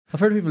I've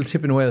heard people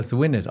tipping Wales to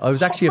win it. I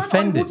was actually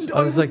offended.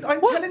 I was like,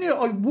 I'm telling you,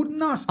 I would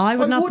not. I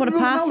would not put it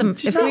past them.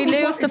 If we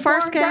lose the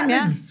first game,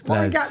 yeah.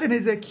 Warren Gatlin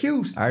is a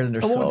cute. Ireland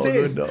are I won't so say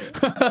good it. though.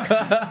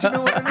 Do you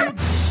know what I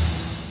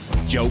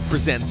mean? Joe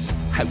presents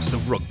House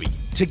of Rugby,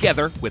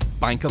 together with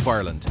Bank of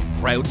Ireland,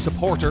 proud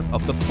supporter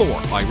of the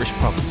 4 Irish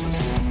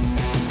provinces.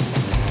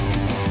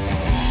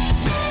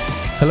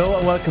 Hello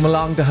and welcome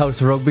along to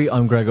House of Rugby.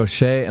 I'm Greg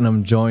O'Shea and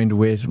I'm joined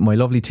with my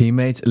lovely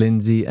teammates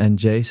Lindsay and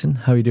Jason.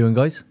 How are you doing,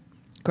 guys?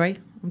 Great.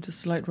 I'm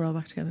just delighted we're all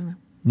back together now.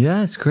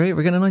 Yeah, it's great.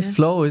 We're getting a nice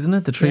flow, isn't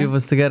it? The three of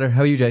us together.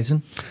 How are you,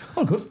 Jason?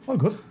 All good.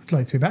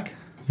 Glad to be back.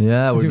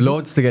 Yeah, we've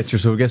loads to get through,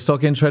 so we'll get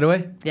stuck in straight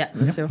away. Yeah,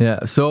 let's do it.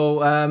 Yeah,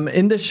 so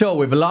in this show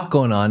we have a lot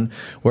going on.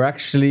 We're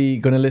actually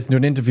going to listen to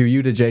an interview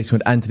you did, Jason,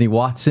 with Anthony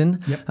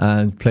Watson,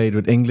 and played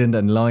with England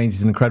and Lions.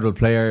 He's an incredible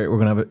player. We're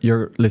going to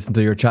have listen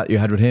to your chat you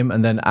had with him,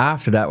 and then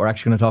after that we're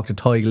actually going to talk to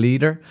Tadhg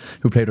Leader,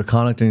 who played with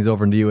Connacht and he's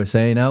over in the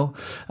USA now.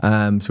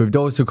 So we've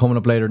those two coming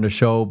up later in the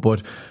show,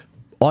 but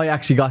I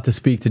actually got to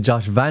speak to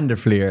Josh van der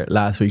Flier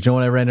last week. Do you know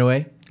when I ran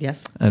away?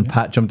 Yes. And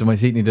Pat jumped in my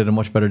seat and he did a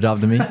much better job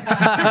than me. You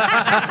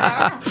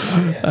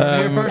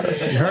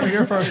heard me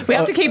here first. We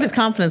have to keep his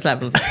confidence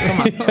levels. Come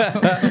on.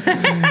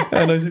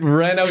 And I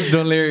ran out to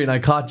Dunleary and I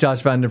caught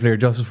Josh van der Flier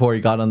just before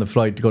he got on the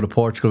flight to go to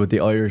Portugal with the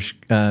Irish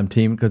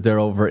team, because they're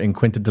over in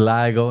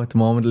Tadhg at the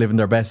moment, living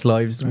their best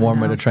lives,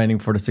 warm weather training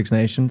for the Six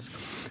Nations.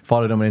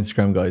 Follow them on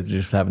Instagram, guys. They're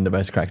just having the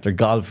best crack. They're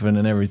golfing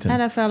and everything.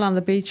 NFL on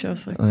the beach. I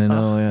was like, I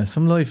know, yeah.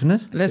 Some life, isn't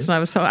it? Listen, I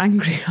was so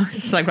angry. I was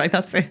just like, right,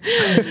 that's it.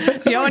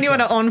 You know, when you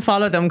want to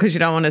unfollow them because you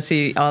don't want to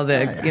see all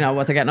the, you know,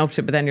 what they're getting up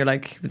to, but then you're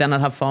like, then I'll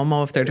have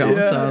FOMO if they're doing.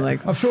 So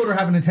like, I'm sure they're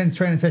having intense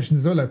training sessions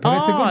as well. Like, but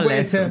it's a good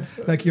way to,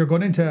 like, you're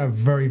going into a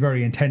very,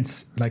 very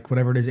intense, like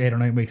whatever it is, 8 or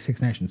 9 weeks,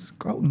 Six Nations.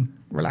 Go out and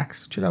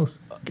relax, chill out,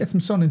 get some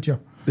sun into you.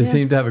 They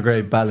seem to have a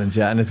great balance,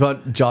 and it's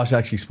what Josh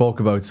actually spoke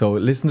about. So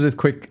listen to this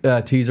quick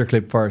teaser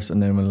clip first,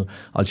 and then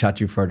I'll chat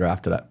to you further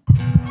after that.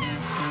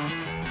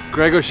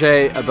 Greg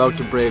O'Shea about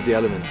to brave the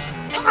elements.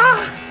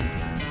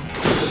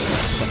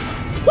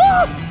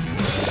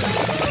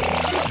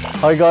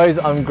 Hi guys,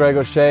 I'm Greg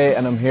O'Shea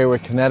and I'm here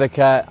with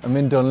Connecticut. I'm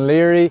in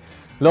Dunleary.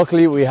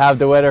 Luckily we have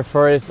the weather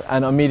for it,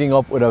 and I'm meeting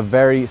up with a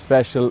very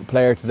special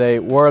player today,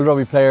 World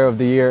Rugby Player of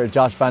the Year,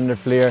 Josh van der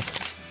Flier.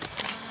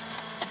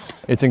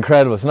 It's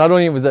incredible. So not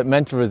only was it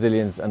mental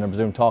resilience, and I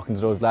presume talking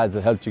to those lads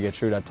that helped you get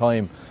through that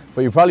time,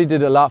 but you probably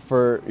did a lot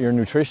for your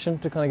nutrition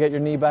to kind of get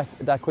your knee back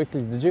that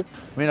quickly, did you?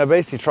 I mean, I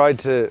basically tried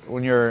to,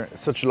 when you're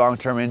such a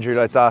long-term injury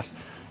like that,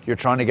 you're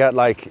trying to get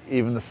like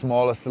even the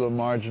smallest little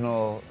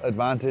marginal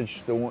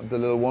advantage, the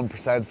little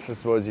 1%, I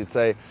suppose you'd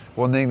say.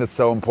 One thing that's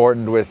so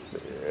important with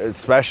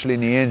especially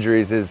knee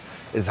injuries is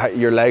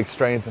your leg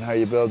strength and how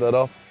you build that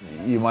up.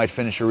 You might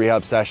finish a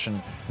rehab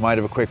session, might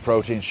have a quick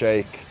protein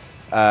shake,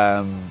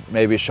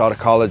 maybe a shot of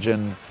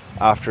collagen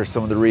after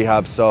some of the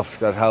rehab stuff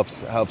that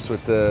helps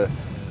with the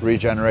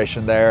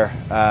regeneration there.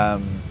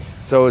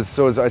 So I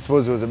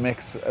suppose it was a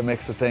mix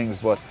of things,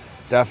 but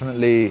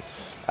definitely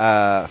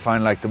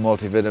find like the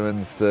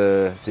multivitamins,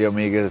 the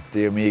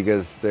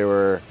omegas, they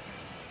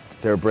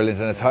were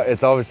brilliant. And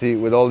it's obviously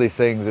with all these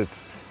things,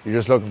 you're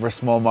just looking for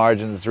small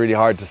margins. It's really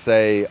hard to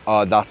say,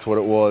 oh, that's what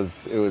it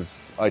was. It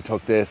was I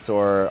took this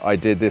or I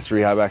did this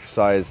rehab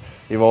exercise.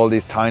 You have all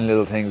these tiny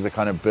little things that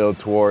kind of build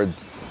towards.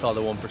 It's all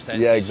the 1%.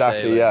 Yeah,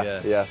 exactly.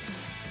 Yes.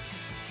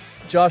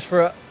 Josh,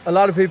 for a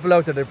lot of people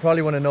out there, they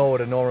probably want to know what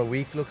a normal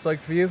week looks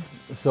like for you.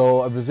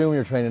 So I presume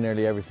you're training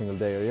nearly every single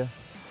day, are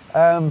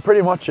you?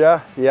 Pretty much,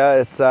 yeah.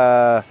 Yeah, it's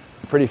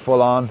pretty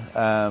full on.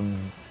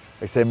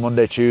 Like say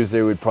Monday, Tuesday,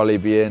 you'd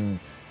be in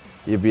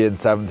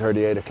 7:30,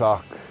 8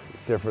 o'clock.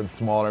 Different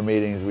smaller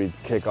meetings. We'd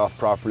kick off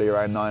properly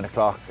around 9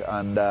 o'clock,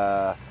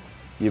 and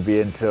you'd be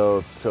in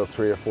till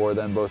 3 or 4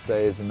 then both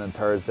days, and then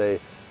Thursday, a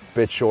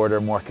bit shorter,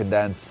 more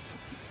condensed.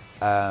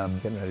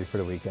 Getting ready for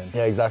the weekend.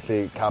 Yeah,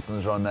 exactly.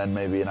 Captain's run then,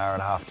 maybe an hour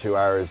and a half, 2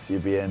 hours.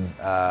 You'd be in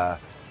a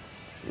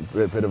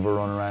bit of a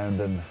run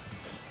around and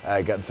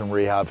getting some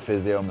rehab,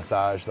 physio,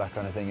 massage, that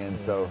kind of thing in.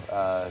 So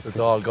it's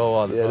all go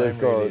all the time. It is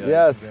go. Really,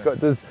 yeah, it's good.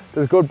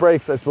 There's good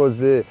breaks, I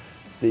suppose. You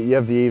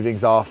have the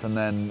evenings off, and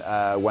then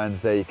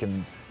Wednesday you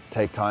can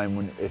take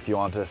time if you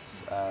want it.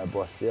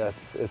 But yeah,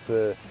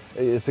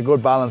 it's a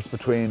good balance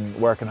between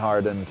working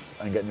hard and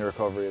getting your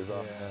recovery as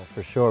well. Yeah,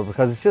 for sure,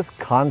 because it's just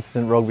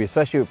constant rugby,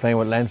 especially with playing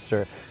with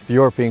Leinster, the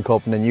European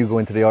Cup, and then you go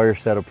into the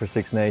Irish setup for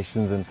Six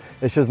Nations, and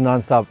it's just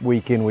non-stop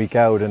week in, week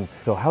out. And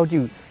so how do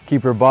you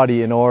keep your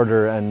body in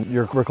order, and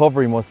your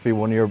recovery must be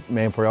one of your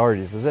main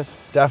priorities, is it?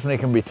 Definitely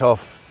can be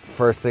tough.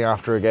 First thing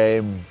after a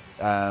game,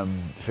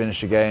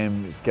 finish a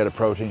game, get a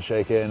protein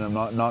shake in. I'm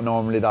not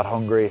normally that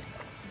hungry.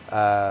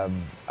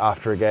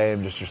 After a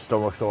game, just your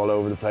stomach's all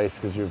over the place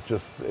because you've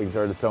just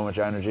exerted so much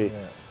energy.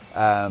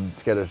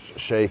 Just get a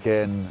shake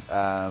in.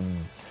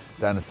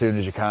 Then as soon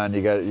as you can,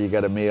 you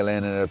get a meal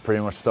in, and it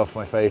pretty much stuffed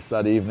my face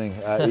that evening.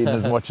 Eating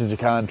as much as you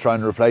can, trying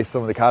to replace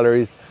some of the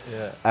calories.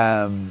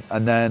 And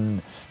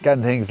then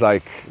getting things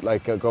like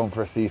going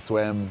for a sea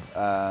swim,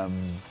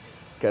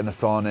 getting a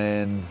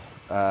sauna in,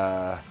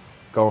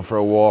 going for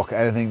a walk,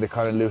 anything that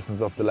kind of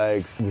loosens up the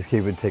legs. Just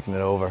keep it ticking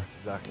it over.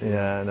 Exactly.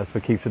 Yeah, and that's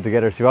what keeps it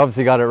together. So you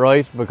obviously got it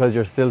right, because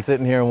you're still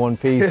sitting here in one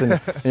piece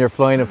and you're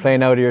flying and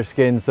playing out of your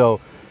skin.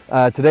 So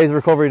today's a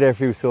recovery day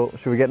for you. So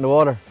should we get in the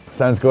water?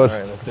 Sounds good. All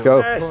right, let's go.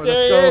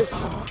 Let's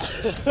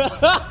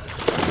go.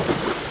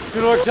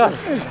 Good luck, Josh.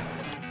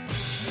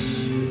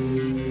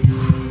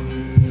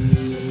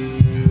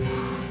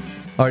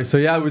 All right, so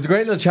yeah, it was a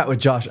great little chat with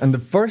Josh. And the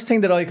first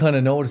thing that I kind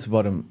of noticed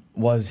about him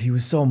was he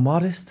was so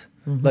modest.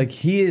 Like,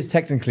 he is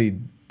technically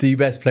the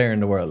best player in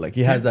the world. Like,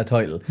 he has that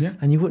title. Yeah.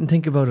 And you wouldn't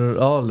think about it at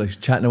all, like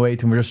chatting away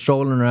to him. We're just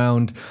strolling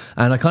around.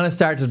 And I kind of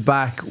started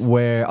back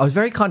where I was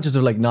very conscious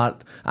of like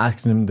not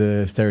asking him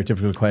the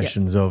stereotypical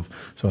questions of,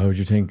 so how would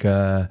you think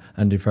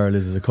Andy Farrell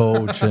is as a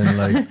coach and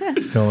like,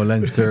 you know,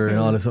 Leinster and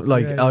all this stuff.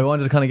 Like, I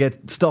wanted to kind of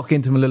get stuck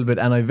into him a little bit,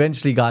 and I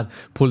eventually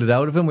pulled it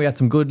out of him. We had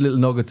some good little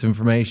nuggets of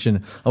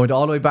information. I went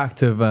all the way back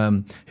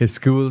to his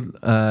school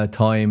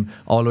time,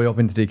 all the way up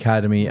into the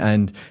academy,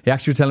 and he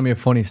actually was telling me a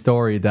funny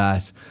story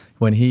that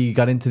when he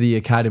got into the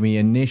academy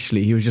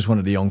initially, he was just one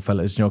of the young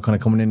fellas, you know, kind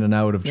of coming in and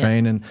out of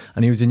training.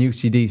 And he was in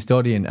UCD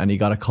studying, and he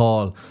got a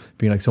call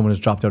being like, someone has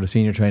dropped out of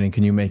senior training,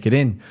 can you make it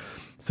in?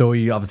 So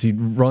he obviously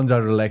runs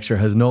out of the lecture,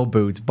 has no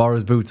boots,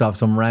 borrows boots off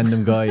some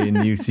random guy in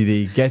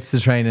UCD, gets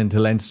the training to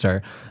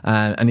Leinster,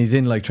 and he's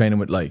in like training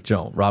with like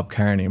Rob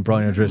Kearney and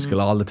Brian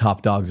O'Driscoll, all the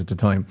top dogs at the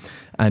time.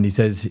 And he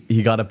says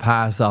he got a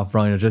pass off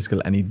Brian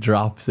O'Driscoll and he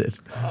drops it.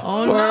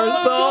 Oh,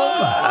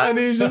 no. And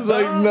he's just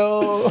like,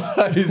 no.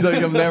 He's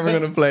like, I'm never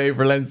going to play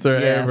for Leinster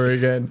ever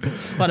again.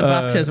 What a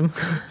baptism.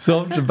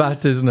 Such a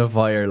baptism of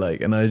fire,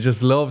 like. And I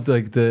just loved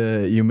like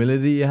the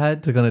humility he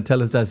had to kind of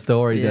tell us that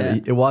story,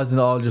 that it wasn't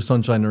all just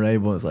sunshine and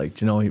rainbows. It's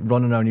like, you know,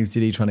 running around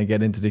UCD trying to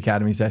get into the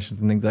academy sessions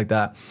and things like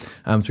that.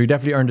 So he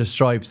definitely earned his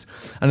stripes.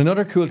 And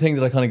another cool thing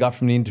that I kind of got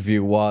from the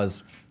interview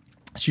was,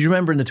 so you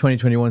remember in the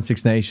 2021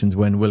 Six Nations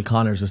when Will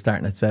Connors was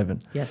starting at 7?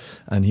 Yes.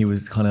 And he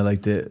was kind of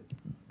like the...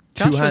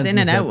 Josh was in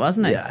and out,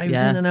 wasn't it? Yeah, he was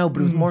in and out,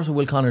 but it was more so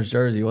Will Connors'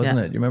 jersey, wasn't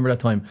it? You remember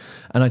that time?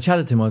 And I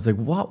chatted to him, I was like,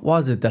 what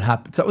was it that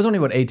happened? So it was only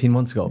about 18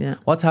 months ago. Yeah.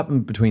 What's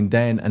happened between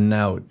then and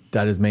now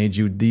that has made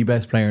you the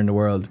best player in the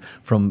world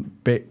from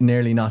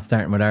nearly not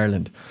starting with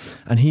Ireland?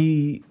 And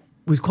he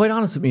was quite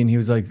honest with me, and he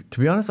was like, to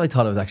be honest, I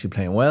thought I was actually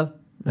playing well.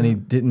 And he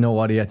didn't know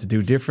what he had to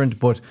do different,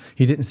 but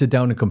he didn't sit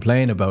down and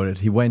complain about it.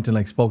 He went and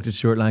like spoke to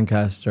Stuart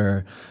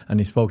Lancaster, and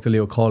he spoke to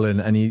Leo Cullen,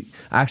 and he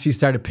actually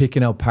started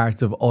picking out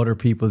parts of other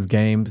people's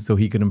games so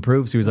he could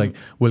improve. So he was like,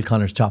 Will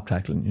Connors chop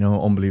tackling, you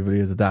know, unbelievable he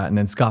is at that. And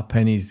then Scott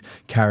Penny's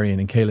carrying,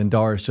 and Caelan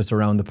Doris just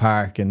around the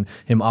park, and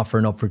him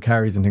offering up for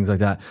carries and things like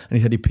that. And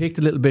he said he picked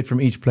a little bit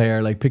from each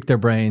player, like picked their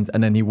brains,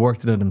 and then he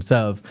worked it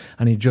himself,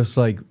 and he just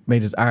like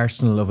made his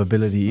arsenal of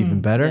ability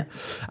even better.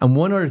 Yeah. And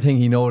one other thing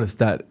he noticed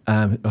that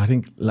I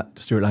think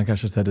Stuart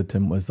Lancaster said it to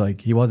him was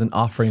like, he wasn't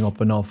offering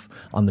up enough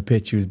on the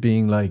pitch. He was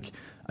being like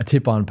a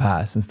tip-on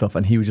pass and stuff,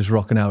 and he was just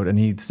rocking out. And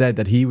he said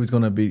that he was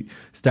going to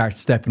start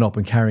stepping up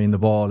and carrying the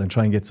ball and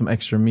try and get some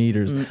extra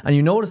meters. And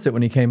you noticed it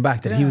when he came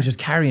back that he was just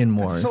carrying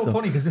more. It's so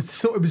funny because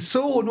it was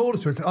so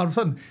noticeable. All of a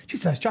sudden, she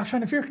says, Josh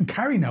Van Flier can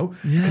carry now,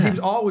 because he was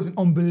always an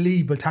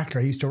unbelievable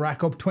tackler. He used to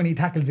rack up 20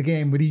 tackles a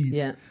game with ease.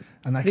 Yeah,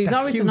 and like, he's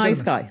always a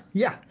nice guy.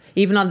 Yeah,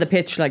 even on the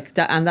pitch like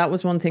that. And that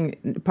was one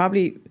thing.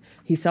 Probably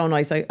he's so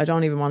nice. I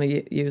don't even want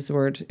to use the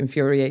word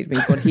infuriate me,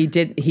 but he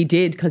did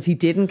because he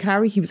didn't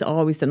carry. He was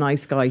always the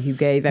nice guy who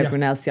gave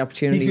everyone else the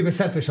opportunity. He's a bit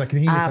selfish, like,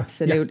 and he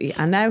absolutely. Yeah.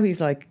 And now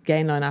he's like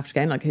gain line after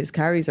gain. Like, his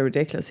carries are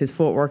ridiculous. His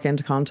footwork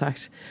into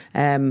contact.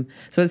 So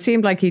it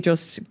seemed like he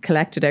just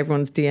collected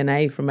everyone's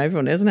DNA from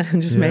everyone, isn't it?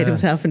 And just made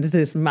himself into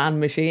this man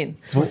machine.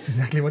 So that's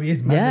exactly what he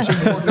is, man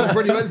machine. It worked out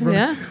pretty well for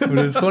him. But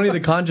it's funny, the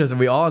contrast, and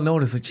we all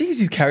noticed, like, geez,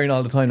 he's carrying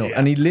all the time now.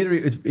 And he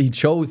literally, he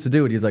chose to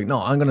do it. He's like, no,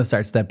 I'm going to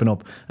start stepping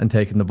up and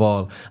taking the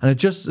ball. And it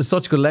just is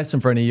such a good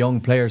lesson for any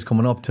young players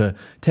coming up to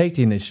take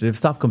the initiative,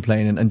 stop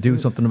complaining, and do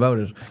something about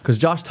it. Because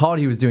Josh thought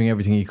he was doing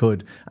everything he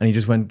could, and he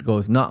just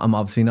goes, no, I'm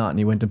obviously not. And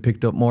he went and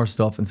picked up more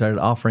stuff and started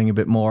offering a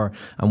bit more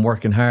and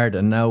working hard.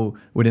 And now,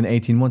 within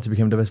 18 months, he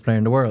became the best player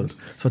in the world.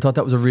 So I thought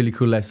that was a really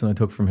cool lesson I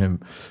took from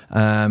him.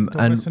 And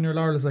on your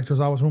laurels, like,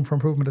 there's always room for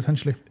improvement,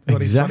 essentially.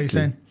 What he's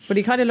saying. But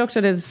he kind of looked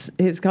at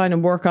his kind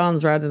of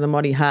work-ons rather than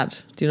what he had.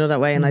 Do you know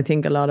that way? And I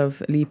think a lot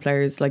of elite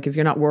players, like, if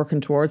you're not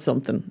working towards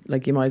something,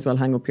 like, you might as well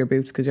hang up your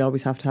boots, because you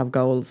always have to have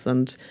goals.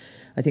 And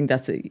I think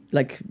that's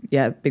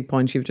big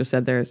point you've just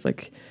said there is,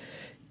 like,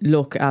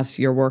 look at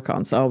your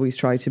work-ons. Always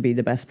try to be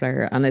the best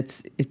player. And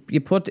you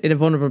put in a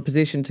vulnerable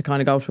position to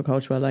kind of go to a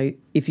coach. Well,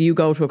 if you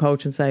go to a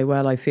coach and say,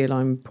 well, I feel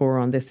I'm poor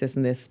on this, this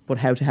and this, but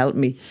how to help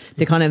me,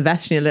 they kind of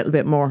invest in you a little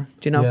bit more,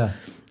 do you know?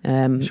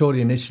 Yeah. Show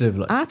the initiative.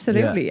 Like.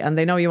 Absolutely. Yeah. And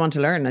they know you want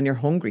to learn and you're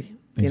hungry.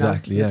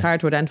 Exactly, It's hard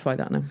to identify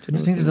that now. I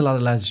think there's a lot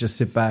of lads that just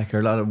sit back, or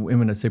a lot of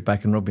women that sit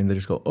back in rugby and they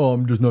just go, oh,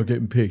 I'm just not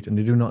getting picked, and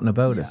they do nothing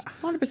about it.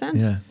 100%.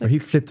 Yeah. Or he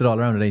flipped it all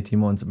around at 18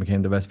 months and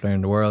became the best player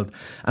in the world.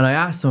 And I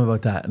asked him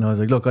about that, and I was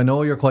like, look, I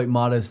know you're quite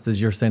modest,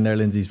 as you're saying there,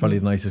 Lindsay. He's probably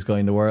the nicest guy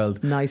in the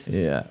world. Nicest.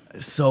 Yeah.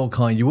 So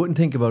kind. You wouldn't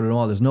think about it at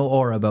all. There's no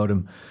aura about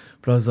him.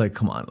 But I was like,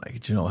 come on,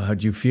 like, do you know, how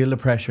do you feel the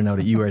pressure now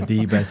that you are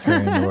the best player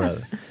in the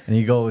world? And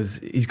he goes,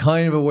 he's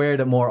kind of aware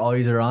that more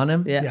eyes are on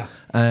him. Yeah.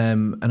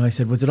 And I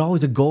said, was it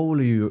always a goal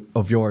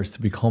of yours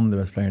to become the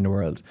best player in the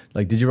world?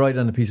 Like, did you write it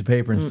on a piece of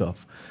paper and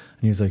stuff?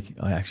 And he was like,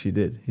 I actually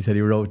did. He said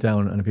he wrote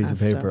down on a piece of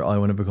paper, I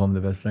want to become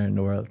the best player in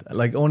the world.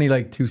 Like, only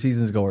like 2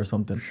 seasons ago or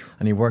something.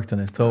 And he worked on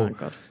it. So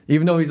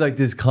even though he's like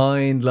this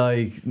kind,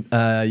 like,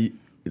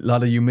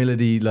 lot of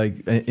humility,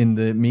 like in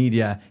the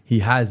media, he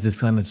has this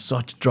kind of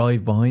such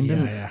drive behind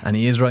him, and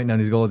he is writing down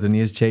his goals and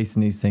he is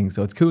chasing these things.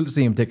 So it's cool to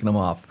see him ticking them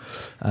off.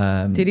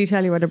 Did he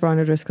tell you whether Brian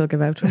O'Driscoll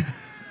gave out to him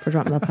for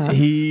dropping that pass?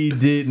 He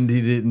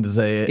didn't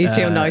say it. He's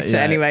too nice to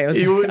anyway.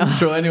 He wouldn't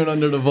throw anyone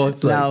under the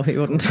bus. Like. No, he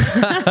wouldn't.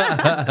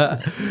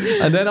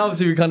 And then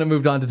obviously we kind of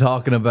moved on to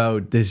talking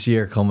about this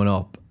year coming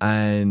up.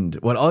 And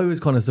what I was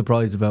kind of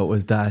surprised about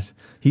was that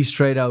he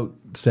straight out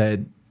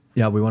said,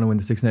 yeah, we want to win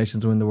the Six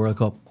Nations, win the World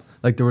Cup.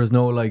 Like, there was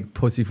no like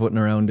pussyfooting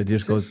around it. He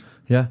just goes,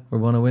 yeah, we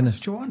want to win That's it.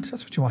 what you want.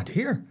 That's what you want to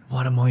hear.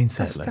 What a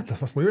mindset.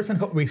 That's what we were saying a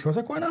couple of weeks ago. I was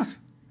like, why not?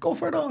 Go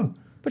for it all.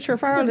 But sure,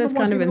 Farrell has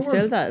kind of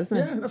instilled that, isn't it?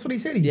 Yeah, that's what he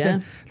said. He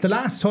said the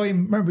last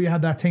time, remember we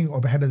had that thing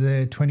up ahead of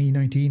the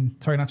 2019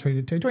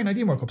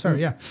 World Cup,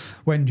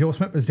 when Joe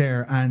Smith was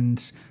there,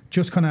 and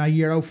just kind of a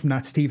year out from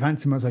that, Steve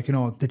Hansen was like, you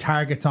know, the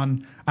target's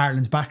on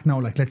Ireland's back now,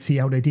 like, let's see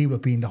how they deal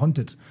with being the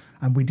hunted.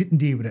 And we didn't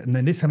deal with it. And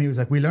then this time he was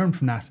like, we learned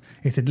from that.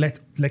 He said,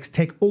 let's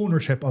take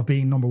ownership of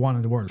being number one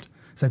in the world.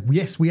 It's like,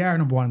 yes, we are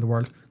number one in the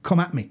world.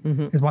 Come at me,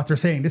 is what they're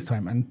saying this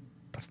time. And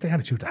that's the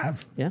attitude to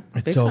have. Yeah.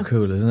 It's so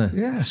cool, isn't it?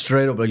 Yeah.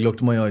 Straight up, like,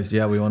 looked in my eyes,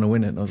 yeah, we want to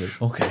win it. And I was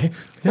like, okay.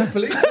 Yeah.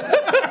 Hopefully.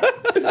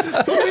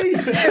 So we.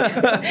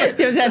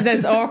 There was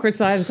this awkward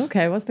silence.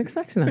 Okay, I wasn't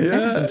expecting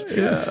that.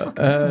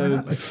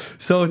 Yeah.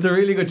 So it's a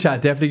really good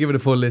chat. Definitely give it a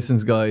full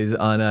listens, guys,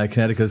 on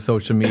Connecticut's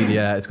social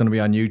media. It's going to be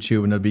on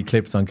YouTube and there'll be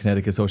clips on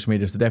Connecticut's social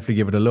media. So definitely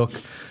give it a look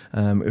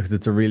because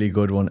it's a really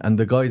good one. And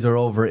the guys are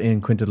over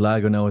in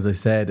Tadhg now, as I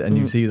said, and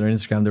you see their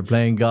Instagram. They're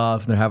playing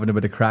golf and they're having a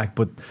bit of crack.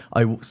 But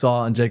I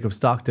saw on Jacob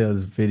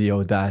Stockdale's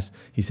video that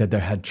he said they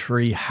had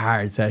 3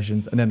 hard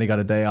sessions and then they got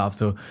a day off.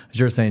 So as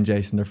you're saying,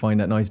 Jason, they're finding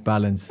that nice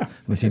balance and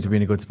they seem to be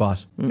in a good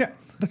spot. Yeah,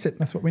 that's it.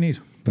 That's what we need.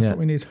 That's what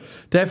we need.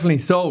 Definitely.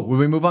 So will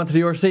we move on to the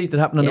URC that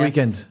happened on the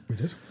weekend? We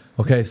did.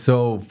 Okay,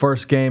 so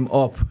first game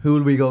up. Who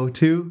will we go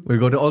to? We'll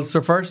go to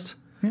Ulster first.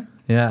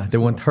 Yeah, they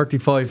won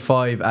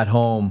 35-5 at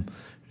home.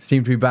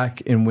 Seem to be back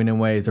in winning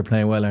ways. They're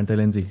playing well, aren't they,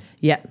 Lindsay?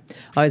 Yeah,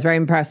 I was very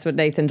impressed with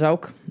Nathan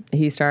Tadhg.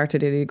 He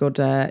started it. He had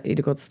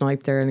a good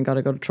snipe there and he got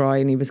a good try.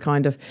 And he was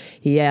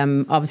he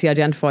obviously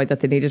identified that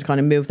they needed to kind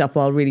of move that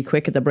ball really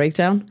quick at the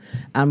breakdown.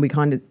 And we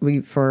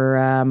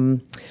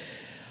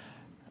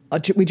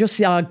just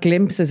saw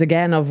glimpses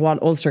again of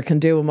what Ulster can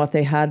do and what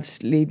they had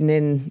leading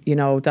in, you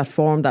know, that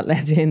form that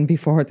led in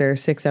before their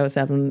 6 out of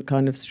 7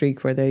 kind of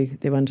streak where they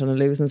went on a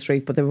losing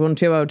streak. But they've won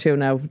 2 out of 2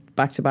 now,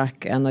 back to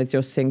back. And I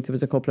just think there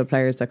was a couple of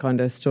players that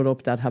kind of stood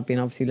up that have been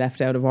obviously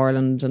left out of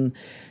Ireland and,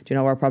 you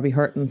know, are probably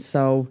hurting.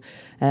 So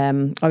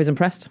I was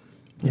impressed.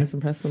 I was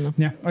impressed with them.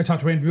 Yeah, I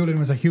thought Wayne Bullen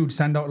was a huge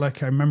standout.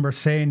 Like, I remember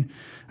saying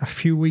a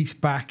few weeks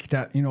back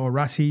that, you know,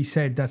 Rassie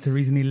said that the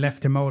reason he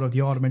left him out of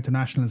the autumn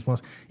internationals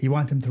was he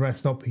wanted him to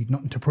rest up. He'd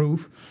nothing to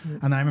prove.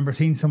 And I remember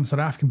seeing some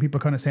South African people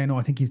kind of saying, no,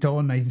 I think he's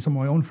done. Even some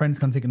of my own friends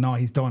kind of thinking, no,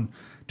 he's done.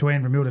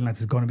 Dwayne Vermeulen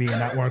is going to be in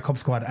that World Cup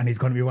squad and he's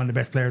going to be one of the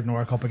best players in the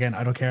World Cup again.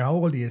 I don't care how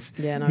old he is.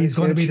 Yeah, no, he's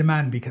going to be the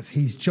man because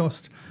he's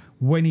just,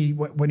 when he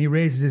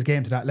raises his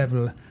game to that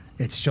level,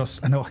 it's just,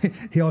 I know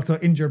he also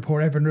injured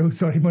poor Evan Roos,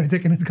 so he might have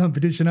taken his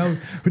competition out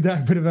with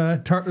that bit of a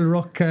turtle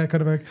rock kind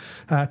of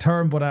a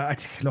term. But I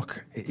think,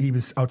 look, he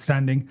was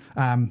outstanding.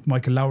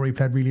 Michael Lowry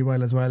played really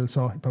well as well,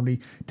 so probably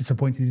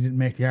disappointed he didn't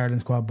make the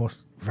Ireland squad, but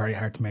very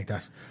hard to make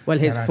that. Well,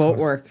 his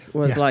footwork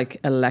was like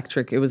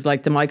electric. It was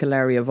like the Michael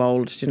Lowry of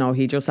old. You know,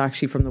 he just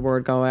actually from the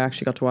word go, I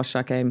actually got to watch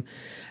that game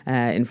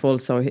in full.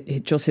 So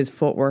just his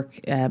footwork,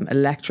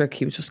 electric.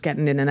 He was just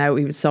getting in and out.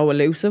 He was so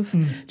elusive.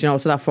 You know,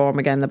 so that form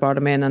again, they brought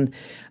him in, and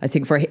I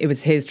think it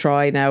was his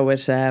try now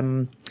with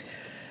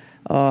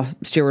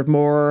Stuart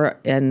Moore,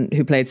 and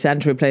who played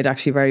centre, who played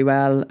actually very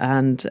well,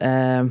 and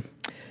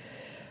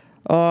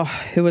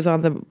who was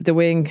on the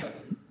wing.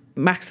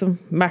 Maxim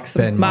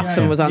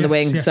was on the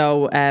wing. Yes.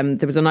 So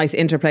there was a nice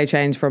interplay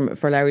change for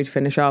Lowry to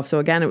finish off. So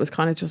again, it was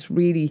kind of just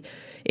really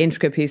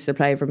intricate piece to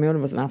play.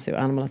 Vermeulen was an absolute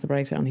animal at the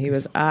breakdown. He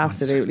was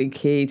absolutely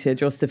key to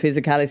just the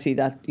physicality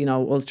that, you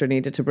know, Ulster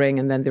needed to bring,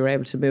 and then they were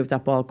able to move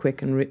that ball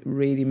quick and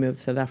really move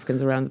South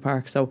Africans around the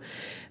park. So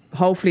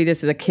hopefully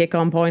this is a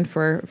kick-on point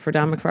for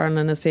Dan McFarlane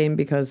and his team,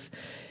 because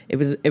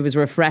it was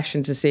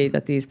refreshing to see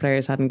that these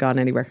players hadn't gone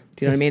anywhere.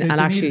 Do you know what I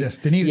mean?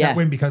 They needed that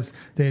win, because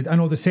I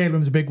know the Sale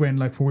was a big win.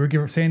 Like we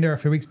were saying there a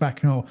few weeks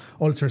back, you know,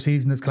 Ulster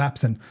season is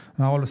collapsing,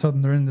 and all of a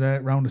sudden they're in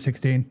the round of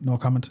 16. No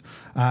comment.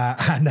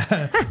 And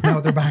now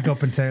they're back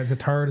up into as a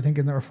third, I think,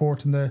 and they're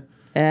fourth in the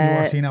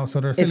URC now, so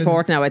they're still it's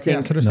fourth now, I think.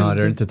 Yeah, so they're still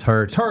they're into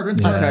third. Third,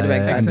 into third.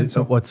 And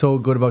what's so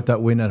good about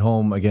that win at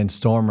home against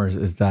Stormers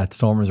is that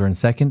Stormers are in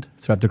second,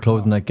 so after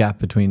closing that gap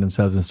between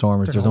themselves and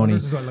Stormers, there's only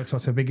as well, like, so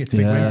it's a big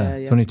win.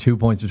 It's only 2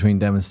 points between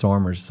them and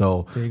Stormers.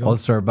 So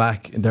Ulster are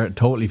back; they're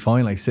totally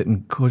fine, like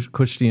sitting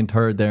cushy in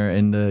third there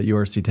in the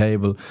URC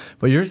table.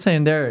 But you're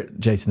saying there,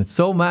 Jason, it's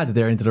so mad that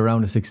they're into the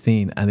round of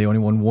 16 and they only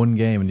won one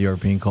game in the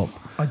European Cup.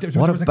 There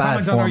What was a a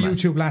bad comment on our format.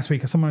 YouTube last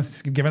week. Someone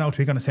was giving out to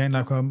me, kind of saying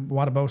like,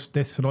 what about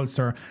this for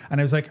Ulster? And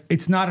I was like,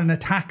 it's not an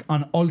attack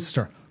on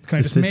Ulster. Can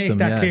I just make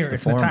that clear?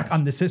 It's an attack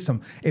on the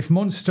system. If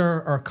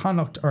Munster or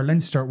Connacht or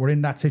Leinster were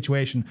in that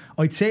situation,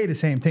 I'd say the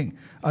same thing.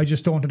 I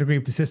just don't agree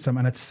with the system,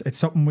 and it's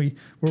something we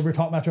were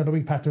talking about the other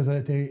week, Pat.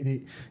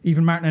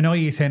 Even Martin and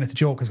I saying it's a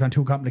joke has gone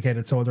too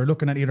complicated, so they're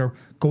looking at either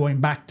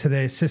going back to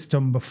the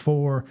system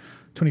before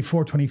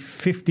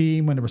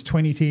 2015 when there was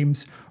 20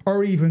 teams,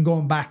 or even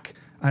going back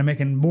and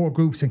making more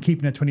groups and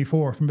keeping it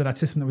 24. Remember that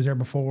system that was there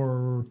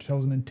before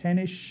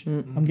 2010-ish,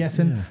 I'm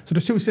guessing. Yeah. So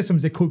there's two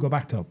systems they could go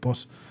back to,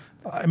 but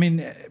I mean,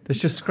 let's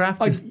just scrap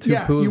this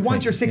pool. You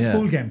want thing. your 6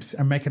 pool games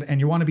and make it, and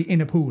you want to be in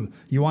a pool.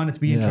 You want it to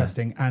be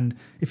interesting. And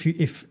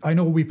if I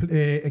know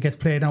it gets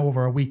played now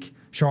over a week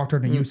shorter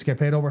than it used to get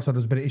played over, so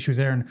there's a bit of issues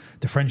there, and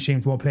the French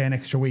teams won't play an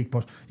extra week.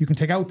 But you can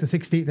take out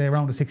the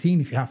round of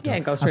 16 if you have to,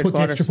 and put the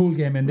extra pool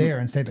game in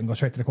there instead, and go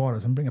straight to the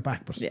quarters and bring it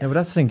back. But but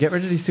that's the thing. Get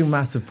rid of these two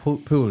massive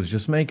pools.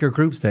 Just make your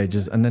group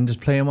stages and then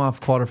just play them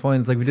off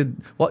quarterfinals like we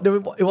did.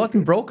 It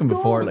wasn't broken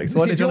before. Like, so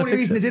what the only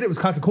reason they did it was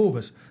because of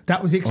COVID.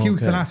 That was the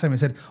excuse the last time. I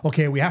said,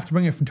 okay, we have to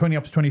bring it from 20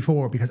 up to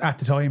 24 because at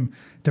the time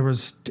they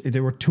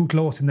were too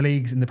close in the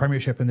leagues, in the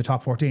Premiership, in the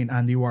top 14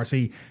 and the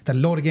URC, that a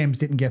lot of games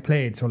didn't get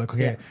played. So like,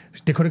 okay,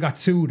 they could have got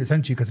sued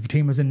essentially because if a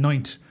team was in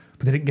ninth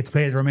but they didn't get to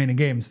play the remaining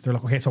games, they're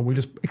like, okay, so we'll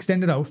just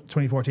extend it out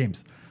 24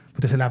 teams.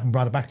 But they still haven't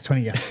brought it back to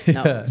 20 yet.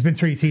 No. It's been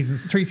 3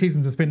 seasons. 3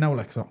 seasons it's been now,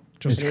 like, so.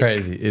 It's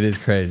crazy. It is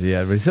crazy,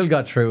 yeah. But he still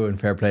got through, and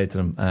fair play to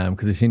them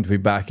because they seem to be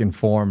back in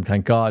form,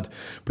 thank God.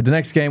 But the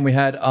next game we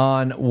had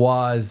on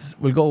was,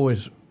 we'll go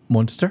with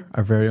Munster,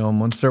 our very own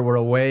Munster. We're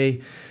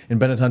away in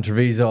Benetton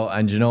Treviso,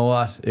 and you know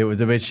what? It was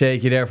a bit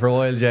shaky there for a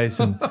while,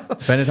 Jason.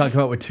 Benetton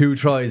came out with 2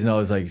 tries, and I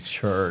was like,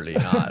 surely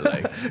not.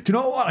 Like, do you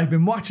know what? I've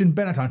been watching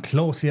Benetton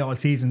closely all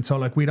season, so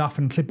like we'd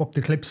often clip up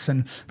the clips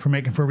and for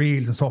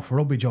reels and stuff for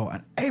rugby, Joe.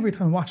 And every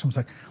time I watch them, I was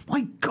like,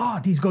 my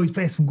God, these guys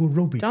play some good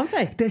rugby. Don't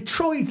they? They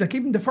tries, like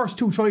even the first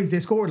 2 tries they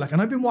scored, like,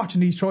 and I've been watching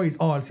these tries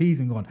all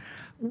season, going,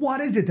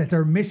 what is it that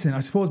they're missing? I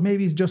suppose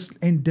maybe it's just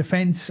in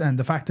defence and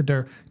the fact that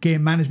their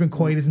game management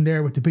quite isn't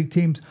there with the big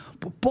teams.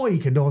 But boy,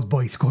 can those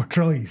boys score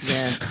tries.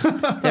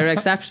 Yeah, they're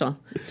exceptional.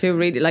 Two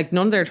really, like,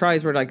 none of their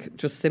tries were like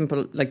just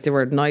simple. Like, they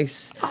were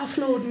nice,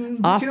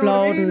 offloading, you know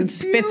what I mean?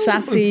 bit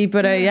sassy,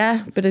 but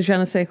bit of je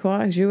ne sais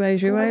quoi,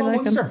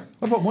 jouet.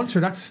 What about Munster?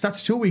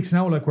 That's 2 weeks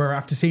now. Like, we're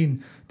after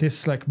seeing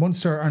this, like,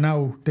 Munster are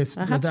now this.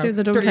 I have to do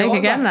the double take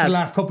again. The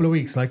last couple of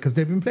weeks, like, because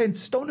they've been playing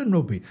stunning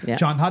rugby. Yeah.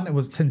 John Hodnett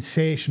was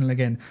sensational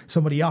again.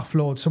 Some of the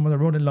offloads, some of the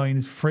running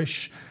lines,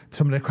 fresh.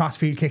 Some of the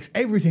crossfield kicks,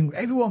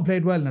 everyone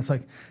played well, and it's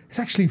like, it's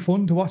actually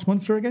fun to watch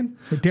Munster again.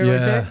 Dare I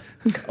say?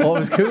 What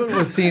was cool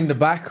was seeing the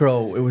back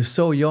row. It was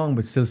so young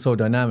but still so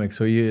dynamic.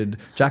 So you had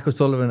Jack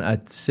O'Sullivan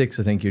at 6,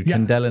 I think. You'd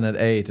Kendellen at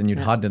 8, and you'd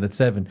Hodnett at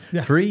 7.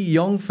 3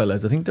 young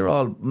fellas. I think they're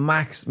all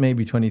max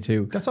maybe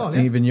 22. That's all.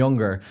 Even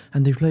younger,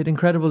 and they played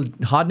incredible.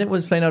 Hodnett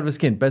was playing out of his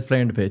skin, best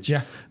player in the pitch.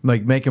 Yeah,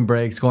 like making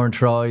breaks, scoring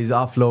tries,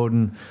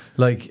 offloading.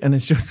 Like, and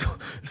it's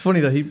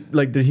funny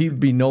that he'd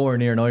be nowhere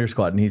near an Irish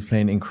squad, and he's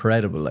playing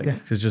incredible. Like,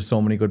 there's just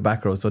so many good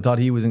back rows. So I thought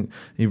he was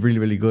really,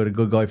 really good. A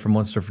good guy for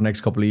Munster for the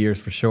next couple of years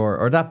for sure,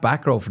 or that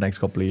back row for the next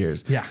couple of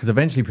years. Yeah, because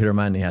eventually Peter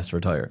Manley has to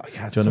retire. Do you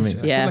know what I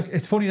mean? Yeah. Like,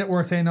 it's funny that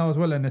we're saying now as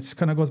well, and it's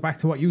kind of goes back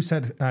to what you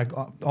said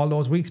all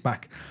those weeks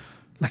back.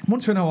 Like,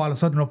 Munster now all of a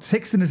sudden are up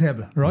 6 in the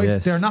table, right?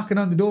 Yes. They're knocking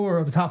on the door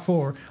of the top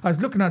 4. I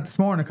was looking at it this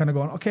morning, kind of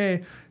going,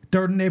 okay,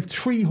 they have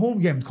 3 home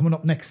games coming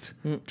up next.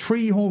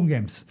 3 home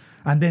games.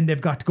 And then they've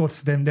got to go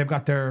to them. They've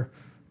got their,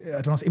 I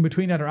don't know, in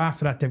between that or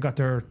after that, they've got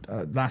their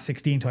last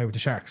 16 tie with the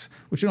Sharks,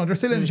 which, you know, they're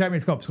still in the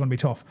Champions Cup. It's going to be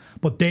tough.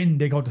 But then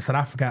they go to South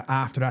Africa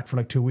after that for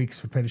like 2 weeks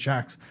to play the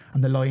Sharks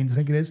and the Lions, I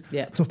think it is.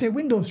 Yeah. So if they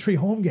win those 3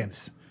 home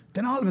games,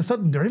 then all of a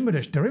sudden they're in with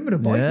it. They're in with a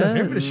boy. They're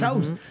in with a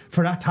shout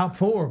for that top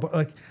 4. But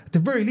like, at the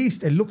very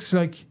least, it looks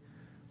like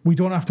we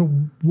don't have to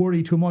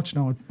worry too much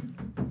now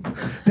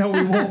that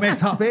we won't make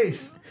top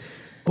 8.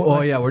 But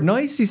we're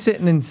nicely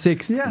sitting in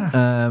 6th.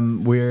 Yeah.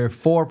 We're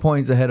 4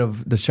 points ahead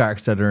of the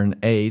Sharks that are in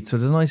 8th, so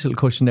there's a nice little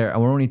cushion there,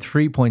 and we're only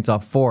 3 points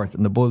off 4th,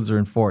 and the Bulls are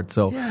in 4th.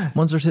 So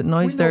Munster sitting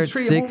nice there at 6th.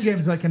 Win those 3 home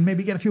games, like, and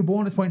maybe get a few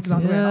bonus points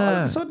along the way. And all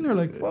of a sudden, you're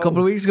like, whoa. A couple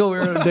of weeks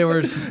ago, they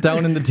were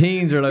down in the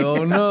teens. You're like,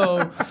 oh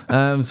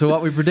no. So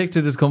what we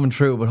predicted is coming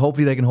true, but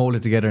hopefully they can hold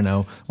it together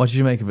now. What did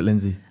you make of it,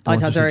 Lindsay? I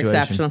thought they were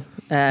exceptional.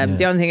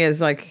 The only thing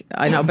is, like,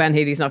 I know Ben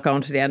Healy's not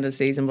going to the end of the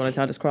season, but I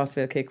thought his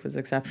crossfield kick was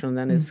exceptional, and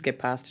then his skip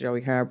pass to Joey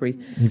Carberry.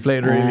 He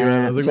played really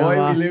well. I was like, why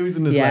are we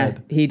losing this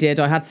lad? He did.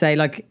 I had to say,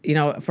 like, you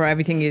know, for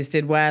everything he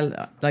did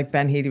well, like,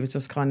 Ben Healy was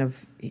just kind of,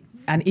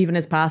 And even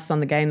his pass on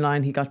the gain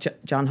line, he got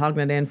John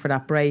Hognett in for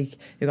that break.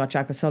 He got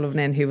Jack O'Sullivan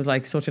in. He was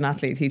like such an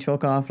athlete. He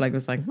took off like it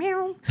was like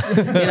meow,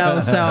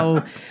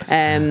 So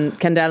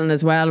Kendellen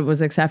as well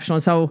was exceptional.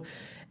 So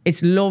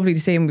it's lovely to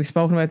see him. We've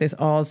spoken about this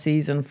all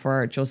season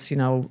for just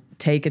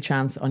take a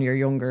chance on your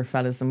younger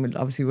fellas, and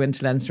obviously we went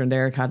to Leinster and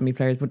their academy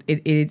players. But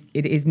it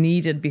is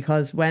needed,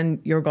 because when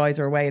your guys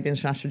are away at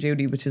international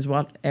duty, which is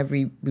what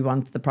we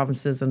want the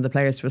provinces and the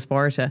players to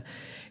aspire to.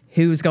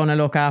 Who's going to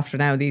look after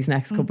now these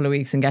next couple of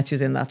weeks and get you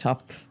in that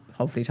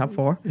hopefully top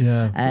 4?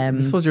 Yeah.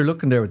 I suppose you're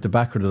looking there with the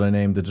back row that I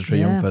named, the three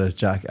young fellas,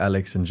 Jack,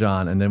 Alex and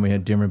John, and then we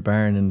had Diarmuid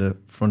Byrne in the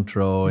front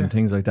row and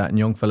things like that, and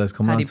young fellas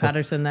coming on. Paddy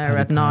Patterson there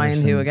at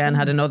 9, who again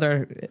had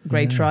another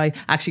great try.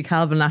 Actually,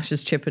 Calvin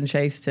Nash's chip and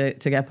chase to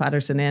get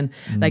Patterson in.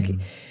 Like,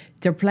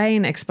 they're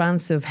playing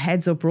expansive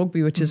heads-up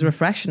rugby, which is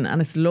refreshing, and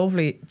it's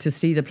lovely to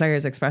see the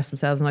players express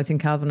themselves. And I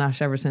think Calvin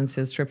Nash, ever since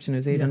his trip to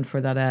New Zealand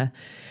for that...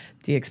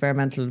 the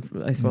experimental,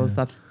 I suppose,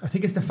 that... I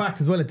think it's the fact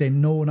as well that they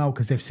know now,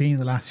 because they've seen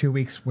the last few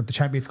weeks when the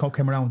Champions Cup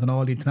came around and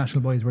all the international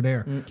boys were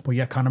there. But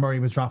yeah, Conor Murray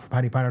was dropped for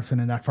Paddy Patterson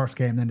in that first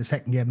game, then the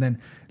second game, then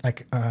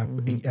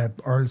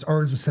Earls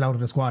was still out of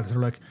the squad. So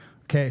they're like,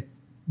 okay,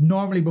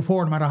 normally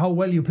before, no matter how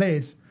well you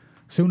played, as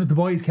soon as the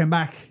boys came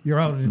back, you're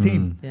out of the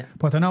team. Yeah.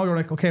 But now you're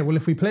like, okay, well,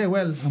 if we play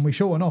well and we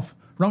show enough,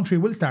 round 3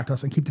 will start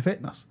us and keep the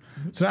fitness.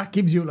 So that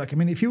gives you,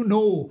 if you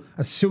know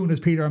as soon as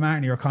Peter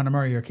O'Mahony or Conor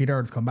Murray or Keith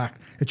Earls come back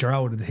that you're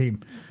out of the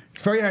team,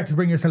 it's very hard to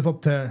bring yourself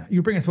up to...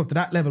 You bring yourself up to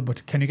that level,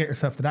 but can you get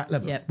yourself to that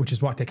level? Yep. Which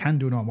is what they can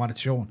do now and what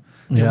it's shown.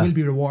 They will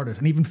be rewarded.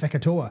 And even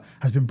Fekitoa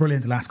has been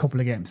brilliant the last couple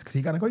of games, because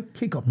he got a great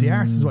kick up the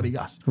arse is what he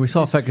got. We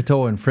saw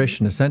Fekitoa and Frisch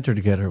in the centre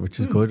together,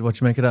 which is good. What do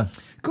you make of that?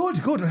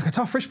 Good. I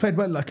thought Frisch played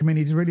well. He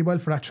did really well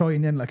for that try,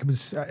 and then it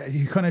was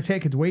you kind of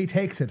take it the way he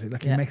takes it.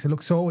 He makes it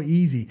look so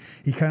easy.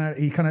 He kind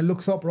of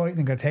looks upright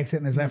and takes it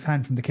in his left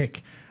hand from the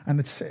kick. And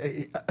it's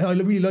I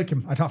really like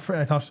him. I thought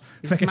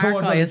he's a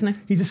smart guy, isn't he?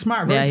 He's a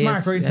smart,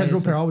 very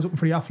intelligent player. Always looking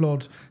for the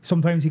offload.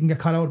 Sometimes he can get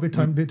caught out a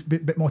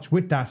bit much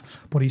with that,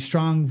 but he's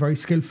strong, very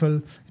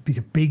skillful. He's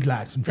a big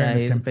lad, in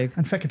fairness to him. Big.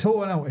 And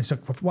Fekitoa now is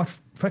what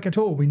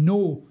Fekitoa, we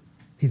know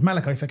he's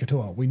Malachi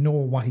Fekitoa. We know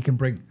what he can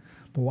bring,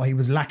 but what he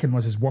was lacking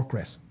was his work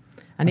rate.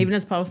 And even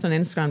his post on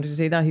Instagram, did you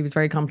see that? He was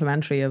very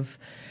complimentary of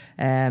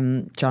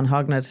John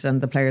Hognett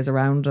and the players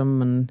around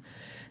him, and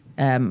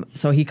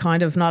so he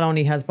kind of not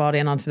only has bought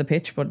in onto the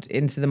pitch, but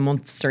into the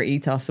Munster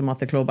ethos and what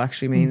the club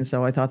actually means.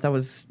 So I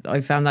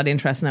found that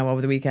interesting now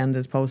over the weekend.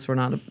 His posts were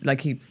not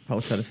he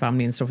posted about his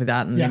family and stuff like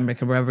that, and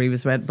Limerick or wherever he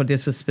was with, but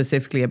this was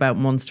specifically about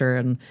Munster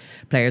and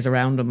players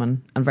around him, and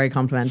very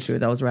complimentary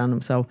with those around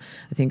him. So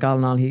I think all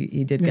in all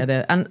he did get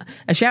a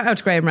shout out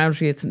to Graham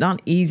Rowntree. It's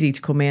not easy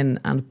to come in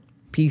and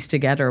piece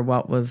together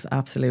what was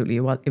absolutely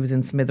it was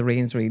in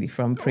smithereens really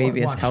from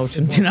previous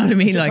coaching. Do you know what I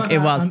mean? It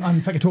was.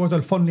 And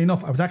Fekitoa, funnily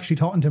enough, I was actually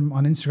talking to him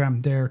on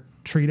Instagram there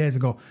 3 days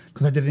ago,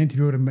 because I did an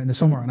interview with him in the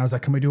summer, and I was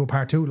like, can we do a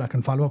part 2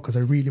 and follow up, because I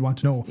really want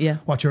to know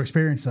what your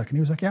experience is like. And he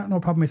was like, yeah, no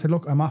problem. He said,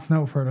 look, I'm off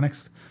now for the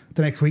next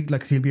week,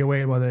 because he'll be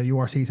away while the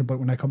URC said, but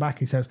when I come back,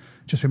 he said,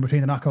 just in between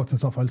the knockouts and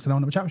stuff, I'll sit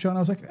down and have a chat with you. And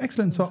I was like,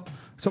 excellent. So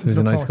he's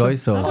a nice guy.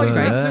 He's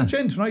an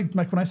gent.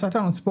 When I sat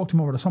down and spoke to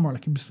him over the summer,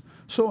 he was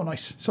so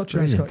nice, such a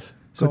nice guy.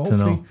 So good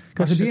hopefully,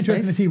 because it'd be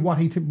interesting to see what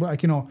I'd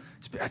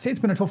say it's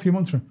been a tough few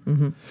months for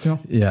him.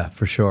 Yeah,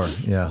 for sure.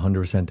 Yeah,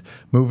 100%.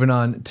 Moving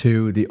on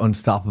to the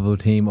unstoppable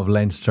team of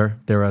Leinster.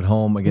 They're at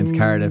home against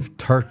Cardiff,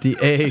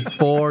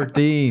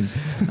 38-14,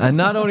 and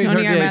not only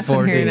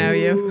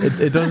 38-14.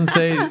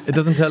 It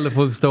doesn't tell the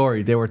full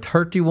story. They were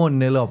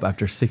 31-0 up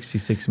after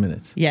 66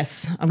 minutes.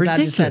 Yes, I'm glad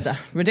you said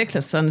that.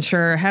 Ridiculous. And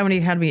sure, how many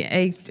academy?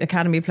 8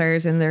 academy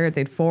players in there.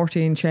 They had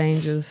 14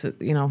 changes.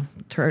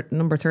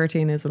 Number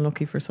 13 is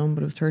unlucky for some,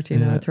 but it was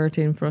 13 out of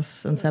 13 for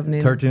us, and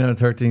 17. 13 out of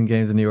 13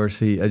 games in the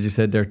URC. As you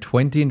said, their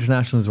 20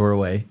 internationals were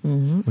away,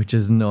 which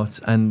is nuts,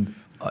 and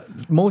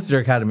most of their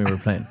academy were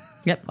playing.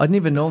 Yep. I didn't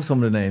even know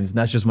some of the names, and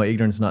that's just my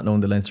ignorance not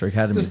knowing the Leinster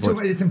Academy.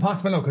 It's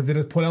impossible now, because they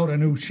just pull out a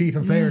new sheet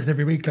of players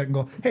every week and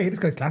go, hey, this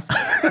guy's class.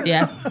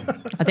 Yeah.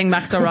 I think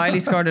Max O'Reilly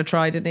scored a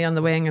try, didn't he, on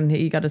the wing, and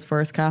he got his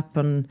first cap,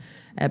 and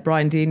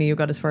Brian Deeney, who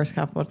got his first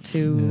cap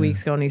 2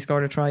 weeks ago, and he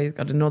scored a try. He's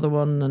got another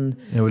one, and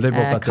they both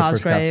got their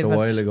first caps a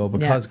while ago,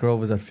 but Cosgrove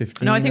was at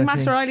 15. No, I think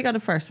Max O'Reilly got a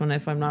first one,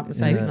 if I'm not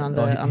mistaken, on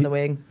the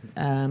wing.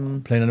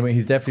 Playing on the wing,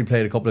 he's definitely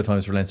played a couple of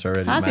times for Leinster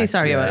already. Has he?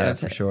 Sorry about it.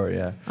 For sure.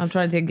 Yeah, I'm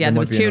trying to think. Yeah, there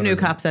was 2 new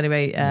caps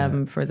anyway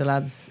for the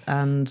lads,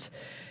 and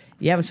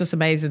it was just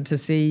amazing to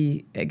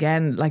see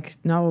again.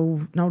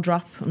 No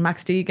drop on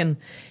Max Deegan.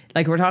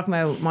 We're talking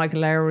about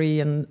Michael Lowry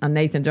and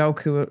Nathan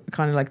Doak, who are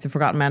kind of the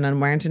forgotten men and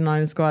weren't in the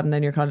Ireland squad, and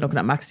then you're kind of looking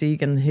at Max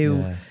Deegan,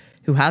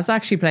 who has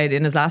actually played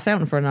in his last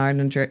outing for an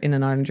Ireland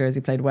jersey,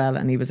 played well,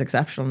 and he was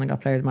exceptional and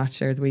got player of the match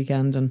there at the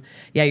weekend. And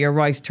yeah, you're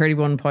right,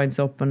 31 points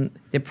up, and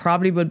they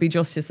probably would be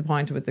just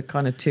disappointed with the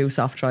kind of 2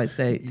 soft tries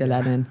they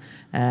let in,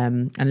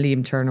 and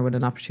Liam Turner with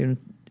an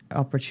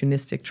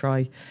opportunistic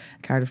try,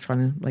 Cardiff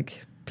trying to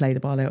play the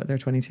ball out of their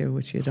 22,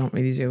 which you don't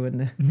really do in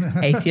the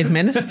 80th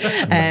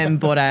minute.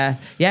 But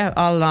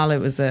all in all, it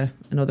was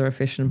another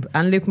efficient.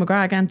 And Luke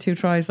McGrath again, 2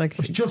 tries. Like,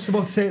 I was just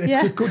about to say,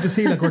 it's good to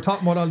see. Like, we're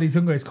talking about all these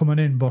young guys coming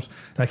in, but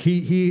like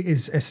he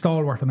is a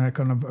stalwart and a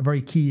kind of a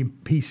very key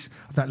piece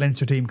of that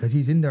Leinster team, because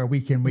he's in there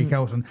week in, week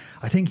out, and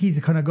I think he's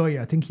the kind of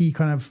guy. I think he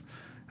kind of,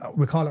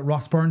 we call it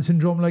Ross Byrne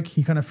syndrome. Like,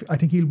 he kind of, I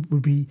think he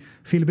would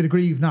feel a bit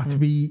aggrieved not to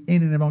be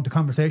in and around the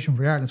conversation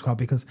for the Ireland squad,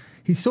 because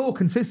he's so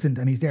consistent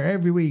and he's there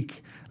every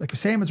week. Like, the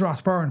same as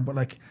Ross Byrne, but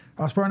like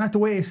Ross Byrne had to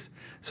wait.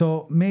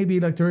 So maybe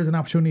like there is an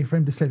opportunity for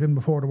him to slip in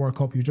before the World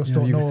Cup. You just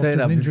don't know.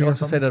 You can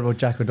also say that about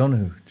Jack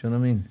O'Donoghue. Do you know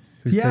what I mean?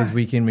 Who plays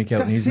week in, week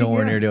out, and he's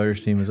nowhere near the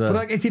Irish team as well. But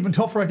like, it's even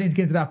tougher, I think, to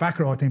get into that back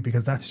row, I think,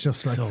 because that's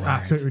just like so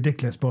absolutely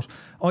ridiculous. But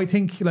I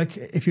think, like,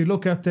 if you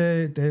look at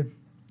the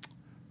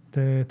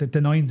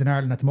nines in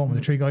Ireland at the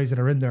moment, the 3 guys that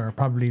are in there are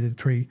probably the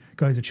 3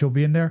 guys that should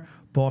be in there.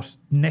 But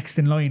next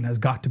in line has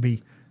got to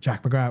be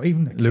Jack McGrath.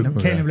 Even Luke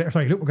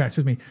McGrath,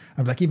 excuse me.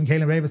 Like, even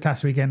Caelan Davis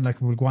last weekend, like,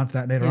 we'll go on to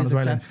that later on as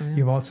well. And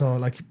you've also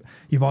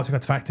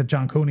got the fact that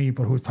John Cooney,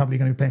 but who's probably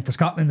going to be playing for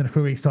Scotland in a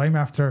few weeks' time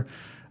after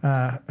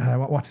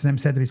what's his name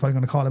said that he's probably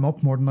going to call him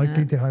up more than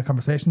likely to have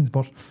conversations.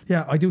 But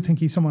yeah, I do think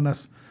he's someone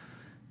that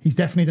he's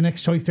definitely the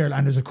next choice there,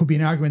 and there could be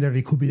an argument there that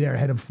he could be there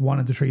ahead of one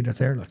of the 3 that's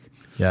there. Like,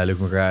 yeah, Luke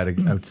McGrath had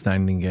an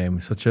outstanding game,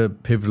 such a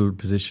pivotal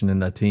position in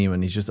that team,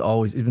 and he's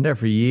been there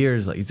for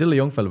years. Like, he's still a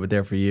young fella, but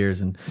there for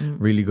years, and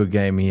really good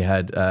game he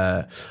had.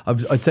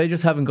 I'd say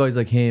just having guys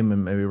like him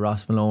and maybe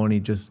Ross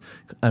Maloney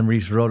and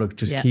Rhys Ruddock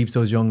keeps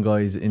those young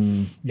guys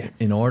in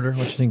order.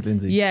 What do you think,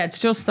 Lindsay? Yeah, it's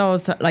just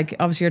those, like,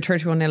 obviously you're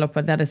 31-0 up,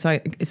 but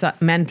it's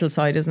that mental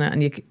side, isn't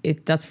it?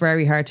 And that's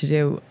very hard to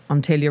do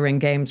until you're in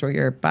games where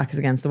your back is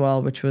against the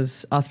wall, which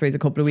was Ospreys a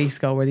couple of weeks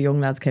ago, where the young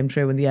lads came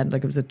through in the end.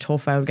 Like, it was a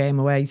tough out game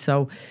away.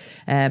 So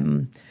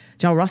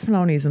Ross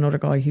Maloney is another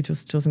guy who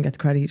just doesn't get the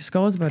credit. He just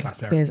goes about his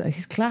business.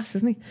 He's class,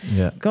 isn't he?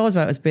 Yeah. Goes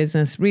about his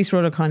business. Rhys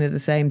Ruddock, kind of the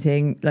same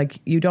thing. Like,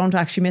 you don't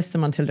actually miss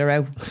them until they're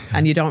out,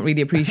 and you don't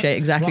really appreciate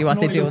exactly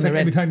what they do.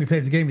 Every time he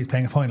plays a game, he's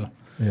playing a final.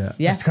 Yeah.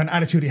 That's the kind of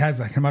attitude he has.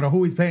 Like, no matter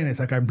who he's playing, it's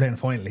like, I'm playing a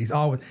final. He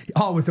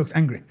always looks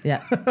angry.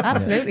 Yeah,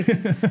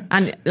 absolutely.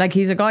 And like,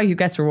 he's a guy who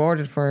gets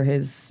rewarded for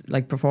his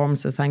like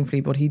performances, thankfully,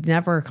 but he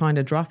never kind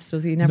of drops,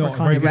 does he? He never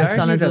kind of rests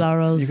on his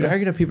laurels. You could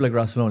argue that people like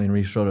Ross Maloney and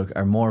Rhys Ruddock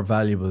are more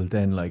valuable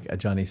than like a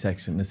Johnny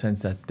Sexton, in the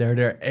sense that they're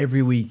there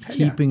every week,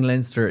 keeping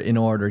Leinster in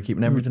order,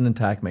 keeping everything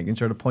intact, making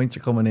sure the points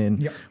are coming in.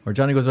 Yep. Where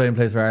Johnny goes away and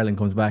plays for Ireland,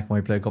 comes back,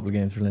 might play a couple of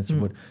games for Leinster,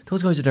 but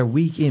those guys are there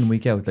week in,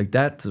 week out. Like,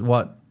 that's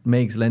what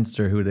makes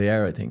Leinster who they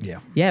are, I think.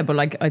 Yeah, but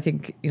like, I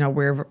think, you know,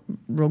 we're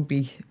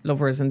rugby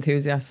lovers,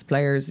 enthusiasts,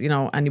 players, you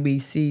know, and we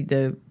see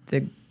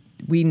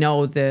we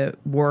know the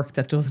work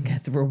that doesn't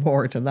get the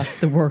reward, and that's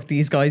the work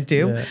these guys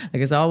do. Like,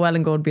 it's all well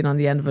and good being on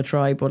the end of a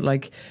try, but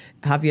like,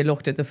 have you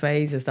looked at the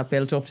phases that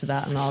built up to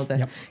that, and all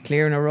the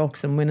clearing of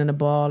rucks and winning a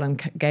ball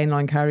and gain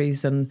line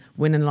carries and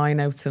winning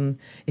line outs? And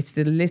it's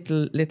the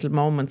little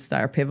moments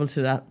that are pivotal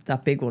to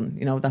that big one,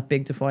 you know, that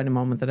big defining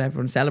moment that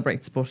everyone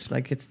celebrates. But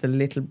like, it's the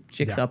little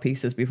jigsaw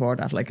pieces before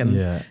that. Like,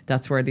 and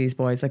that's where these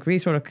boys like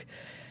Rhys Ruddock,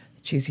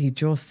 geez,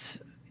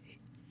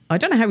 I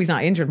don't know how he's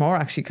not injured more,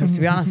 actually, because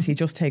to be honest, he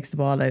just takes the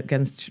ball out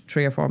against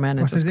 3 or 4 men.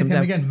 What's his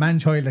nickname again?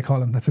 Man-child, they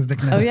call him. That's his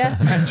nickname. Oh, yeah?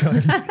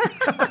 Man-child.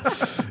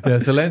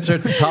 So Leinster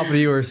at the top of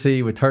the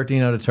URC with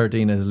 13 out of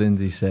 13, as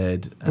Lindsay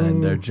said,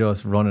 and they're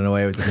just running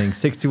away with the thing.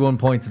 61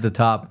 points at the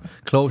top.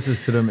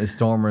 Closest to them is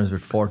Stormers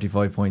with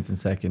 45 points in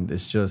second.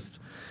 It's just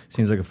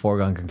seems like a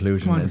foregone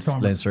conclusion.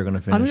 Leinster are going to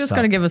finish. I'm just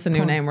going to give us a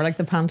new name. We're like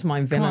the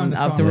pantomime villain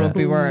of the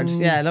rugby word.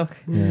 Yeah, look.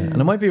 And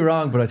I might be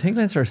wrong, but I think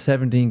Leinster are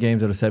 17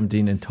 games out of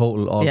 17 in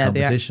total, all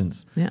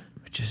competitions. Yeah.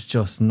 Which is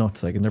just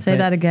nuts. Like, and they're Say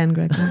that again,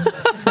 Greg.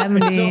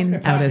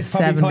 17 out of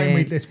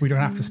 17. We don't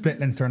have to split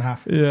Leinster in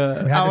half.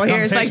 Yeah. Oh,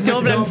 here it's like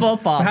Dublin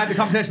football. We had the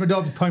conversation with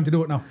Dubs. It's time to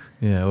do it now.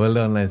 Yeah, well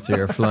done, Leinster.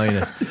 You're flying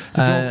it. It's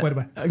a joke, by the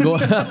way.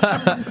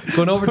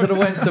 Going over to the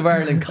west of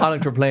Ireland,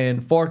 Connacht were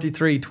playing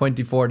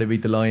 43-24. They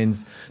beat the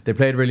Lions. They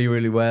played really,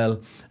 really well.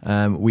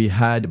 We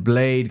had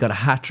Blade, got a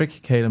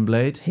hat-trick, Caelan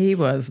Blade. He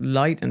was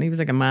light, and he was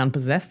like a man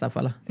possessed, that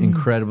fella.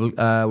 Incredible.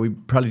 We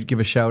probably give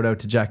a shout out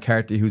to Jack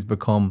Carty, who's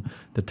become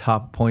the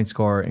top point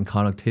scorer in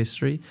Connacht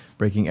history,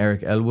 breaking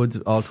Eric Elwood's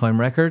all-time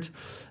record.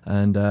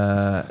 And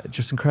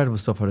just incredible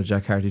stuff out of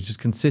Jack Carty. Just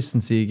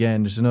consistency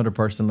again. Just another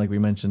person, like we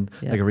mentioned,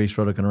 like a Rhys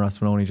Ruddock and a Ross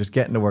Maloney, just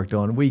getting the work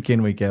done week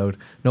in, week out,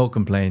 no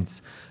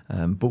complaints.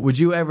 But would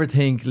you ever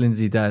think,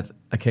 Lindsay, that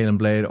a Caelan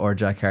Blade or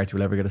Jack Carty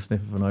will ever get a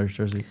sniff of an Irish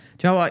jersey?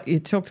 Do you know what? You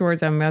took the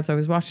words out of my mouth. I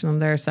was watching them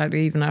there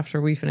Saturday even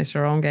after we finished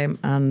our own game,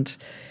 and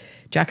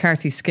Jack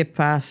Carty skipped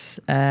pass,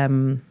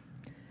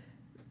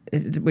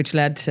 which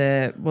led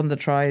to one of the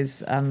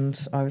tries,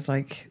 and I was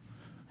like,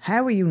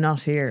 how are you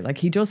not here? Like,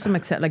 he does some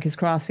like his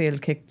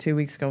crossfield kick 2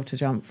 weeks ago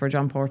for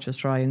John Porteous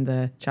try in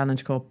the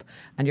Challenge Cup,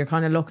 and you're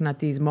kind of looking at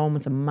these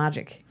moments of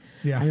magic,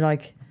 and you're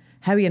like,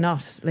 How are you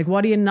not? Like,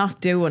 what are you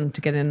not doing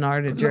to get in an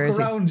Ireland jersey?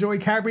 Look around, Joey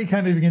Carberry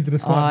can't even get into the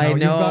squad now. I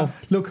know.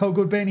 Look how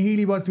good Ben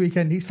Healy was the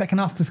weekend. He's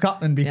fecking off to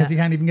Scotland because he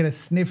can't even get a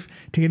sniff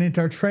to get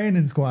into our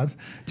training squad. Do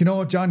you know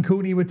what? John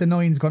Cooney with the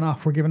 9's gone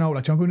off. We're giving out.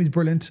 Like, John Cooney's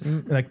brilliant.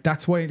 Like,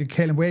 that's why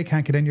Caelan Way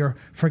can't get in. You're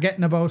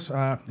forgetting about,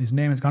 his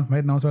name has gone from my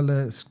head now as well,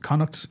 the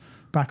Connacht's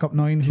backup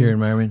 9. Kieran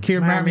Marmion.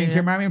 Kieran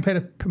Marmion played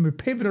a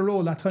pivotal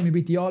role that time he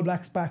beat the All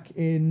Blacks back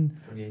in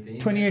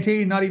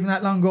 2018. Not even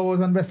that long ago. Was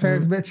one of the best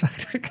players in the pitch.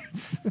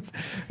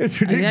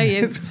 It's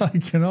ridiculous. Yeah,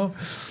 like, you know,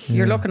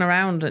 you're looking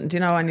around, and you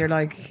know, and you're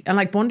like, and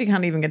like Bundy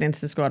can't even get into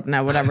the squad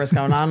now. Whatever's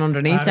going on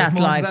underneath that,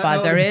 like,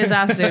 but there is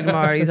absolutely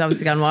more. He's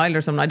obviously gone wild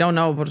or something. I don't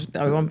know, but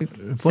I won't be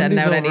setting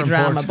out any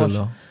drama.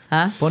 But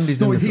Bundy's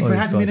no, in he the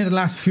hasn't been in the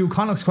last few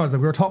Connacht squads.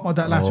 Like we were talking about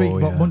that last week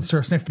about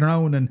Munster sniffing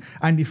around, and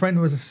Andy Friend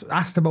was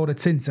asked about it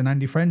since, and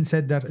Andy Friend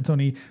said that it's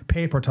only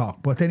paper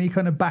talk, but then he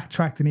kind of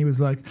backtracked and he was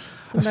like,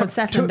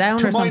 settling down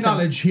to or my something.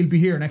 knowledge he'll be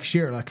here next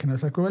year, like, and I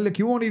was like, well, look,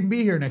 you won't even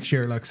be here next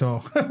year, like, so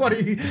what are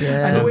you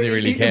does he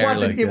really care?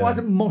 It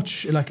wasn't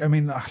much, like, I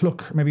mean,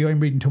 look, maybe I'm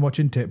reading too much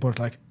into it, but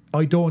like,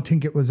 I don't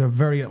think it was a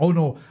very, oh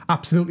no,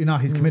 absolutely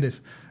not, he's committed.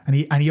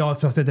 And he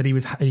also said that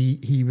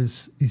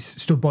he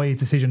stood by his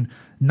decision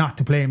not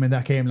to play him in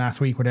that game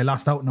last week where they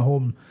lost out in the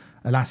home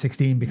last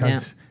 16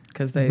 because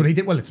they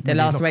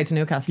lost away to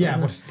Newcastle. Yeah,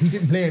 but he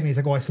didn't play him. He's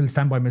like, I still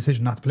stand by my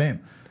decision not to play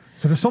him.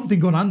 So there's something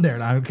going on there.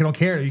 Like, I don't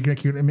care.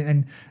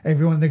 And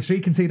everyone next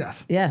week can see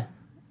that. Yeah.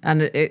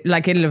 And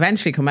it'll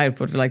eventually come out,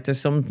 but like there's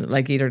some,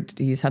 like either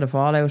he's had a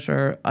fallout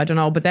or I don't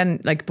know. But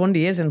then like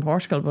Bundy is in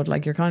Portugal, but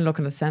like you're kind of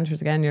looking at centres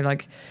again. You're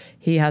like,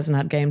 he hasn't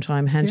had game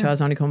time. Henshaw's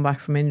only come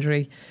back from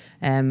injury.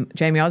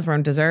 Jamie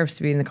Osborne deserves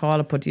to be in the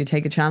call-up, but do you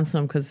take a chance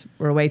on him because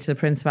we're away to the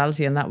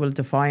Principality and that will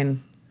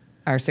define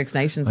our Six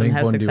Nations and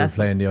how Bundy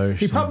successful. Will play in the Irish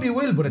he team. probably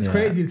will, but it's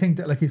crazy to think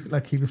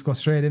that he just go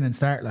straight in and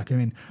start. Like, I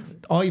mean,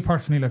 I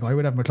personally, like, I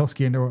would have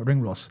McCluskey in there with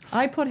Ringrose.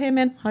 I put him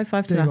in. High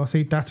five to There you that. go.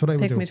 See, that's what I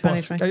would Pick do. me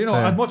 2020. But, you know,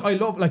 as much I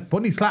love, like,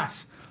 Bundy's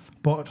class,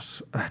 but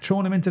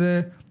throwing him into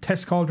the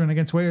test cauldron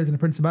against Wales in the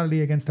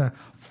Principality against a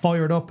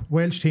fired up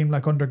Welsh team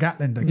like under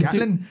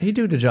Gatlin. He'd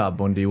do the job,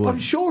 Bundy would. I'm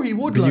sure he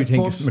would. But like, you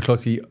think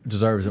McCluskey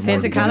deserves it more?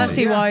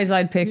 Physicality wise,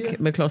 I'd pick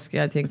McCluskey,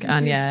 I think.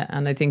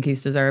 And I think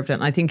he's deserved it.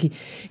 And I think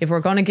if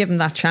we're going to give him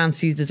that chance,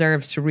 he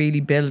deserves to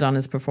really build on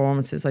his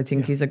performances. I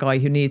think he's a guy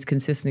who needs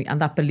consistency and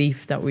that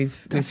belief that we've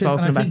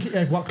spoken about. I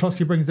think what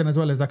Cluskey brings in as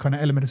well is that kind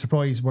of element of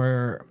surprise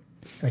where,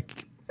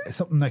 like,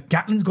 something like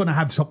Gatlin's going to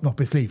have something up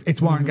his sleeve. It's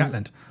Warren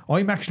Gatland.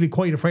 I'm actually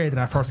quite afraid of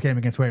that first game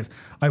against Wales.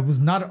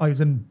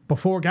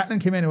 Before Gatlin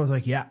came in, I was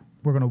like, yeah,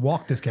 we're going to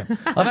walk this game.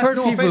 I've heard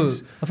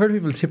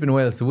people tipping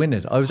Wales to win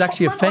it. I was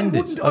actually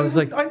offended. I was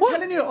like, I'm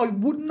telling you, I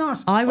would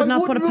not. I would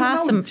not put it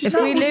past them. If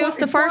we lose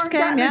the first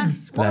game,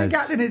 Warren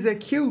Gatlin is a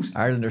cute.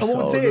 Ireland are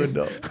so good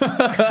though.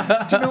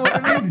 Do you know what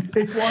I mean?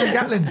 It's Warren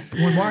Gatlin's.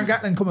 When Warren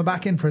Gatlin coming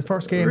back in for his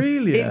first game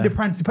in the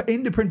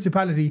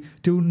Principality,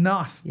 do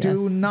not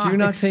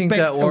think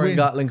that Warren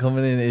Gatlin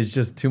coming in is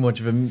just too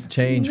much of a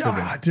change for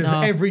them? There's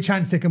every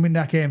chance they can win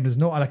that game. There's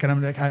no, like, and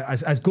I'm like,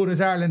 as good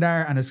as Ireland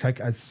are, and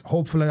as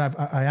hopeful as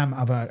I am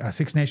of a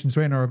Six Nations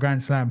win or a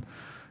Grand Slam,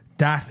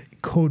 that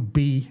could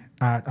be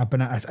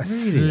a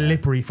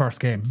slippery first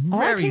game.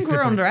 I think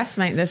we're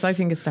underestimating this. I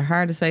think it's the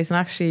hardest place. And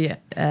actually,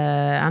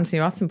 Anthony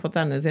Watson put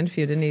that in his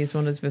interview, didn't he? It's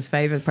one of his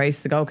favourite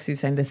places to go because he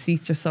was saying the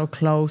seats are so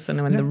close,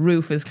 and when the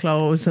roof is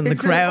closed and the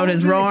crowd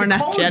is roaring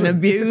at you and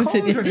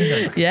abusing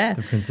you. Yeah,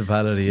 the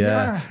Principality.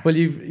 Yeah. Well,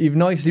 you've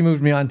nicely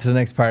moved me on to the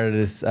next part of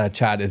this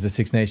chat. Is the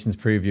Six Nations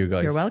preview,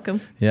 guys? You're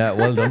welcome. Yeah,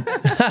 well done.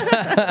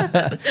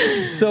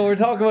 So we're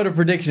talking about our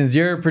predictions.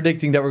 You're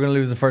predicting that we're going to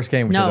lose the first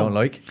game, which I don't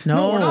like.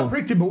 No, we're not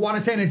predicting. But what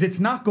I'm saying is,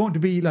 it's not going to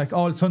be like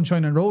all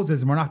sunshine and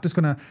roses, and we're not just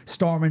going to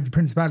storm into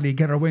Principality,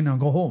 get our win, and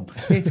go home.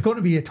 It's going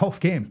to be a tough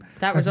game.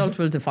 That result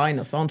will define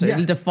us, won't it? Yeah. It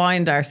will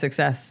define our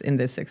success in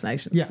this Six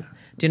Nations. Yeah.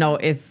 Do you know,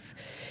 if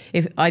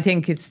I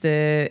think it's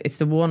the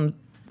one,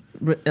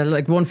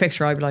 like, one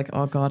fixture I'd be like,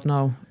 oh God,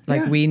 no.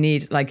 Like, we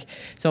need, like,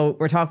 so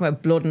we're talking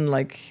about blooding,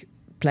 like,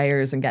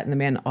 players and getting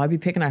them in. I'd be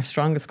picking our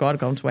strongest squad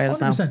going to Wales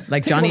 100%. Now.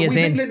 Like, Johnny is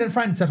in. England and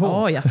France at home.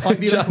 Oh yeah, I'd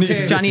be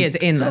Johnny is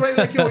in. Like,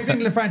 we've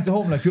England and France at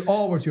home. Like, you're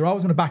always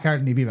going to back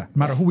Ireland in the Aviva. No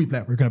matter who we play,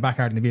 we're going to back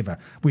Ireland in the Aviva.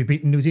 We've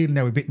beaten New Zealand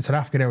there, we've beaten South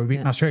Africa there, we've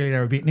beaten Australia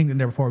there, we've beaten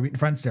England there before, we've beaten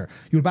France there.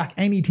 You'll back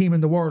any team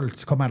in the world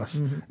to come at us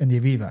in the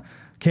Aviva.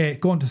 Okay,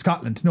 going to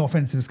Scotland, no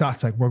offence to the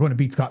Scots, like, we're going to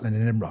beat Scotland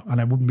in Edinburgh, and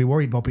I wouldn't be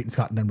worried about beating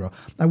Scotland in Edinburgh.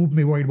 I wouldn't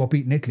be worried about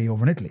beating Italy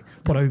over in Italy,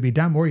 but I would be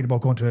damn worried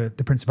about going to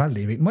the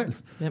Principality and beating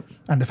Wales. Yep.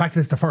 And the fact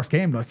that it's the first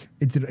game, like,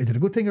 is it a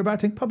good thing or a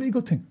bad thing? Probably a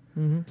good thing.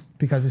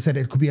 Because I said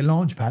it could be a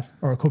launch pad,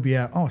 or it could be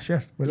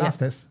we lost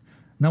this.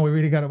 Now we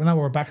really got it. Now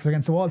we're backs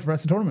against the wall for the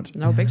rest of the tournament.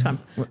 No, big time.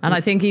 And I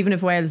think even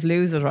if Wales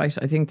lose it, right,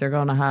 I think they're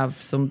going to have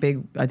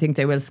I think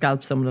they will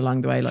scalp someone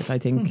along the way. Like, I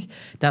think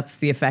that's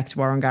the effect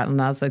Warren Gatlin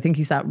has. I think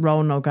he's that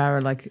Ronan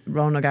O'Gara, like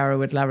Ronan O'Gara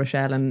with La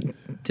Rochelle and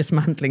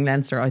dismantling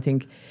Leinster. I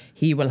think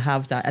he will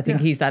have that. I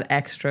think he's that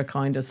extra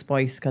kind of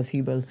spice because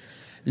he will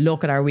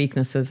look at our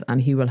weaknesses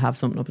and he will have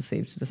something up his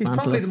sleeve to dismantle.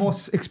 He's probably us. the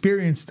most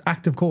experienced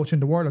active coach in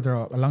the world out there,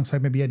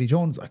 alongside maybe Eddie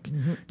Jones. Like,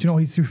 do you know,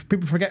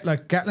 people forget,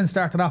 like, Gatland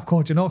started off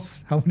coaching us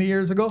how many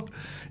years ago?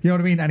 You know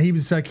what I mean? And he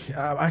was like,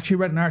 I actually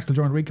read an article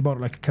during the week about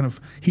it, like, kind of,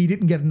 he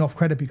didn't get enough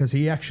credit because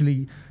he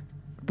actually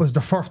was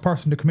the first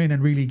person to come in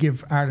and really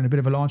give Ireland a bit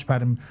of a launch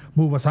pad and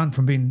move us on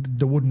from being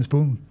the wooden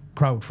spoon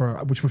crowd,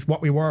 which was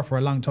what we were for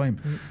a long time.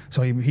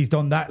 So he's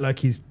done that. Like,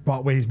 he's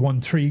won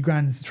 4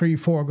 Grand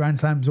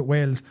Slams with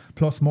Wales,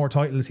 plus more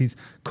titles. He's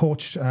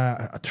coached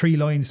 3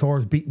 Lions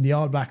tours, beaten the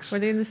All Blacks. Were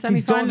they in the He's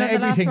semi-final done of the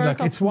last everything. World Like,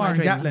 Cup? it's Warren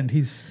Gatland.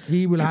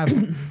 He will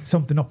have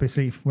something up his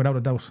sleeve without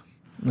a doubt.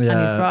 And he's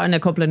brought in a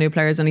couple of new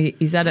players, and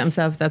he said it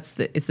himself.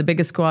 It's the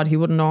biggest squad. He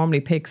wouldn't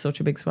normally pick such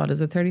a big squad. Is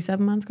it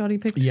 37-man squad he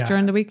picked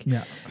during the week?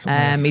 Yeah.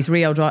 He's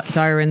Rio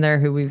Dyer in there,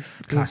 who we've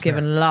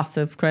given player. lots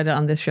of credit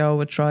on this show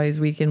with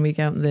tries week in, week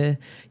out in the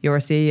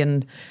URC,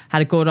 and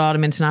had a good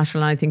autumn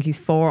international. And I think he's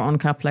 4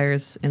 uncapped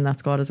players in that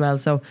squad as well.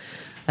 So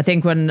I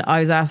think when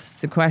I was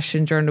asked a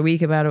question during the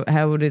week about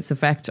how would it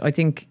affect, I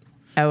think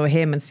out of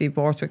him and Steve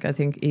Borthwick, I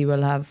think he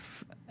will have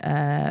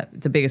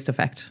the biggest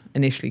effect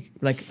initially,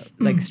 like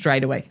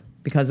straight away.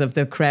 Because of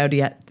the crowd,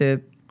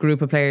 the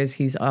group of players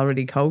he's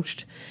already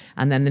coached,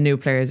 and then the new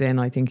players in,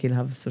 I think he'll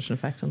have such an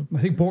effect on them.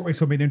 I think Bortwick's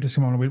going to be an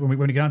interesting one. When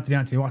we get onto the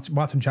Anthony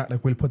Watson chat,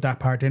 like, we'll put that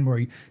part in where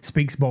he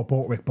speaks about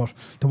Bortwick. But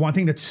the one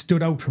thing that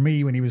stood out for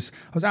me when I was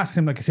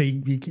asking him, like I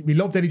say, he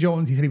loved Eddie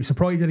Jones. He said he was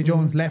surprised Eddie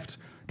Jones left.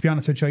 To be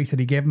honest with you, he said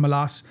he gave him a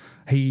lot.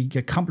 He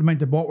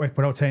complimented Bortwick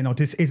without saying, "No,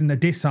 this isn't a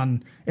diss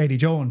on Eddie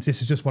Jones.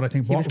 This is just what I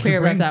think." He was clear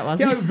about that,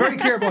 wasn't he? Yeah, very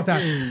clear about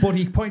that. But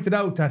he pointed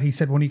out that he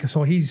said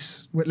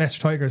he's with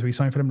Leicester Tigers. We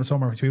signed for them in the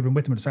summer. So we've been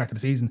with him at the start of the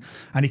season,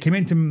 and he came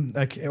into him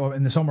like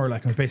in the summer,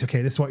 like, and was basically,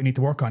 okay, this is what you need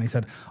to work on. He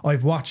said,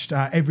 "I've watched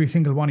every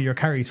single one of your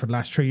carries for the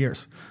last 3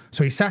 years."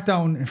 So he sat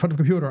down in front of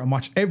a computer and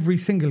watched every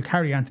single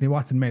carry Anthony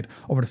Watson made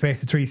over the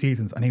space of 3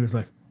 seasons, and he was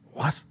like,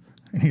 "What?"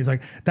 And he's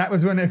like, that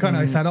was when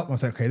I sat up and I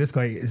was like, okay, this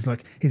guy is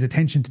like, his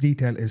attention to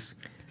detail is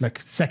like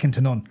second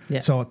to none.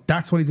 Yeah. So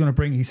that's what he's going to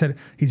bring. He said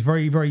he's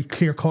very, very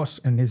clear cut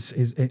in his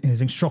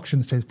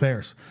instructions to his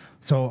players.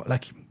 So,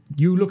 like,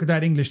 you look at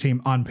that English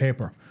team on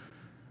paper,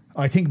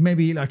 I think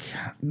maybe, like,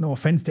 no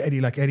offense to Eddie,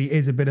 like, Eddie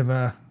is a bit of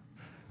a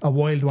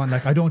wild one.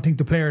 Like, I don't think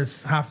the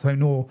players half the time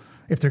know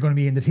if they're going to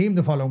be in the team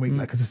the following week,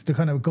 like, because it's the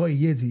kind of guy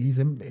he is. He's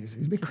a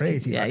bit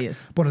crazy. Yeah, like. he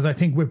is. But as I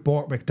think with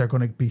Bortwick, they're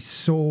going to be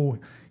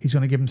he's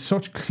going to give him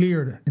such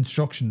clear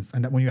instructions,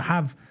 and that when you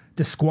have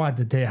the squad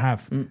that they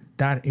have,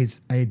 that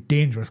is a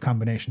dangerous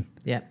combination.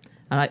 Yeah.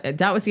 And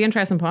that was the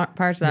interesting part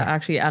of that,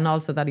 actually, and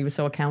also that he was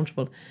so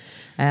accountable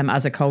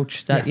as a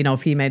coach that, you know,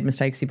 if he made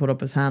mistakes, he put up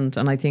his hand.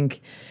 And I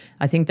think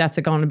that's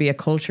going to be a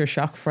culture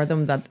shock for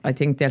them, that I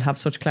think they'll have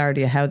such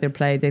clarity of how they'll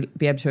play. They'll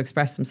be able to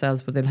express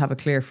themselves, but they'll have a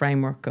clear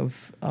framework of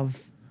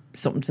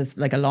something to,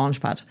 like, a launch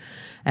pad.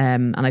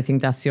 And I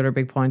think that's the other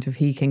big point. If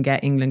he can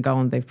get England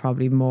going, they've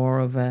probably more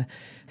of a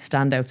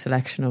standout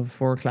selection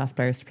of world-class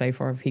players to play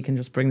for. If he can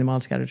just bring them all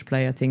together to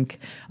play,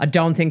 I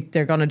don't think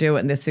they're going to do it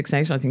in this Six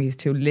Nations. I think he's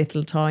too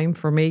little time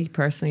for me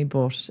personally,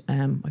 but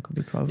I could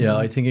be probably. Yeah,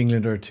 I think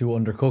England are too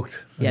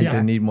undercooked. I think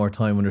they need more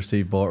time under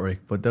Steve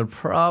Borthwick, but they'll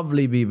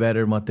probably be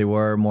better than what they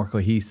were, more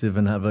cohesive,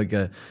 and have like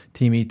a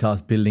team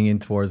ethos building in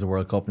towards the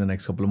World Cup in the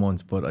next couple of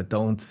months. But I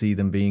don't see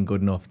them being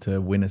good enough to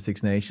win a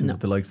Six Nations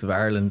with the likes of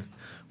Ireland,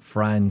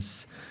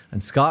 France,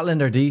 and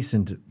Scotland are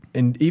decent.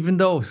 And even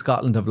though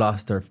Scotland have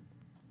lost their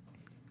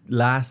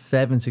last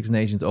 7 Six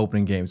Nations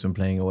opening games when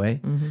playing away,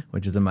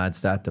 which is a mad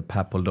stat that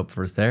Pat pulled up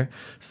for us there.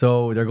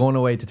 So they're going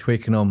away to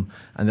Twickenham,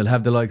 and they'll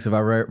have the likes of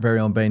our very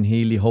own Ben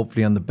Healy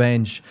hopefully on the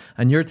bench.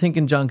 And you're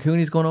thinking John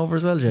Cooney's going over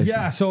as well, Jason?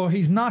 Yeah, so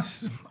he's not,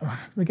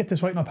 we get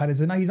this right now, Pat,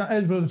 he's not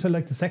eligible until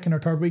like the second or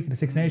third week of the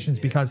Six Nations,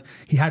 because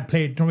he had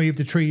played, don't we have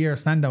the 3-year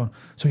stand down,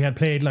 so he had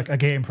played like a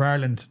game for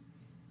Ireland,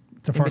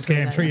 the first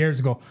game 3 years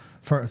ago.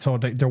 So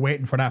they're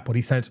waiting for that. But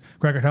he said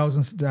Gregor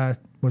Townsend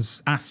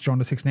was asked during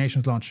the Six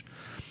Nations launch.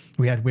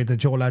 We had the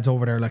Joe lads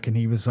over there, like, and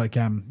he was like,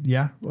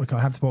 yeah, like, I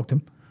have spoke to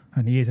him,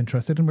 and he is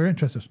interested, and we're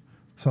interested.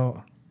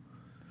 So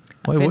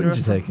why wouldn't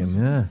you take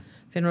him? Yeah,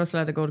 Finn Russell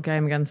had a good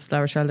game against La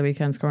Rochelle the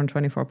weekend, scoring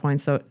 24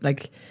 points. So,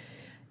 like,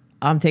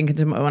 I'm thinking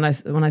to when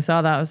I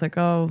saw that, I was like,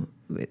 oh,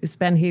 it's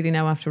Ben Healy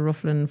now after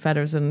ruffling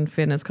feathers, and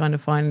Finn is kind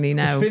of finally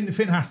now. Finn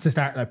has to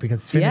start, like,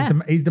 because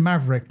Finn he's the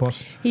maverick,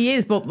 but he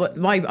is. But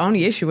my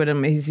only issue with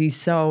him is he's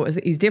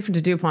different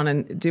to Dupont,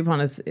 and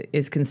Dupont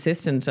is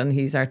consistent and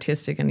he's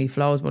artistic and he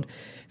flows. But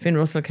Finn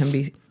Russell can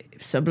be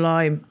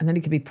sublime and then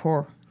he can be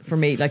poor. For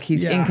me, like,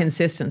 he's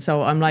inconsistent.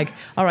 So I'm like,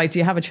 all right, do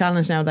you have a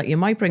challenge now that you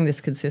might bring this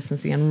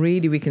consistency, and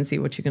really we can see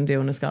what you can do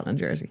in a Scotland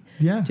jersey?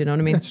 Yeah, do you know what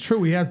I mean? That's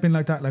true. He has been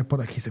like that, like, but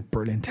like, he's a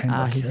brilliant 10.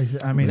 I mean,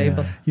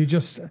 unbelievable.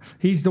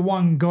 He's the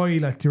one guy.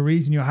 Like, the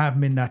reason you have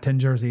him in that 10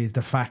 jersey is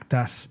the fact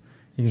that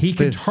he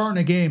can turn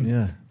a game.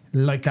 Yeah.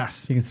 Like that.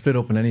 He can split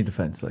up in any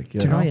defence. Like, Do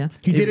you know?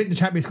 He did it in the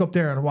Champions Cup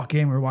there, at what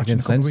game we were watching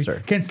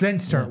against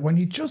Leinster, when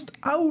he just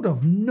out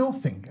of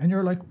nothing, and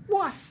you're like,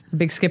 what?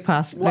 Big skip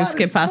pass.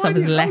 Skip pass of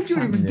his left. How do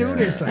you even do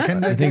this? Like,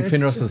 I think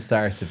Finn Russell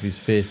starts if he's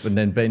fit, but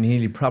then Ben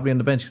Healy probably on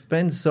the bench, because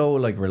Ben's so,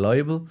 like,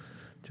 reliable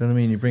Do you know what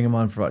I mean? You bring him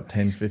on for about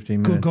 10,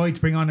 15 minutes. Good guy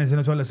to bring on as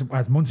well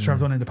as Munster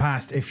have done in the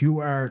past. If you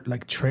are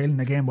like trailing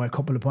a game by a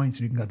couple of points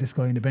and you can get this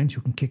guy on the bench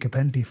who can kick a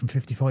penalty from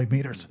 55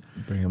 metres.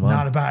 Bring him on.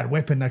 Not a bad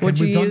weapon. Like, Would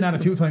we've you done use that a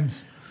them? few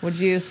times. Would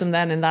you use them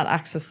then in that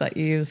axis that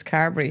you used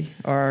Carberry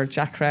or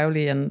Jack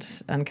Crowley and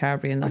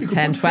Carberry in that You could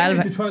 10, put Flier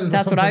 12? into 12 or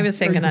That's what I something. was Or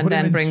thinking, you could and put him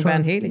then in bring 12.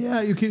 Ben Healy.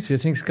 Yeah, you could. So you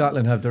think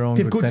Scotland have their own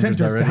They've good good centres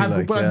centres to already? have,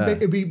 Like, but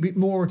it'd be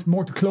more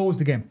to close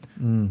the game.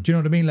 Do you know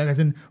what I mean? Like, as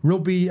in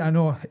rugby, I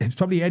know it's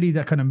probably Eddie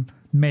that kind of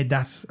made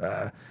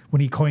that when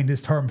he coined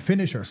his term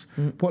finishers.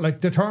 But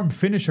like the term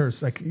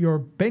finishers, like your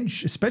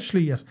bench,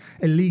 especially at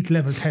elite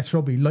level Test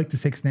rugby, like the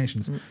Six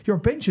Nations, your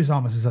bench is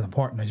almost as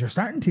important as your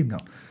starting team now.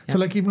 So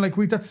like even like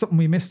that's something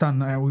we missed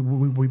on.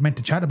 We meant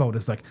to chat about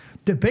is like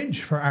the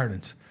bench for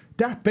Ireland.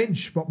 That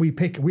bench, what we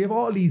pick, we have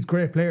all these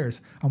great players,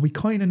 and we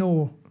kind of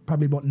know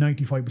probably about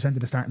 95% of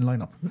the starting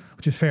lineup,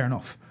 which is fair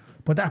enough.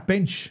 But that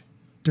bench,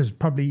 there's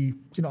probably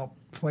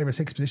 5 or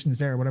 6 positions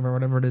there,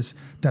 whatever it is,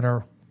 that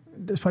are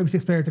there's 5 or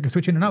 6 players that can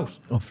switch in and out.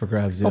 up for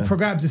grabs, yeah. Up for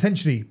grabs,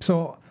 essentially.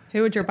 So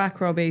Who would your back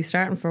row be?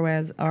 Starting for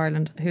Wales,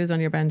 Ireland. Who's on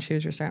your bench?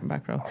 Who's your starting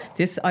back row?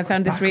 I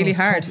found this Back really row's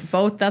hard. tough.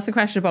 Both. That's a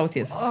question of both of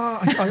you.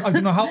 I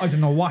don't know I don't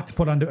know what to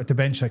put on the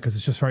bench because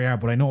it's just very hard.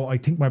 But I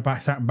think my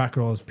starting back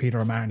row is Peter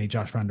O'Mahony,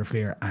 Josh van der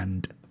Flier,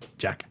 and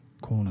Jack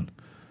Conan.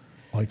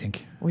 I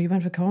think. Oh, you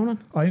went with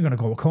Conan? I'm going to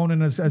go with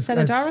Conan as Instead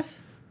of Doris?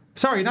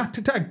 Sorry, not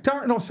to tag.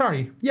 No,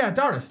 sorry. Yeah,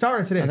 Doris today.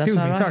 that's Excuse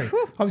me. all right. Sorry.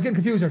 Whew. I was getting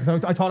confused there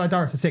because I thought I had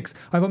Doris at 6.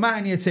 I have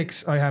O'Mahony at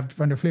 6. I have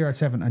Van der Fleer at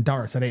 7 and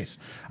Doris at 8.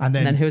 And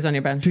And then who's on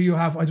your bench? do you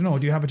have, I don't know,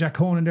 do you have a Jack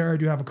Conan there or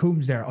do you have a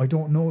Coombs there? I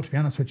don't know, to be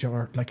honest with you.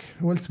 Or like,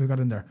 who else have we got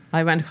in there?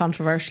 I went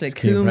controversially. Cian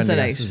Coombs at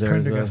Prendergast 8. is there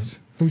as well. Prendergast.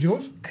 Who'd you go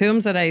with?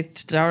 Coombs at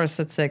 8, Doris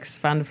at 6,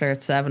 Van der Fleer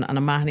at 7, and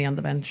O'Mahony on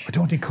the bench. I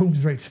don't think Coombs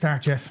is ready to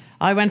start yet.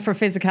 I went for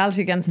physicality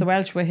against the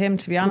Welsh with him,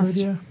 to be honest.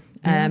 idea.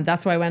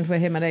 That's why I went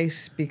with him at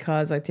 8,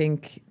 because I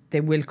think they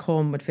will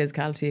come with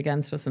physicality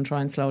against us and try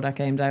and slow that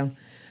game down.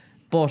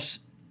 But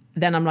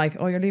then I'm like,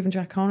 oh, you're leaving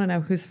Jack Conan now,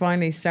 who's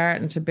finally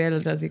starting to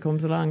build as he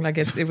comes along. Like,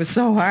 it was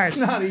so hard. It's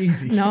not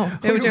easy. No,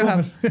 who would you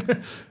have?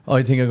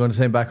 I think I'm going to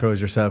say back row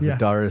as yourself Yeah. with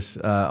Doris,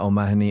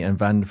 O'Mahony and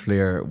Van der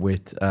Fleer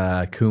with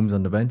Coombs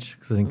on the bench,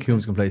 because I think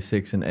Coombs can play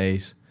 6 and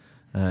 8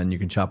 and you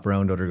can chop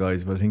around other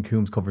guys, but I think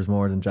Coombs covers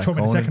more than Jack Throw him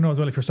in Conan. the second row as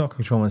well if you're stuck.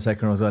 You throw him in the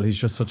second row as well. He's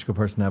just such a good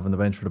person to have on the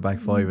bench for the back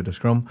 5 at the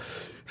scrum.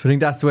 So I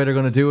think that's the way they're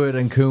going to do it.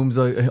 And Coombs,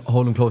 I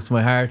hold him close to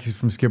my heart. He's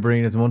from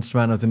Skibbereen as a Munster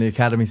man. I was in the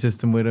academy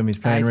system with him. He's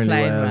playing He's really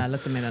playing well. well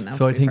at the minute now,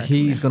 So I to be think fair to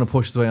him, he's going to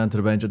push his way onto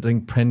the bench. I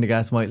think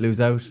Prendergast might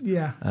lose out.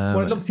 Yeah.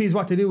 What I'd love to see is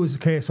what they do is,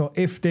 okay, so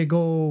if they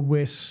go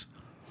with,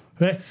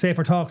 let's say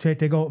for talk's sake,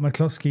 they go with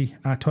McCluskey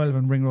at 12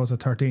 and Ringrose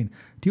at 13.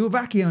 Do you have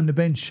Aki on the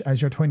bench as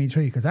your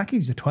 23? Because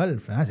Aki's your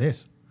 12 and that's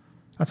it.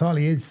 That's all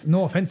he is.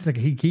 No offence, like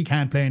he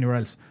can't play anywhere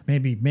else.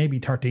 Maybe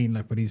 13,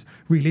 like, but he's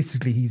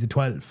a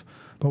 12.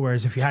 But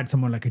whereas if you had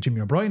someone like a Jimmy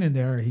O'Brien in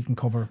there, he can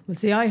cover. Well,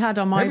 see, I had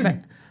on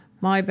Everything.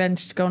 my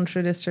bench going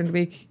through this during the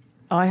week,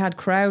 I had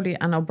Crowley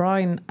and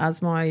O'Brien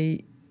as my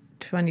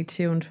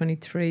 22 and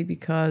 23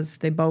 because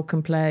they both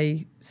can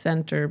play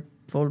centre,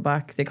 full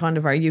back. They kind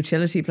of are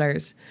utility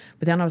players.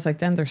 But then I was like,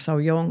 then they're so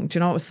young. Do you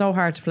know, it was so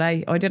hard to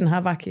play. I didn't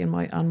have Aki on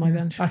my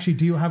bench. Actually,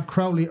 do you have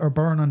Crowley or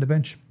Byrne on the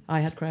bench? I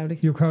had Crowley.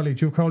 Do you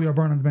have Crowley or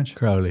Byrne on the bench?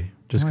 Crowley,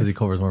 just because he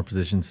covers more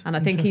positions. And I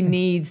think he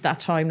needs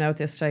that time now at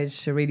this stage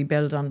to really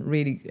build on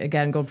really,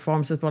 again, good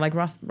performances. But like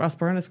Ross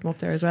Byrne has come up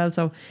there as well.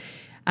 So,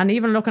 and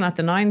even looking at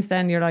the 9s,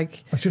 then you're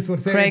like, I was just about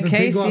to say, Craig the big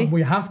Casey. one.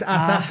 We have to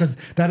ask that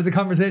because that is a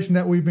conversation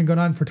that we've been going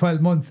on for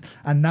 12 months.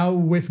 And now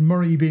with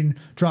Murray being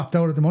dropped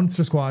out of the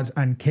Munster squad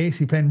and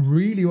Casey playing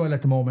really well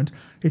at the moment,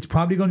 it's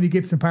probably going to be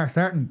Gibson Park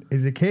starting.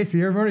 Is it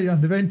Casey or Murray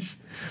on the bench?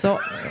 so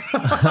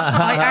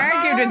I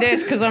argued with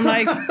this because I'm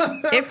like,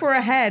 if we're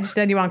ahead,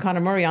 then you want Conor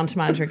Murray on to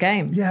manage your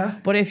game. Yeah.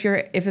 But if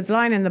it's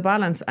lying in the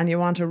balance and you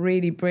want to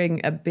really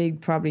bring a big,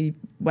 probably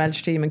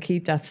Welsh team and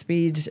keep that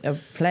speed of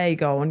play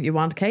going, you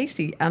want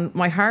Casey. And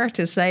my heart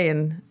is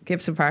saying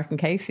Gibson Park and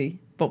Casey.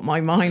 But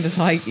my mind is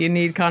like, you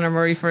need Conor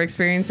Murray for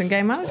experience in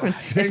game management,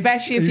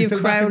 especially if Are you you've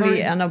still backing Crowley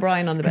Murray? and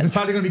O'Brien on the It's bench.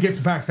 probably going to be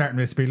Gibson Park starting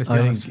this speed, let's be I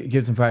honest. think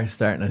Gibson Park's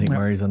starting. I think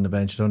Murray's on the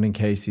bench. I don't think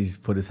Casey's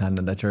put his hand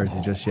on that jersey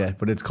just yet.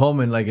 But it's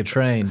coming like a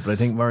train. But I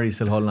think Murray's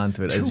still holding on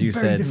to it. As Two you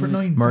very said, different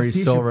lines, Murray's that's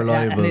the so issue.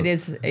 reliable. And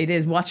it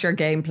is what's your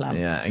game plan?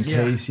 Yeah, and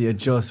Casey,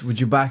 would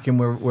you back him?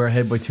 We're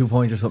ahead by 2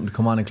 points or something to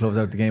come on and close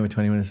out the game with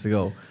 20 minutes to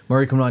go.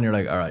 Murray coming on, you're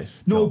like, all right.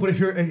 No, but if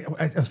you're,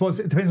 I suppose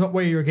it depends what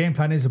way your game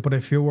plan is, but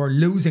if you were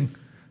losing,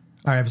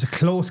 or if it's a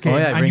close game,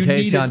 yeah, and bring you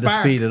Casey needed on to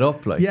spark, speed it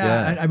up, like,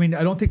 yeah. I mean,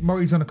 I don't think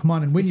Murray's going to come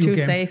on and win He's you a too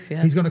game. safe,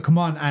 yeah. He's going to come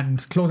on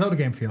and close out a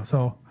game for you.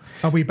 So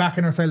are we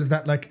backing ourselves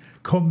that, like,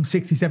 come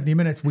 60, 70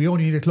 minutes, we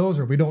only need a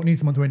closer. We don't need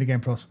someone to win the game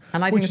for us.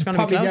 And I think it's going to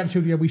be probably the close.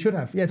 attitude we should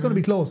have. Yeah, it's going to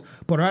be close.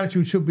 But our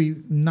attitude should be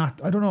not,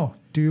 I don't know,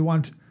 do you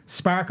want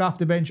spark off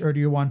the bench or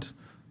do you want,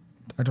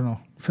 I don't know,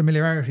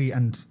 familiarity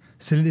and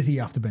solidity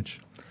off the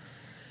bench?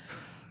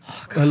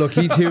 Well, look,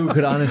 you two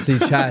could honestly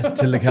chat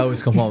till the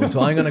cows come home. So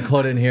I'm going to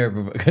cut in here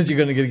because you're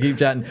going to keep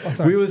chatting.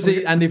 We will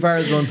see. Andy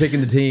Farrell's the one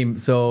picking the team,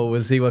 so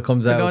we'll see what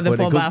comes out. But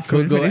it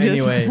could go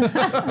anyway.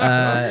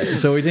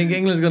 So we think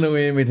England's going to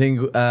win. We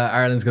think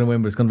Ireland's going to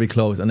win, but it's going to be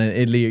close. And then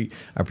Italy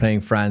are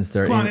playing France.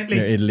 They're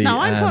Italy. No,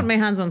 I'm putting my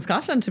hands on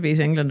Scotland to beat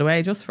England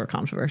away just for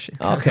controversy.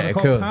 Okay,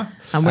 cool.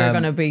 And we're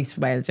going to beat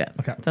Wales, yeah.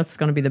 Okay. That's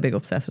going to be the big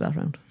upset of that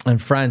round.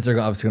 And France are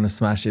obviously going to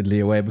smash Italy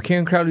away. But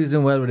Kieran Crowley's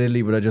doing well with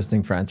Italy, but I just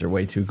think France are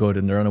way too good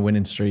and they're on a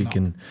winning streak,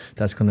 and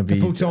that's going to be.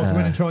 Boots out to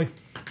winning try.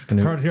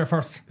 Heard it here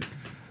first.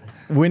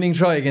 Winning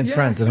try against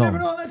France at home. You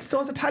never know. It's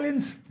those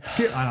Italians.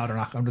 I know they're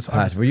not. I'm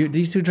just. Were you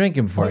these two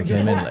drinking before I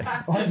came in? Like,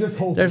 I'm just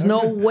hoping. There's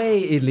no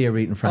way Italy are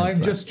beating France.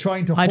 I'm just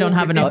trying to. I don't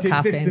have enough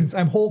caffeine.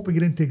 I'm hoping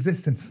it into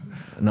existence.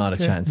 Not a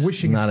chance.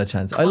 Not a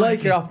chance. I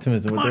like your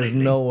optimism, but there's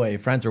no way.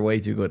 France are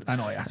way too good. I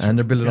know. Yeah, and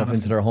they're building up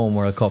into their home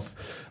World Cup.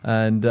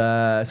 And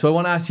so I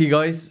want to ask you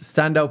guys: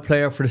 standout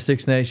player for the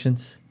Six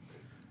Nations.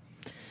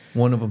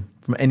 One of them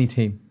from any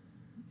team.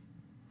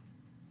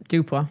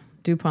 Dupont.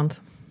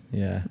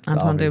 Yeah,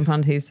 Antoine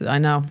Dupont. I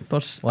know,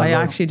 but I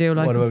actually do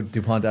like. What about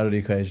Dupont out of the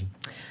equation?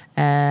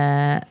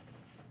 Because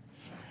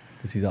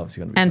he's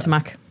obviously going to be.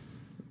 Ntamack.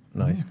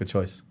 Nice, good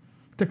choice.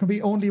 There can be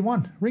only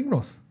one.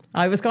 Ringrose.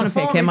 I was going to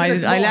pick him.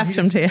 I left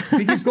him to you. If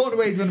he keeps going the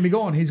way he's going to be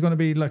going, he's going to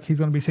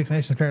be Six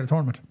Nations player of the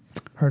tournament.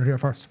 Heard it here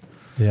first.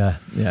 Yeah,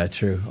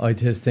 true. I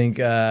just think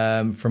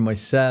for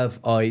myself,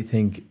 I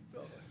think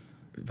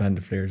Van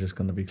der Flier is just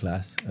going to be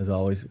class as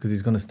always, because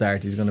he's going to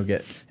start. He's going to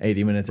get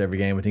 80 minutes every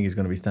game. I think he's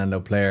going to be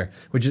standout player,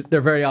 which is,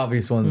 they're very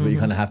obvious ones, but you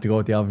kind of have to go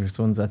with the obvious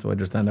ones. That's why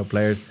they're standout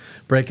players.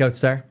 Breakout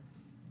star.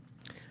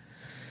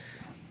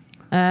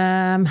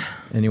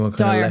 Anyone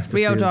kind of left?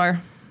 Rio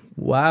Dyer.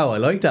 Wow, I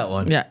like that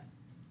one. Yeah.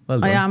 Well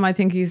done. I am. I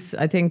think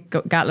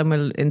Gatlin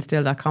will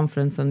instill that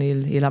confidence, and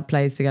he'll have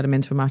plays to get him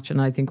into a match.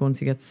 And I think once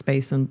he gets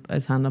space and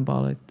his hand on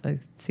ball, I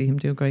see him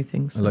do great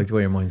things. I like the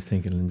way your mind's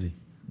thinking, Lindsay.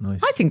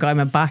 Nice. I think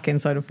I'm a back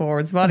inside a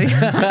forward's body.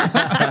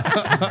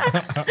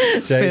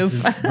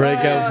 Jason,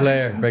 breakout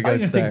player, breakout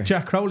star. I think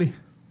Jack Crowley.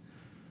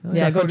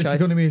 Yeah, good choice. This is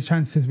going to be his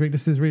chance.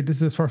 This is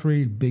his first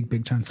real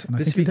big chance. And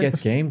I think he gets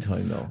game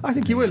time though. I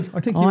think he will. I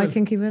think he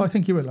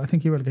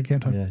will get game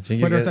time. Yeah,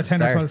 whether it's at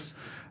 10 or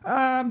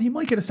 12. He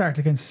might get a start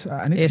against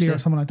an Italy or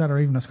someone like that, or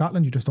even a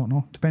Scotland. You just don't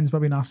know. Depends,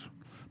 maybe not.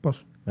 But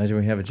imagine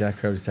we have a Jack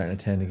Crowley starting at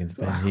 10 against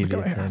Ben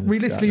Healy.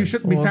 Realistically, you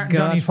shouldn't be starting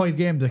Johnny in 5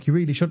 games. Like, you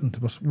really shouldn't.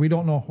 But we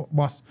don't know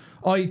what.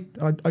 I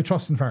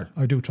trust in Farrell.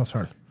 I do trust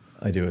Farrell.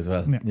 I do as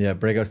well. Yeah,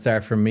 breakout star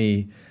for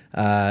me.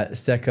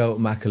 Seko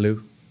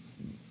Makalu.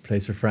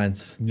 Plays for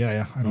France.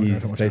 Yeah. He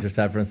plays for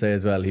Stade Francais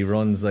as well. He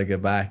runs like a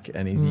back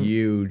and he's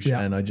huge.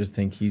 Yeah. And I just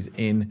think he's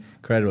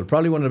incredible.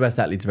 Probably one of the best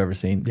athletes I've ever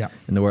seen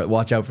in the world.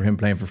 Watch out for him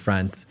playing for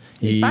France.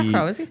 He's back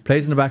row, is he?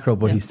 Plays in the back row,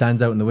 but he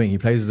stands out in the wing. He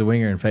plays as a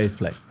winger in phase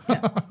play.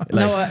 Yeah.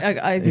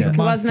 I think it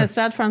wasn't at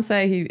Stade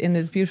Francais. He, in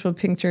his beautiful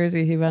pink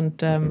jersey, he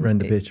went ran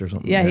the pitch or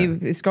something. Yeah,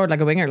 he scored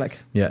like a winger, like.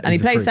 Yeah, and he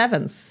plays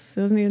sevens.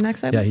 Wasn't he the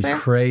next sevens? Yeah, he's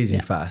crazy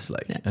fast,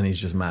 and he's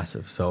just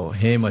massive. So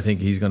him, I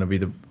think he's going to be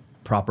the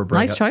proper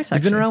breakout. Nice choice, actually.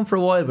 He's been around for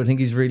a while, but I think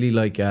he's really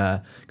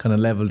kind of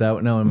leveled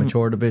out now and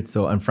matured a bit.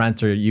 So, and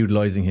France are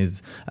utilising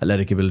his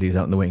athletic abilities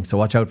out in the wing. So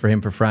watch out for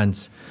him for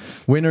France.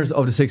 Winners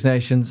of the Six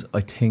Nations, I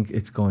think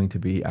it's going to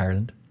be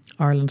Ireland.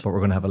 But we're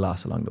going to have a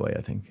loss along the way,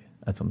 I think,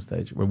 at some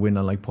stage. We're winning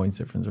on like points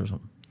difference or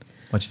something.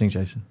 What do you think,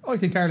 Jason? I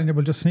think Ireland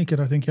will just sneak it,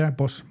 I think,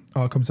 but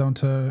all comes down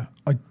to,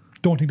 I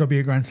don't think there'll be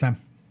a Grand Slam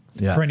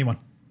for anyone.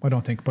 I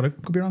don't think, but I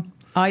could be wrong.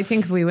 I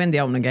think if we win the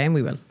opening game,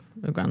 we will.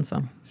 A Grand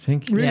Slam.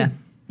 Think? Really? Yeah.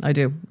 I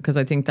do, because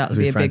I think that'll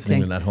be a France big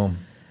thing. England at home,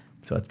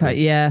 so that's big.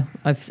 Yeah,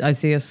 I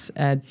see us.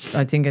 I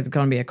think it's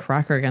going to be a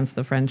cracker against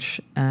the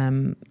French,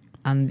 and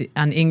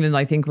England.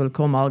 I think will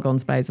come all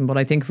guns blazing. But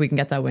I think if we can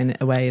get that win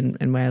away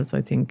in Wales,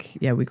 I think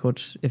we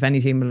could. If any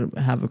team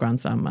will have a Grand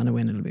Slam and a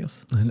win, it'll be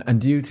us.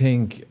 And do you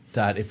think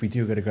that if we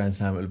do get a Grand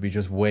Slam, it'll be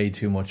just way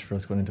too much for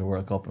us going into a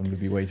World Cup and we'll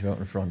be way too out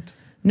in front?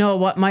 No,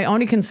 what my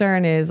only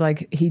concern is I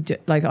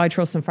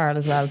trust in Farrell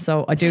as well.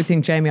 So I do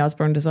think Jamie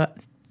Osborne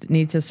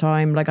needs his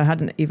time. Like, I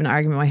had an even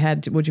argument in my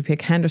head, would you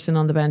pick Henderson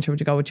on the bench or would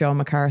you go with Joe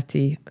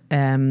McCarthy,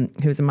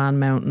 who's a man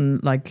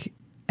mountain? Like,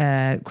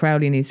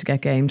 Crowley needs to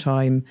get game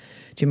time.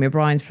 Jimmy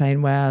O'Brien's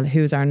playing well.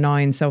 Who's our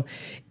 9? So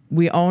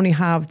we only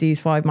have these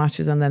 5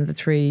 matches and then the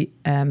 3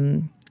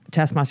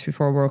 test matches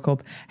before World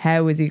Cup.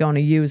 How is he going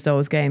to use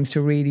those games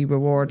to really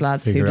reward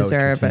lads who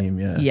deserve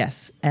it?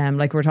 Yes.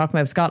 Like we're talking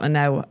about, Scotland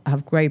now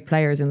have great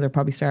players and they're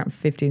probably starting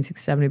 15,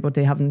 16, 17, but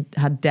they haven't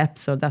had depth.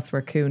 So that's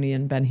where Cooney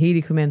and Ben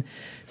Healy come in.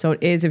 So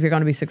it is, if you're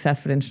going to be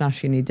successful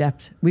internationally, you need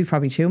depth. We've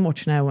probably too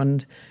much now,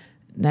 and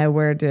now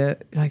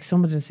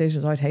some of the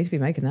decisions, I'd hate to be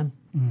making them.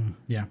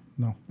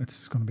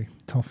 It's going to be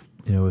tough.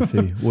 Yeah, we'll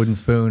see. Wooden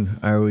spoon.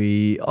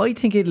 I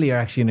think Italy are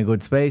actually in a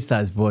good space,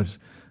 lads, but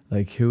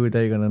like, who are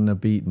they going to end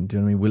up beating? Do you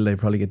know what I mean? Will they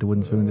probably get the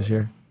wooden spoon this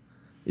year?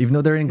 Even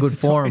though they're in good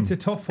form. It's a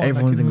tough one.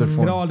 Everyone's in good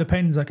form. It all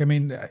depends.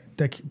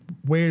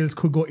 Wales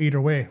could go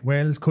either way.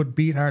 Wales could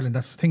beat Ireland.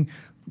 That's the thing.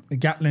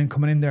 Gatlin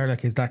coming in there,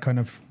 is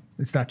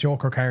It's that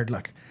joker card,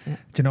 like,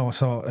 you know.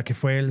 So like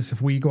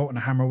if we go out and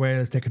hammer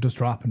Wales, they could just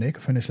drop and they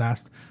could finish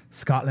last.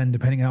 Scotland,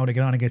 depending on how they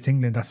get on against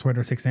England, that's where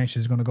their Six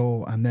Nations is going to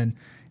go. And then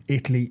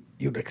Italy,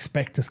 you'd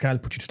expect a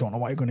scalp, but you just don't know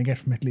what you're going to get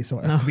from Italy. So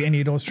it could be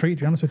any of those three,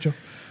 to be honest with you.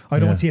 I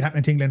don't see it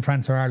happening to England,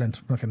 France or Ireland.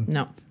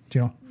 No. Do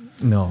you know?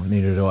 No,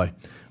 neither do I.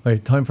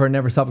 Right, time for our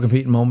never stop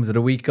competing moments of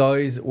the week,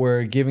 guys.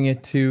 We're giving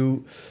it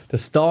to the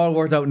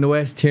stalwart out in the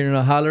West, Tiernan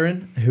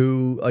O'Halloran,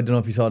 who, I don't know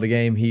if you saw the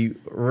game, he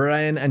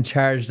ran and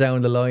charged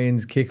down the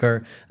Lions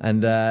kicker,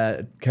 and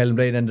Kellen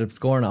Blade ended up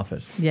scoring off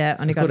it. Yeah,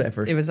 so and good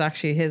effort. It was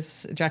actually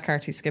his Jack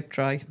Carty skip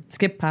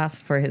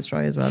pass for his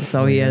try as well.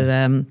 So he had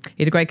a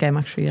great game,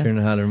 actually. Yeah.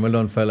 Tiernan O'Halloran, well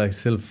done, fella.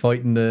 Still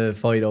fighting the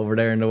fight over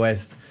there in the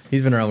West.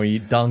 He's been around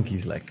with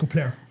donkeys, like. Good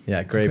player.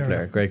 Yeah, great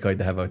player. Great guy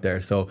to have out there.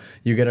 So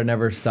you get our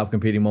never stop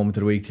competing moment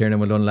of the week, Tiernan.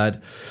 Well done,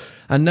 lad.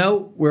 And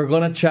now we're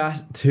going to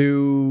chat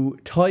to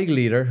Tadhg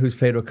leader, who's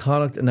played with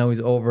Connacht and now he's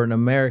over in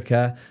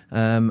America.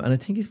 And I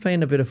think he's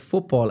playing a bit of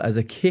football as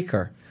a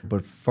kicker.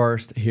 But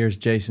first, here's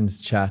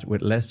Jason's chat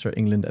with Leicester,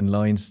 England and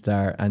Lions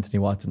star Anthony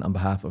Watson on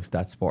behalf of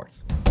Stat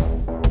Sports.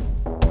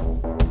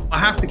 I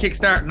have to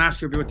kickstart and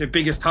ask you about the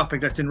biggest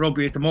topic that's in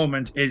rugby at the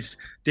moment is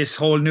this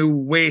whole new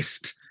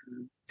waist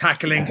high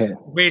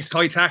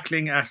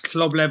tackling at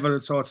club level.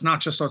 So it's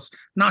not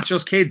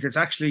just kids, it's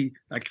actually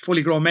like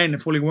fully grown men and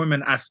fully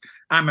women at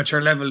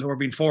amateur level who are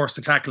being forced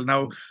to tackle.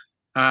 Now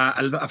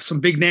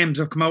some big names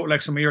have come out,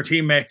 like some of your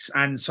teammates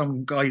and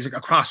some guys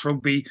across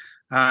rugby.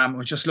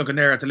 We're just looking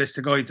there at the list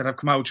of guys that have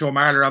come out. Joe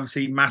Marler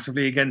obviously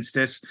massively against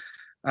it,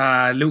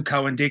 Luke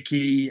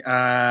Cowan-Dickey,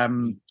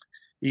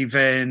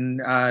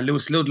 even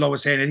Lewis Ludlow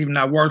was saying it, even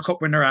a World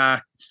Cup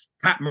winner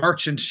Pat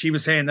Merchant, she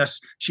was saying that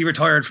she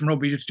retired from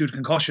rugby due to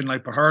concussion,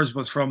 like, but hers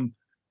was from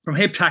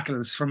hip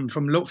tackles, from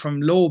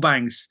low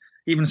bangs.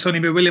 Even Sonny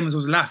Bill Williams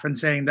was laughing,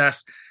 saying that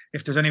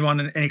if there's any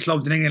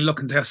clubs in England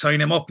looking to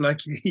sign him up, like,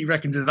 he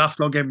reckons his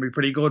offload game will be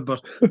pretty good.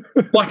 But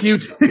what do you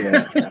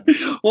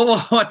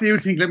what do you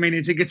think? I mean, do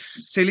you think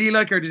it's silly,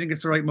 like, or do you think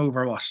it's the right move,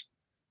 or what?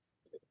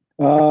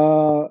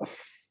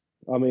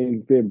 I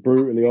mean, being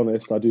brutally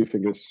honest, I do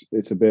think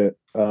it's a bit.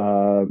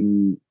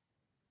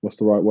 What's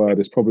the right word?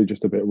 It's probably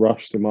just a bit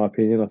rushed, in my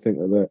opinion. I think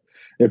that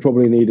it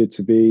probably needed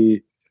to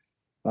be,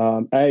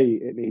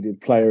 it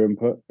needed player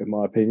input, in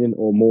my opinion,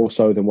 or more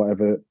so than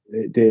whatever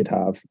it did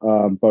have.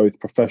 Both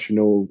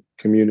professional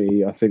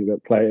community, I think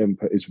that player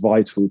input is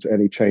vital to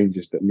any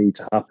changes that need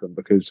to happen,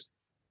 because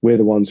we're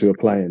the ones who are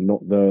playing,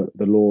 not the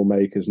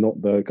lawmakers,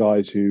 not the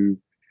guys who,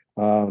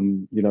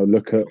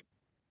 look at,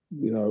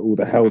 all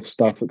the health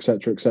stuff,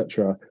 etc.,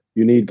 etc.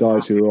 You need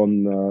guys who are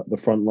on the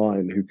front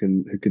line who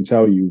can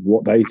tell you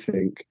what they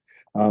think,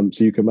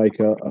 so you can make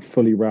a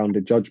fully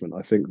rounded judgment.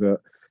 I think that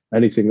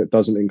anything that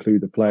doesn't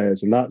include the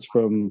players, and that's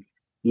from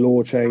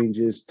law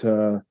changes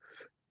to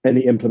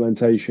any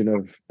implementation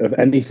of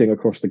anything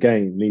across the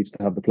game, needs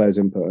to have the players'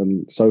 input.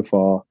 And so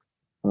far,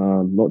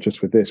 not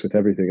just with this, with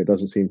everything, it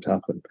doesn't seem to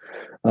happen.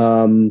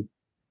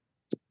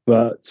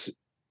 But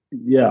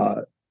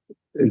yeah,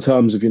 in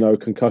terms of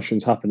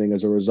concussions happening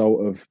as a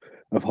result of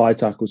high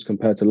tackles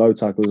compared to low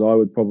tackles, I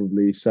would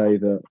probably say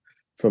that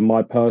from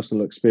my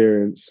personal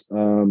experience,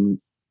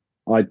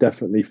 I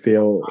definitely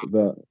feel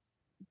that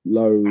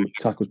low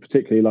tackles,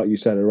 particularly like you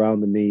said,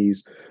 around the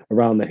knees,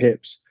 around the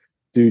hips,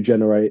 do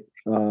generate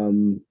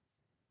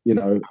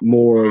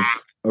more of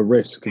a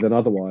risk than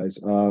otherwise.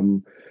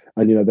 And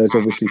there's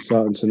obviously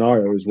certain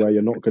scenarios where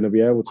you're not going to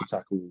be able to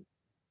tackle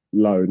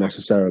low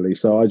necessarily.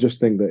 So I just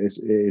think that it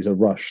is a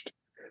rushed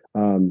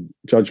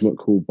judgment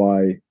call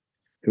by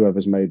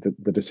whoever's made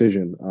the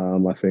decision.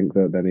 I think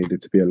that there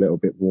needed to be a little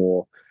bit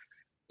more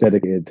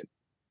dedicated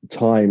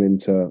time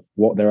into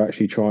what they're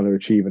actually trying to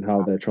achieve and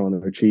how they're trying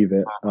to achieve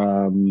it.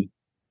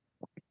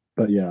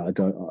 But yeah,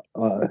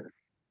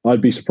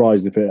 I'd be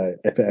surprised if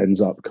it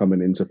ends up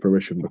coming into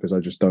fruition, because I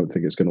just don't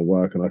think it's going to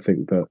work. And I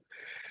think that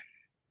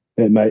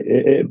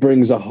it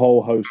brings a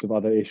whole host of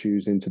other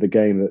issues into the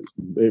game that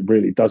it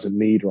really doesn't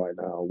need right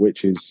now,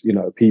 which is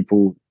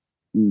people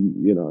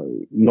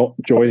not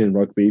joining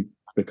rugby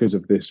because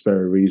of this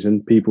very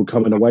reason, people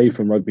coming away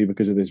from rugby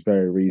because of this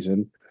very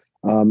reason,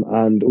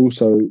 and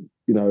also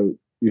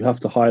you have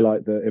to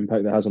highlight the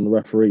impact that has on the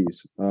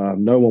referees.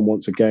 No one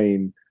wants a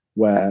game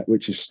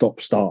which is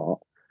stop-start,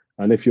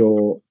 and if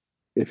you're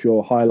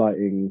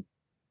highlighting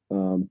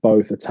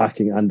both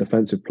attacking and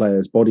defensive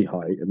players' body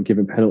height and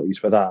giving penalties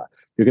for that,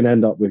 you're going to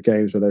end up with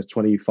games where there's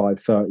 25,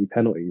 30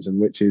 penalties, and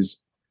which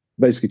is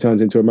basically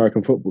turns into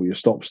American football. You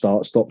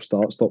stop-start.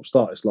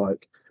 It's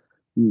like,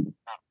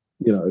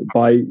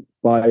 by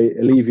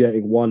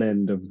alleviating one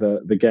end of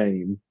the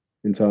game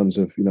in terms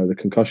of the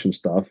concussion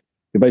stuff,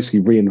 you're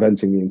basically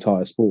reinventing the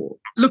entire sport.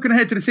 Looking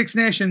ahead to the Six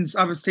Nations,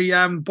 obviously,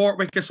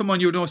 Bortwick is someone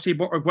you see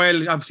Bortwick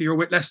well. Obviously, you're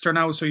with Leicester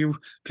now, so you've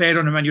played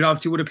on him, and you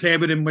obviously would have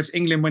played with him with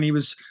England when he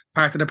was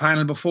part of the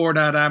panel before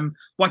that.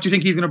 What do you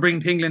think he's going to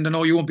bring to England? I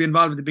know you won't be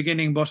involved at the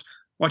beginning, but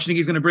what do you think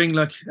he's going to bring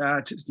to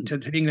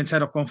the England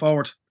setup going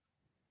forward?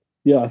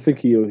 Yeah, I think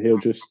he'll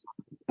just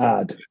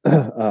add.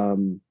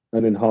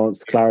 and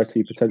enhanced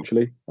clarity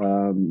potentially.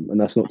 And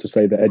that's not to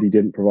say that Eddie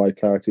didn't provide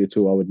clarity at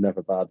all. I would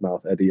never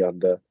badmouth Eddie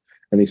under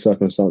any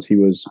circumstance. He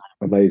was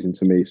amazing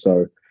to me.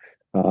 So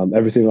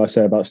everything I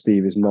say about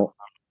Steve is not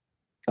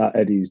at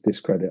Eddie's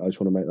discredit. I just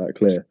want to make that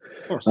clear.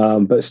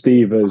 But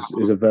Steve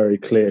is a very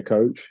clear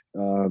coach.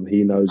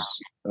 He knows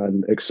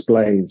and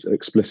explains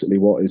explicitly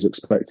what is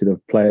expected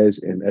of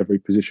players in every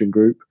position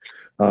group.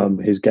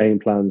 His game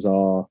plans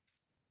are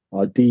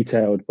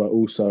detailed but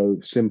also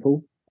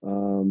simple,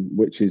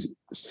 which is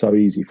so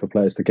easy for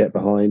players to get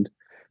behind.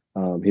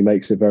 He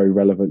makes it very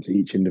relevant to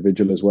each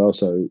individual as well.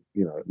 So,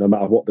 no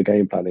matter what the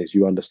game plan is,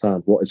 you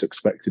understand what is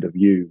expected of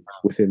you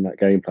within that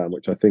game plan,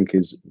 which I think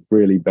is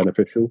really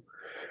beneficial.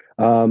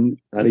 And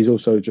he's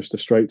also just a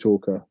straight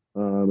talker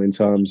in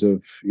terms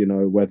of,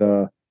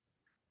 whether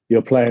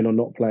you're playing or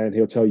not playing.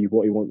 He'll tell you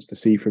what he wants to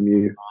see from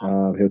you.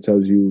 He'll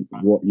tell you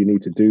what you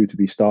need to do to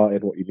be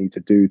started, what you need to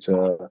do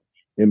to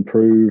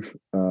improve,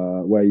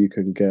 where you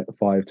can get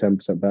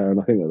 5-10% better. And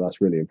I think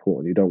that's really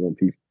important. You don't want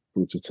people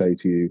to say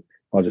to you,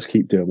 I'll just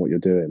keep doing what you're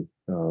doing,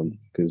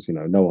 because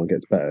no one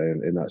gets better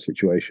in that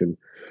situation.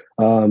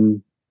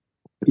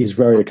 He's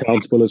very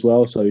accountable as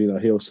well. So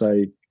he'll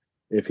say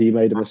if he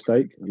made a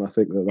mistake, and I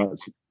think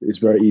it's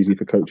very easy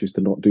for coaches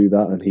to not do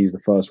that, and he's the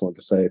first one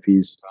to say if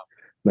he's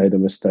made a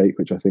mistake,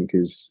 which I think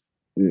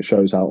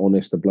shows how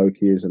honest a bloke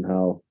he is and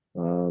how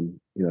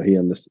he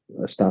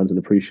understands and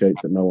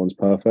appreciates that no one's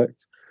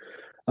perfect.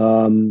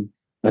 And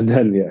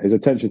then his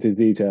attention to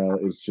detail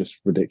is just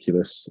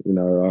ridiculous.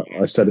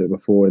 I said it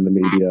before in the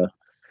media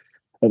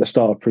at the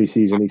start of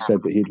pre-season. He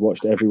said that he'd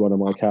watched every one of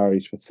my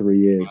carries for 3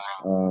 years,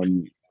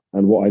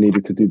 and what I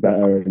needed to do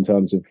better in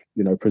terms of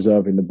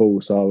preserving the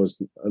ball. So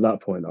at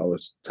that point I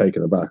was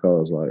taken aback. I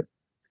was like,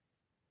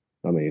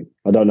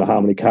 I don't know how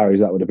many carries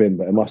that would have been,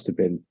 but it must have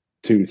been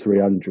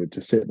 200-300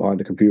 to sit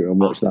behind a computer and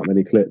watch that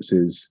many clips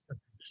is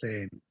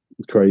insane.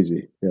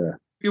 Crazy. Yeah.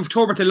 You've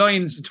toured with the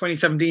Lions in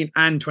 2017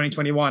 and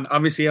 2021.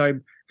 Obviously, I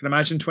can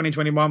imagine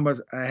 2021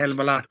 was a hell of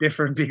a lot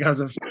different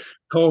because of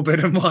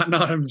COVID and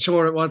whatnot. I'm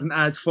sure it wasn't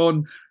as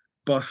fun,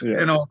 but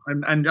and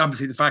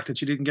obviously the fact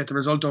that you didn't get the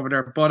result over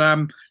there. But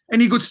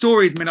any good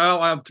stories? I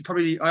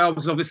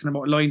always love listening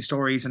about Lion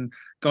stories and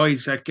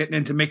guys getting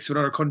into mix with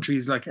other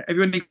countries. Like, have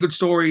you any good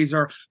stories,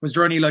 or was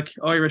there any like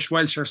Irish,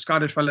 Welsh, or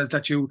Scottish fellas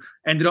that you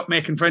ended up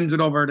making friends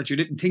with over that you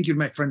didn't think you'd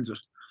make friends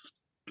with?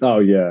 Oh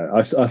yeah,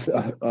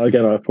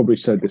 again, I've probably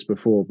said this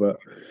before, but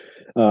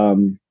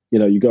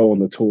you go on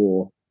the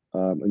tour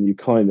and you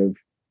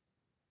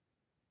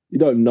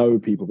don't know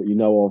people, but you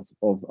know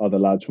of other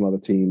lads from other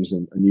teams,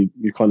 and you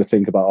kind of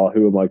think about,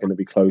 who am I going to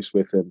be close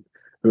with and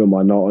who am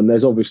I not? And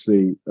there's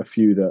obviously a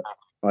few that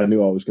I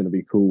knew I was going to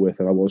be cool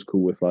with, and I was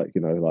cool with, like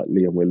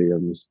Liam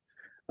Williams,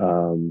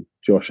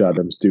 Josh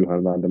Adams,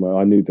 Duhan Vandermeer.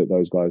 I knew that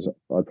those guys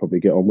I'd probably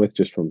get on with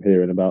just from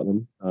hearing about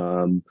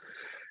them.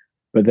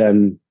 But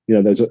then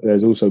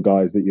there's also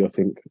guys that you'll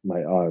think,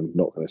 mate, I'm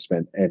not going to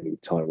spend any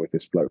time with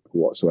this bloke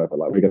whatsoever.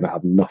 Like, we're going to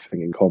have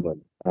nothing in common.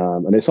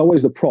 And it's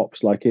always the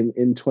props. Like in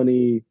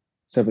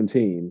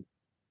 2017,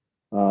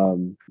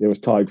 it was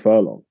Tadhg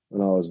Furlong.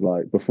 And I was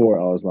like,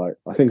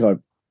 I think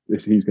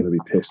he's going to be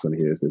pissed when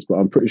he hears this, but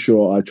I'm pretty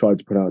sure I tried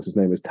to pronounce his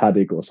name as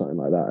Tadhg or something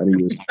like that, and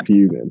he was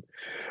fuming.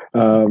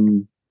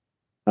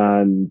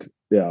 And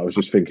yeah, I was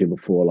just thinking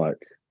before,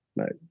 like,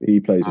 mate, he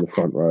plays in the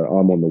front row,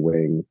 I'm on the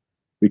wing.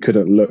 We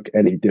couldn't look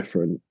any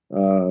different.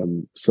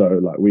 So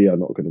like, we are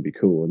not going to be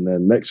cool. And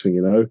then next thing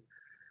you know,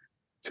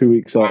 2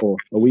 weeks or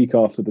a week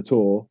after the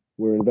tour,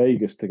 we're in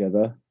Vegas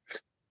together.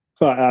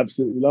 I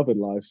absolutely loving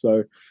life.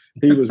 So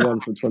he was one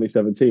from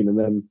 2017, and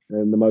then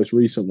in the most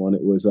recent one,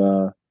 it was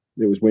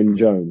Wyn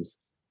Jones.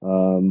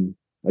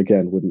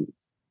 Again,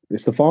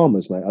 it's the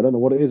farmers, mate. I don't know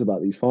what it is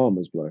about these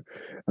farmers, bro.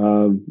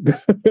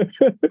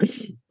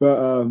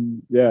 But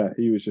yeah,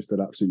 he was just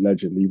an absolute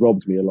legend. He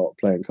robbed me a lot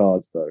playing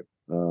cards, though.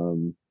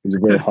 He's a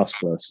real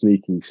hustler,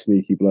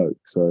 sneaky bloke.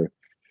 So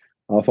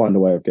I'll find a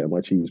way of getting my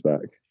cheese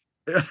back.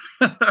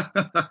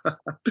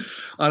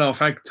 I know. In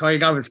fact,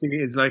 Tadhg obviously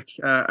is like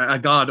a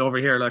god over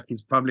here. Like,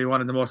 he's probably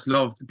one of the most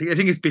loved. I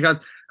think it's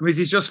because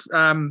he's just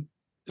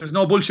there's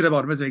no bullshit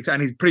about him, is he?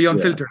 And he's pretty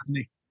unfiltered, isn't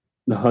he?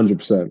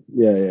 100%.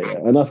 Yeah.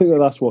 And I think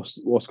that's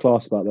what's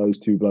class about those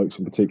two blokes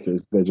in particular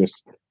is they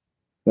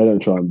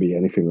don't try and be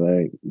anything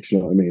they ain't. You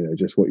know what I mean? They're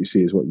just, what you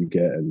see is what you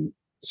get, and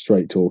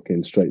straight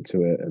talking, straight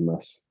to it, and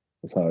that's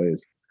how it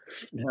is.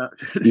 Yeah.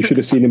 You should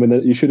have seen him in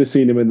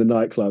the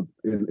nightclub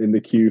in the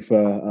queue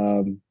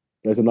for.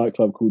 There's a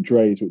nightclub called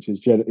Dre's, which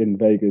is in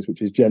Vegas,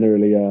 which is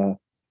generally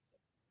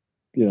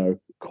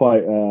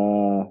quite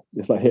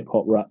it's like hip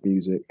hop rap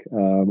music.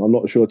 I'm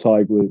not sure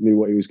Tadhg knew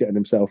what he was getting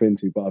himself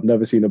into, but I've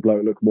never seen a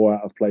bloke look more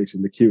out of place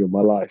in the queue in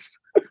my life.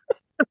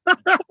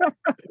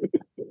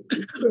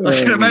 I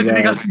can imagine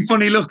he got some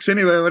funny looks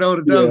anyway, without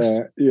a doubt.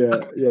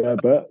 Yeah.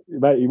 But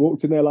mate, he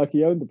walked in there like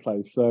he owned the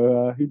place,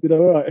 so he did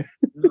all right.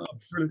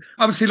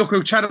 Obviously, look,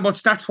 we've chatted about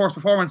stats for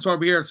performance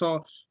over here.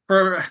 So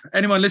for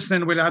anyone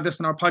listening, we'll have this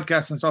on our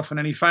podcast and stuff, and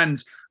any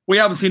fans, we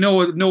obviously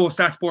know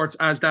Stat Sports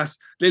as that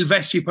little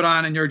vest you put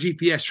on and your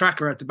GPS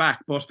tracker at the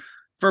back. But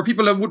for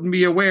people that wouldn't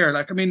be aware,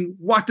 like, I mean,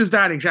 what does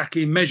that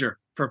exactly measure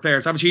for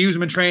players? Obviously, you use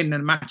them in training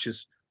and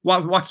matches.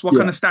 What kind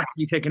of stats are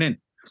you taking in?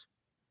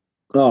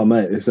 Oh,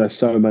 mate, there's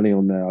so many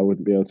on there. I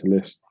wouldn't be able to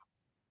list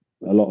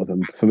a lot of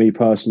them. For me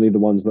personally, the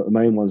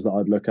main ones that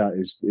I'd look at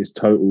is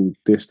total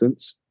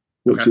distance,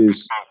 which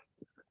is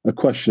a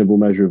questionable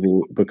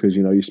measurable because,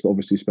 you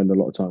obviously spend a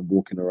lot of time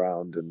walking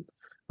around and,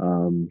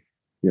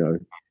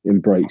 in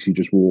breaks, you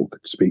just walk,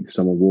 speak to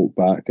someone, walk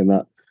back. And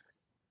that,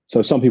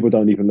 so some people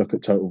don't even look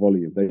at total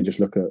volume. They just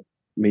look at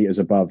meters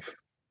above,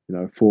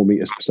 4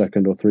 meters per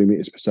second or 3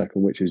 meters per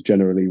second, which is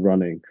generally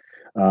running.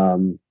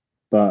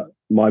 But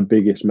my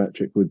biggest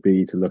metric would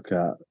be to look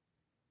at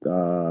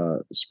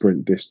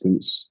sprint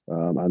distance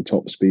and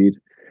top speed.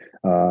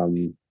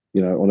 On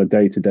a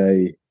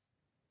day-to-day,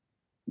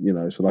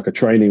 so like a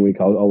training week,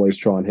 I'll always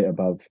try and hit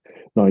above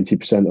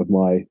 90% of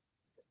my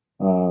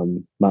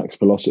max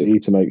velocity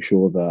to make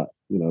sure that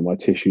my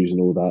tissues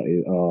and all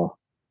that are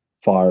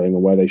firing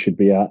and where they should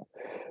be at.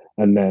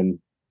 And then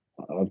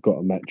I've got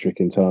a metric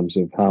in terms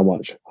of how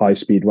much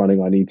high-speed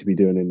running I need to be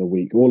doing in the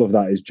week. All of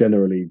that is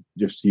generally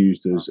just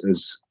used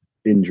as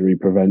injury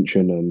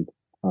prevention and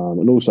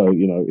also,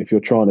 if you're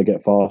trying to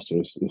get faster,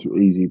 it's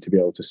easy to be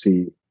able to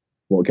see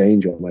what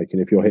gains you're making.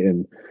 If you're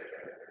hitting,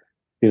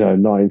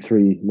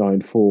 9.3,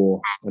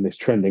 9.4, and it's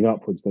trending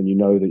upwards, then you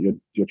know that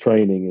your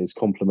training is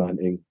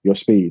complementing your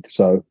speed.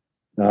 So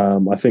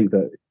I think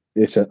that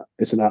it's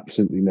an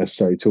absolutely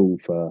necessary tool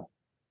for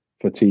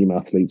team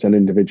athletes and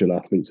individual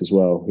athletes as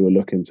well who are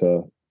looking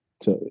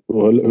who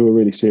are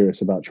really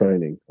serious about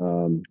training.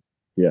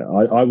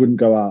 I wouldn't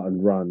go out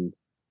and run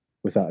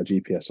without a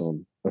GPS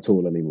on at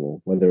all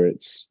anymore, whether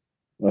it's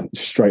a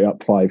straight up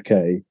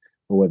 5K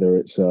or whether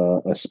it's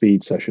a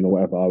speed session or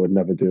whatever. I would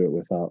never do it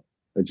without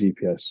a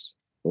GPS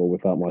or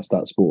without my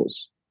Stat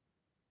Sports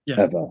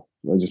ever.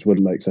 It just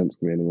wouldn't make sense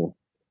to me anymore.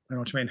 I know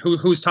what you mean.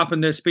 Who's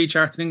topping the speed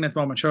chart thing at the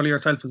moment? Surely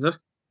yourself, is it?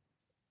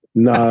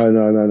 No.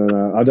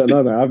 I don't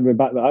know, man. I haven't been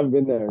back there. I haven't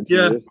been there in 2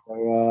 years.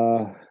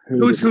 So, who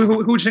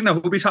do you think now?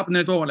 Who'll be topping it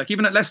at the moment? Like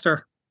even at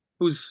Leicester,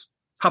 who's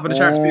topping the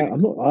charts?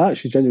 I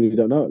actually genuinely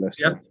don't know at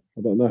Leicester. Yeah.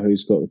 I don't know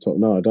who's got the top.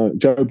 No, I don't.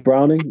 Joe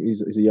Browning,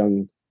 he's a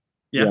young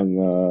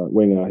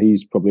winger.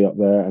 He's probably up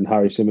there. And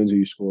Harry Simmons, who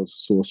you saw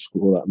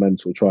score that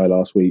mental try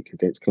last week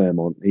against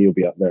Claremont, he'll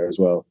be up there as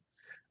well.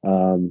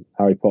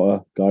 Harry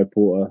Potter, Guy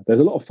Porter. There's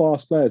a lot of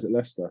fast players at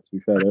Leicester. To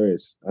be fair, there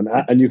is,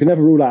 and you can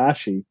never rule out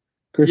Ashy.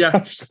 Chris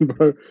Ashton,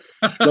 bro.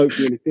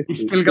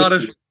 He's still got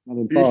it.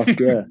 Fast,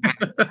 yeah.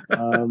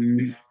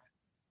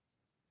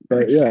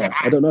 But yeah,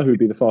 I don't know who'd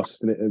be the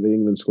fastest in the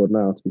England squad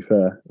now, to be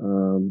fair.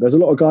 There's a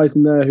lot of guys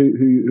in there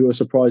who are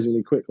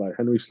surprisingly quick. Like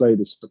Henry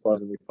Slade is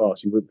surprisingly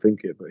fast. You wouldn't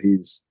think it, but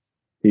he's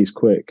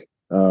quick.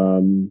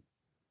 And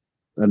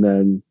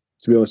then,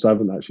 to be honest, I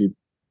haven't actually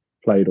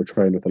played or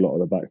trained with a lot of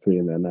the back three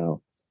in there now.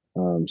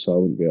 So I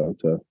wouldn't be able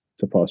to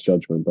pass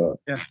judgment. But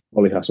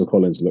Ollie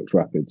Hassel-Collins looks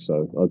rapid,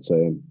 so I'd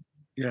say him.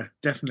 Yeah,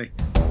 definitely.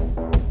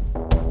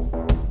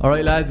 All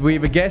right, lads, we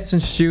have a guest in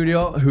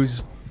studio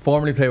who's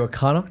formerly played with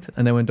Connacht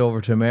and then went over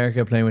to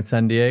America playing with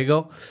San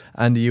Diego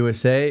and the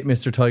USA.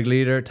 Mr. Tadhg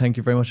Leader, thank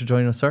you very much for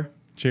joining us, sir.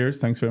 Cheers,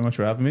 thanks very much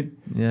for having me.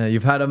 Yeah,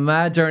 you've had a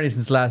mad journey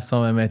since last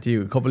time I met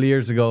you. A couple of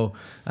years ago,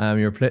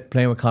 you were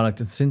playing with Connacht,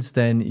 and since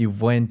then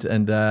you've went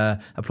and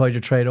applied your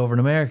trade over in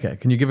America.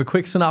 Can you give a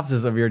quick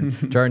synopsis of your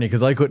journey?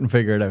 Because I couldn't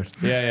figure it out.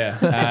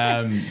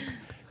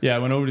 I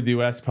went over to the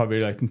US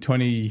probably like in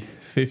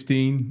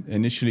 2015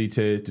 initially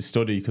to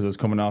study because I was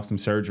coming off some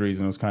surgeries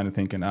and I was kind of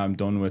thinking I'm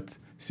done with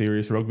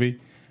serious rugby.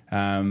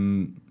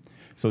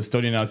 So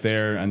studying out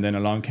there, and then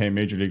along came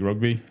Major League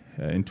Rugby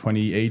in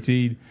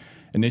 2018.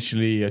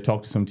 Initially, I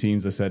talked to some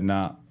teams. I said,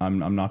 "Nah,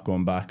 I'm not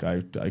going back."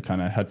 I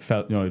kind of had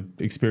felt,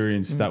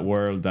 experienced that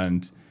world,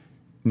 and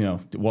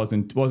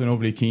wasn't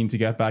overly keen to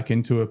get back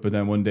into it. But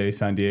then one day,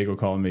 San Diego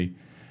called me,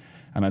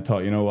 and I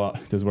thought, you know what?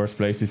 There's worse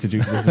places to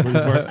do. There's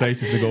worse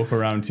places to go for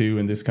round two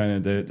in this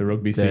kind of the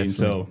rugby scene.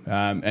 So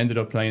ended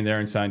up playing there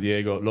in San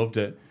Diego. Loved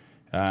it.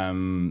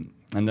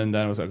 And then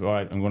I was like, all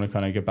right, I'm going to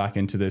kind of get back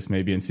into this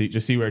maybe and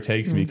see where it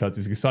takes me, because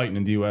it's exciting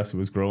in the US. It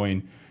was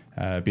growing.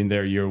 Been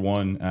there year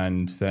one,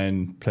 and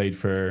then played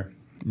for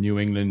New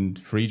England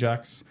Free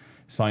Jacks.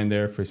 Signed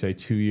there for say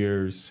 2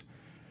 years.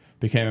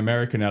 Became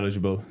American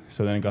eligible.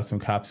 So then got some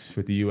caps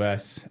with the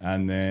US,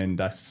 and then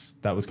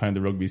that was kind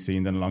of the rugby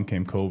scene. Then along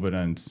came COVID,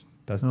 and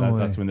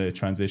that's when the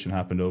transition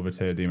happened over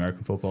to the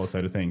American football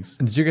side of things.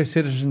 And did you get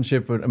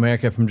citizenship with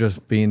America from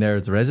just being there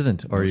as a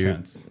resident, or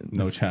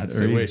no chance?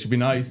 It should be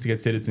nice to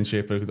get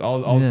citizenship, because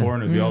all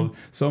foreigners,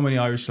 so many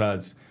Irish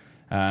lads.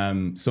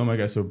 Some I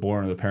guess were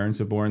born, or the parents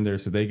were born there,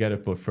 so they get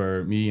it. But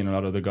for me and a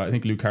lot of the guys, I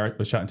think Luke Hart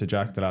was chatting to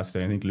Jack the last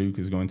day. I think Luke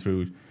is going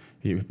through.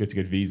 You have to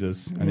get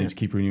visas, and they just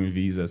keep renewing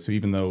visas. So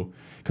even though,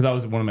 because that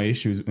was one of my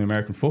issues in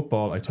American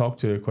football, I talked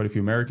to quite a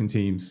few American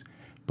teams,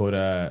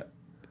 but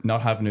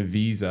not having a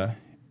visa,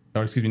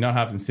 or not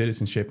having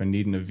citizenship and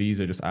needing a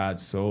visa just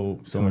adds so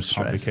much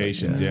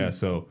complications.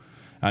 So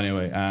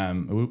anyway,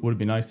 it would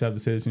be nice to have the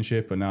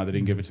citizenship, but now they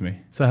didn't give it to me.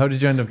 So how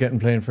did you end up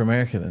playing for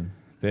America then?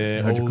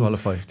 The How'd you old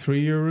qualify?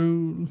 3-year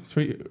rule.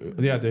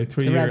 The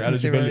 3-year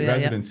eligibility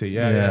residency.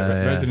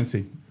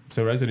 Residency.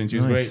 So residency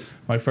was great.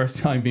 My first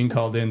time being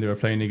called in, they were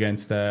playing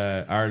against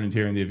Ireland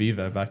here in the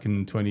Aviva back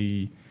in tail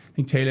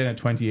end of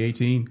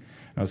 2018.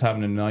 I was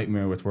having a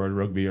nightmare with World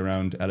Rugby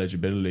around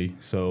eligibility.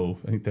 So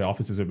I think the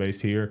offices are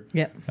based here.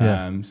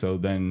 So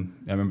then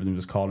I remember them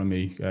just calling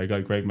me. I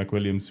got Greg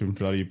McWilliams from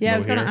bloody. I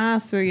was going to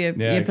ask where you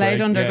played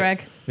under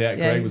Greg. Yeah,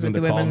 Greg was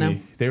under calling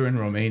me. They were in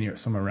Romania,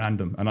 somewhere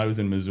random, and I was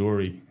in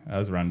Missouri. I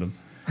was random.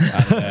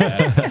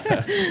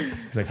 And,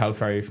 he's like, "How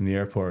far are you from the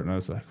airport?" And I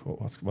was like,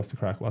 "What's the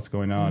crack? What's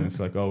going on?" And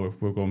it's like, "Oh,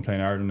 we're going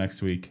playing Ireland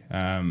next week."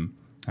 And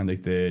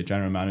like the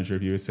general manager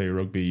of USA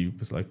Rugby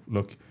was like,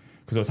 "Look."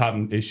 Because I was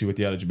having issue with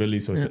the eligibility,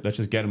 so I said, let's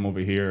just get him over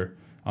here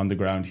on the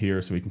ground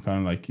here, so we can kind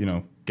of like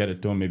get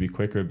it done maybe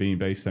quicker, being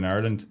based in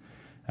Ireland.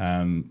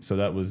 So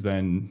that was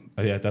then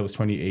that was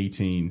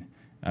 2018,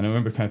 and I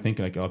remember kind of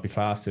thinking like, it'd be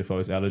class if I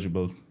was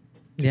eligible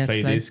to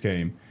play this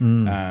game.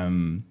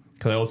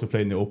 Because I also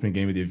played in the opening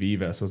game of the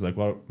Aviva, so I was like,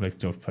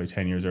 probably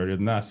 10 years earlier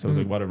than that. So I was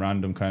like, what a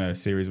random kind of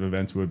series of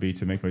events would be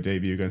to make my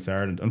debut against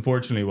Ireland.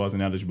 Unfortunately, I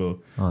wasn't eligible,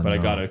 I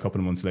got it a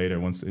couple of months later,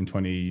 once in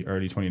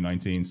early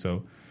 2019.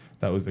 So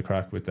that was the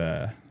crack with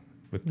the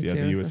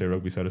USA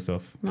Rugby side of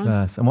stuff.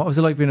 Class. And what was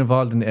it like being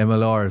involved in the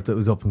MLR that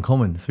was up and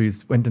coming? So you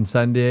went in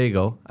San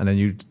Diego and then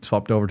you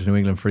swapped over to New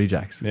England Free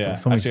Jacks. Yeah,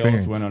 so actually I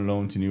also went on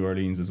loan to New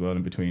Orleans as well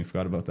in between.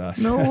 Forgot about that.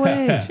 No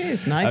way.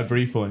 Jeez, nice. A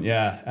brief one,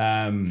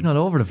 yeah. Not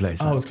all over the place.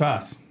 Oh, it was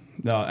class.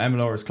 No,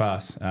 MLR was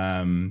class.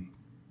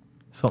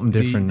 Something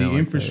different. The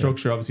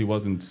infrastructure obviously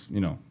wasn't,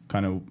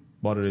 kind of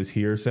what it is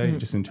here,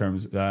 just in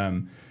terms.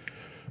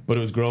 But it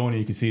was growing, and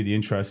you could see the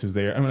interest was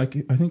there. I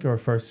mean, I think our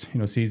first,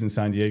 season in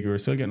San Diego, we were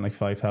still getting like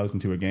 5,000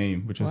 to a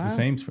game, which was the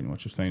same pretty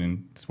much as playing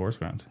in the sports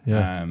ground.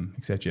 Yeah.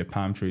 Except you had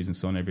palm trees and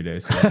sun every day.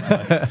 So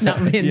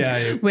not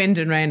wind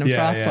and rain and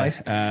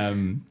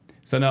frostbite.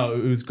 So no,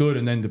 it was good,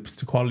 and then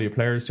the quality of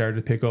players started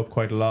to pick up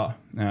quite a lot.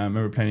 I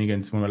remember playing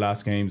against one of our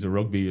last games of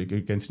rugby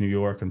against New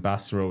York, and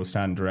Bassero was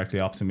standing directly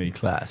opposite me.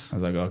 Class. I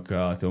was like, oh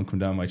God, don't come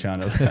down my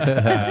channel.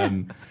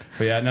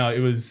 But yeah, no, it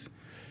was.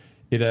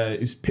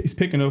 It's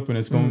picking up, and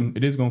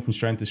it is going from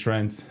strength to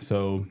strength.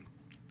 So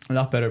a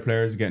lot better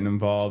players are getting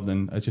involved,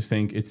 and I just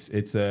think it's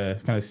a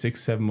kind of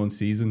 6-7 month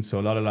season. So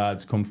a lot of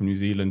lads come from New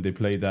Zealand. They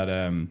play that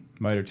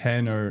either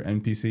 10 or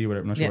NPC,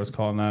 whatever, I'm not sure what it's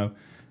called now,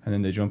 and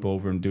then they jump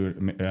over and do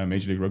a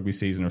Major League Rugby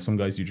season, or some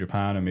guys do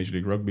Japan or Major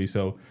League Rugby.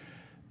 So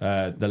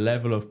the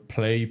level of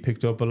play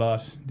picked up a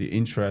lot, the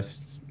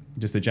interest,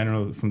 just the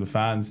general from the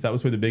fans. That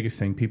was probably the biggest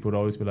thing. People would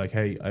always be like,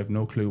 "Hey, I have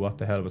no clue what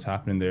the hell was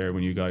happening there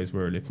when you guys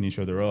were lifting each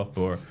other up,"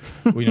 or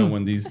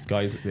when these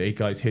guys, the 8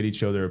 guys hit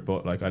each other,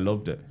 but like I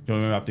loved it.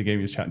 After the game,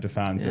 he was chatting to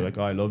fans. They're like,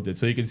 "Oh, I loved it."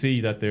 So you can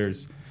see that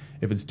if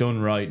it's done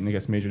right, and I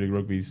guess Major League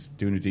Rugby's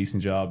doing a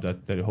decent job, that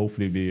it'll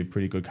hopefully be a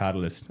pretty good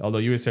catalyst. Although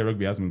USA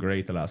Rugby hasn't been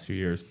great the last few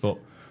years, but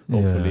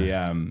hopefully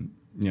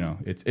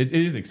it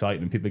is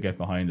exciting and people get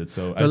behind it.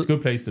 So it's a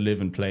good place to live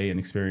and play and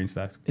experience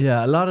that.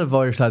 Yeah, a lot of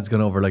Irish lads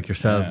gone over, like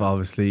yourself,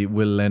 obviously.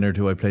 Will Leonard,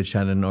 who I played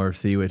Shannon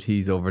RFC with,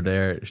 he's over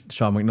there.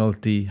 Sean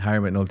McNulty,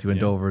 Harry McNulty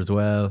went over as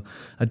well.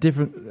 A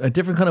different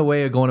kind of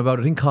way of going about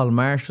it. I think Colin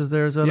Marsh was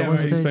there as well. Yeah,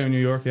 he's playing in New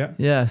York,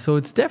 Yeah, so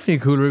it's definitely a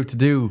cool route to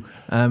do.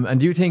 And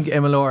do you think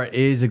MLR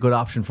is a good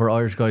option for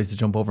Irish guys to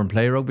jump over and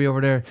play rugby over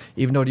there?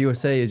 Even though the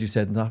USA, as you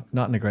said, not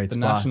in a great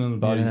spot. The national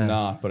body's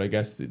not, but I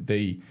guess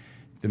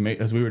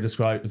as we were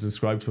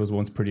described to us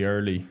once pretty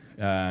early,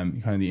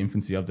 kind of the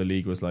infancy of the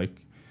league was like,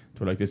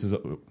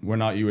 we're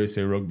not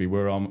USA Rugby,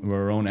 we're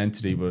our own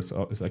entity, but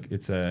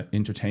it's a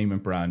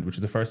entertainment brand, which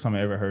is the first time I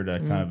ever heard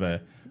that kind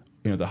of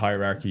the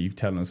hierarchy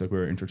telling us like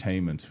we're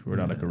entertainment, we're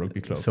not like a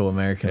rugby club. So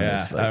American.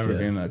 I remember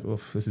being like, oh,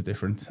 this is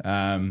different.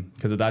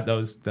 Because of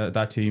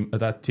that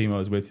team I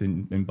was with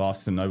in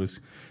Boston, I was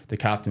the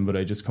captain, but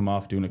I just come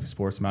off doing like a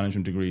sports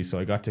management degree, so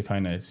I got to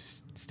kind of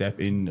step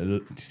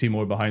in to see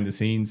more behind the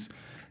scenes.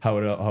 How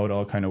it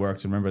all kind of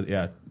worked. And remember,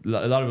 a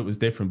lot of it was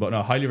different, but no,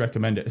 I highly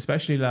recommend it,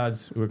 especially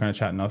lads, we were kind of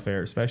chatting off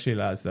air, especially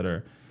lads that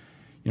are,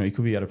 you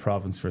could be at a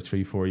province for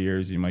 3-4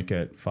 years, you might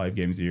get 5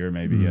 games a year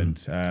maybe, and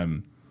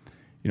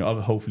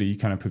hopefully you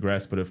kind of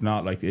progress, but if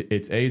not, like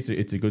it's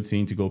a good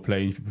scene to go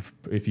play.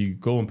 If you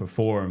go and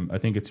perform, I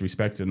think it's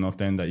respected enough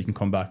then that you can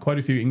come back. Quite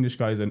a few English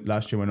guys that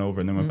last year went over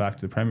and then went back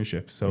to the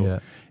Premiership, so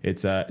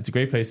it's a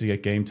great place to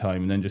get game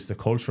time, and then just the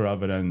culture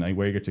of it and like,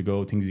 where you get to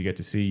go, things you get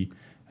to see.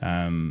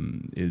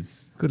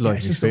 Is good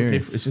life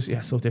experience. It's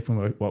just so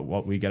different with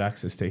what we get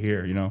access to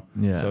here,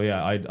 So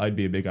I'd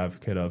be a big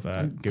advocate of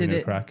giving it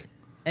a crack.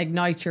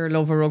 Ignite your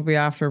love of rugby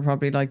after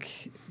probably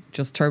like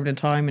just turbulent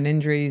time and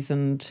injuries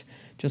and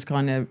just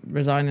kind of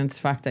resigning to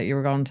the fact that you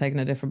were going taking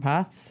a different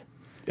path?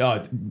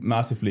 Yeah,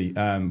 massively.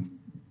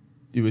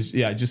 It was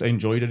I just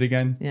enjoyed it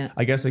again. Yeah.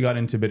 I guess I got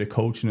into a bit of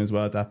coaching as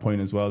well at that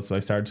point as well, so I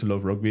started to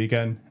love rugby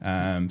again.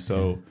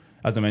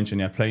 As I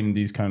mentioned, playing in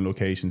these kind of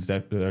locations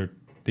that are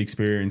the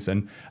experience.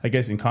 And I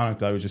guess in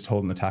Connacht I was just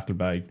holding the tackle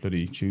bag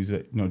bloody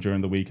Tuesday,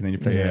 during the week, and then you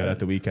play at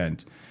the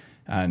weekend,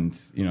 and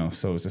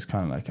so it's just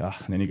kind of like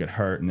and then you get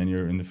hurt, and then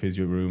you're in the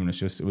physio room, and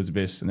it was a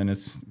bit, and then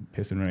it's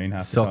piss and rain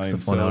half Sucks the time.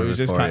 the fun So out it was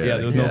of it just for kind of, you,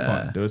 there was like, no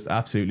fun. There was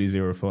absolutely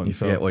zero fun. You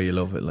forget why you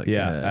love it. Like,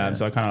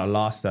 So I kind of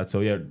lost that.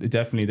 So yeah,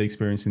 definitely the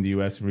experience in the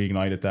US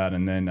reignited that.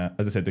 And then,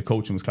 as I said, the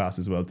coaching was class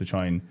as well to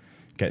try and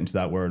get into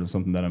that world of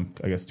something that I'm,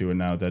 I guess, doing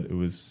now. That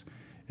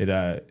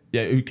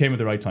it came at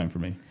the right time for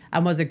me.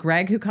 And was it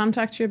Greg who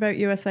contacted you about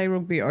USA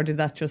Rugby, or did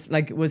that just,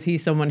 like, was he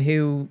someone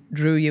who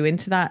drew you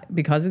into that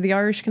because of the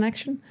Irish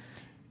connection?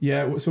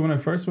 Yeah, so when I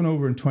first went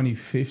over in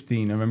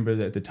 2015, I remember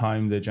that at the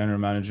time the general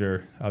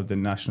manager of the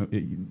national,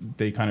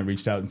 they kind of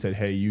reached out and said,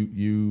 hey,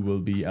 you will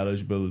be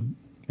eligible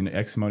in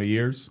X amount of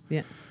years.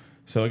 Yeah.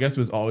 So I guess it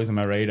was always on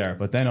my radar.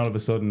 But then all of a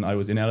sudden I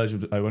was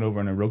ineligible. I went over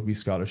on a rugby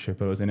scholarship,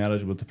 but I was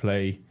ineligible to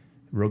play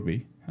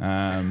rugby.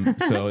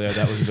 So yeah,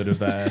 that was a bit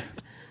of...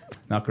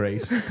 not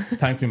great.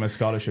 Thankfully, my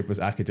scholarship was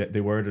they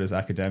worded it as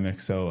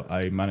academic, so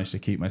I managed to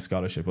keep my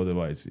scholarship.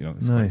 Otherwise,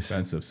 it's quite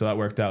expensive. So that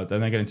worked out.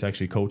 Then I got into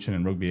actually coaching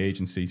in rugby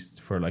agencies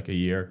for like a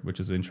year, which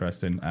was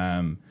interesting.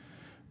 Then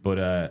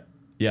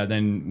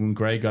when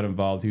Greg got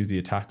involved, he was the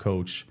attack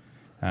coach.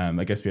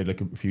 I guess we had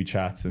like a few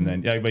chats, and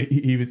then but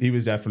he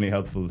was definitely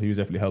helpful. He was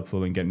definitely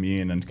helpful in getting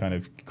me in and kind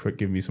of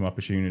giving me some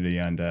opportunity.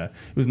 And it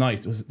was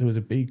nice. There was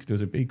a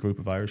big group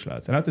of Irish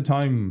lads, and at the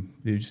time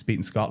they were just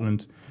beating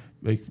Scotland.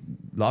 Like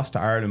lost to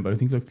Ireland, but I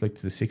think like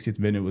to the 60th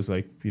minute was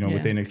like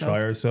within a try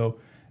or so.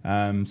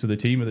 So the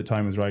team at the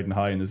time was riding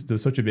high, and there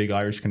was such a big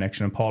Irish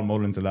connection. And Paul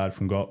Mullen's a lad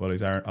from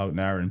he's out in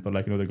Arran, but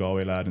like another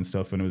Galway lad and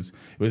stuff. And it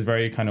was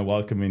very kind of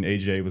welcoming.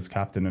 AJ was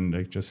captain and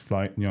like just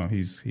flying.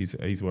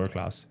 He's world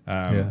class.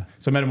 So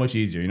it made it much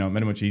easier.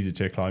 Made it much easier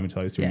to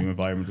acclimatise to a new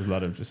environment. There's a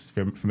lot of just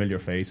familiar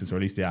faces, or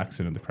at least the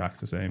accent and the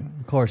crack's the same.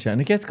 Of course, yeah,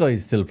 and it gets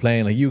guys still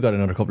playing. Like you got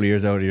another couple of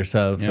years out of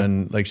yourself,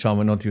 and like Sean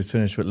McNulty was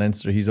finished with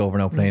Leinster. He's over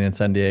now playing in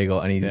San Diego,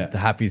 and he's the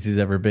happiest he's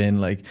ever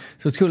been. Like,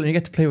 so it's cool, and you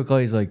get to play with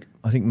guys like.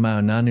 I think Mao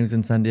Nanu's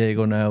in San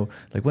Diego now.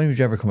 Like, when would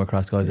you ever come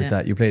across guys like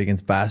that? You played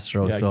against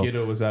Bastro. Yeah, so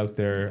Guido was out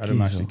there.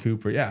 Adam Ashley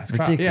Cooper. Yeah, it's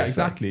ridiculous. Yeah,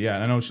 exactly.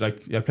 Yeah, and I know.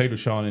 I played with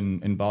Sean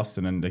in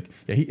Boston, and like,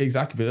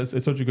 exactly. But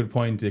it's such a good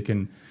point. They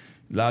can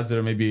lads that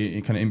are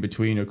maybe kind of in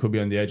between, or could be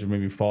on the edge of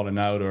maybe falling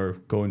out, or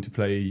going to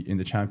play in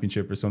the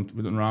championship or something.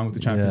 Nothing wrong with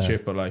the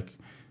championship, but like.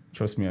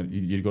 Trust me,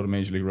 you'd go to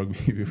Major League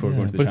Rugby before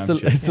going to the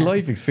championship. It's a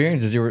life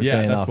experience, as you were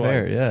saying off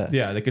air.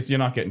 Yeah, like you're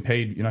not getting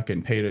paid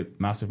a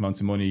massive amounts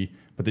of money,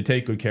 but they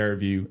take good care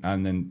of you,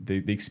 and then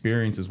the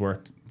experience is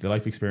worth the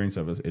life experience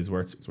of it is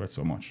worth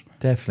so much.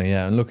 Definitely,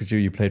 yeah. And look at you.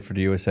 You played for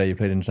the USA. You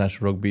played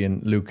international rugby,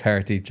 and Luke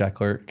Carty, Jack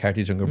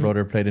Carty's younger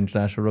brother, played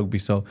international rugby.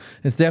 So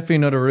it's definitely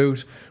another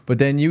route. But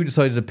then you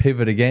decided to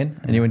pivot again,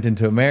 and you went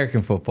into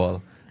American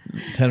football.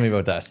 Tell me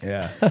about that.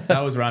 Yeah,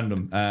 that was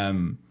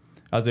random.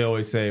 As I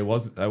always say, I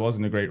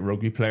wasn't a great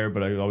rugby player,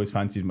 but I always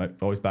fancied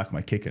always back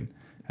my kicking.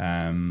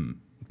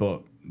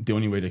 But the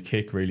only way to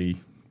kick really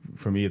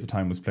for me at the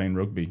time was playing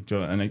rugby.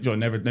 And I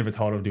never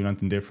thought of doing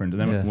anything different. And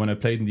then when I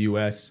played in the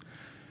US,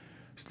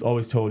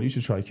 always told you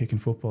should try kicking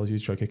footballs.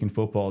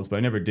 But I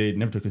never did.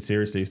 Never took it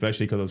seriously,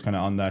 especially because I was kind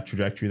of on that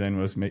trajectory. Then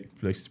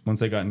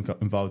once I got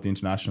involved in the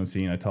international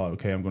scene, I thought,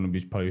 okay, I'm going to be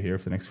probably here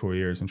for the next 4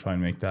 years and try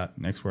and make that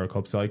next World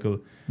Cup cycle.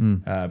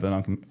 But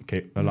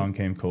along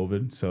came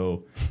COVID.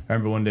 So I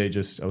remember one day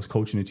I was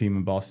coaching a team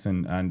in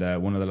Boston, and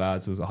one of the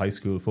lads was a high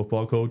school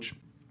football coach.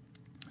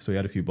 So he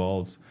had a few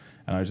balls,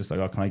 and I was just like,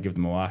 oh, can I give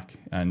them a whack?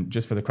 And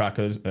just for the crack,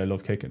 I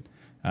love kicking.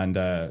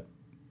 And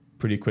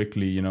pretty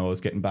quickly, I was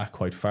getting back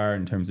quite far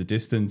in terms of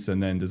distance,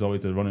 and then there's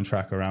always a running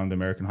track around the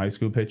American high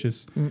school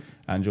pitches,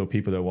 and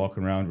people that are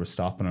walking around were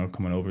stopping and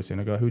coming over saying,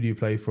 "Who do you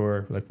play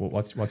for? Like,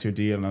 what's your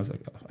deal?" And I was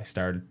like, "I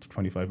started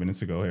 25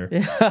 minutes ago here."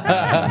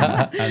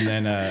 And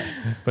then,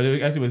 but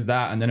as it was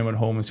that, and then I went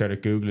home and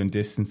started Googling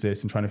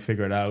distances and trying to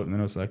figure it out, and then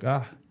I was like,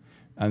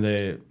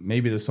 and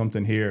maybe there's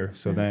something here.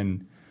 So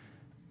then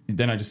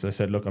I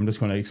said, look, I'm just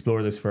going to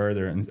explore this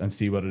further and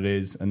see what it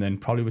is. And then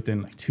probably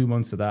within like 2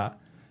 months of that,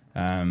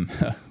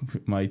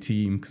 my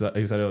team, because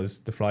I said I was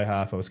the fly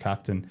half, I was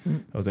captain,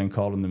 I was then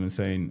calling them and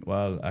saying,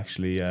 well,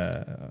 actually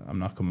I'm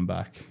not coming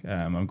back,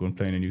 I'm going to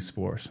play in a new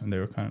sport. And they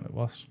were kind of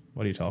like,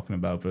 what are you talking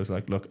about? But I was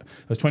like, look, I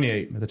was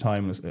 28 at the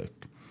time,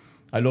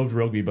 I loved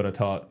rugby, but I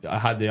thought I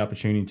had the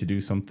opportunity to do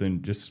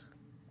something just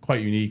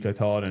quite unique, I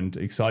thought, and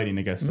exciting,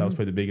 I guess. That was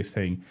probably the biggest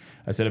thing.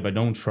 I said, if I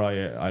don't try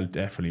it, I'll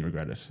definitely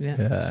regret it.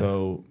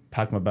 So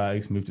packed my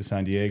bags, moved to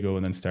San Diego,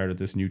 and then started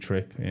this new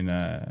trip in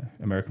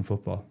American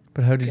football.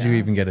 But how did you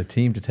even get a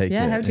team to take you?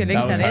 Yeah, how did you link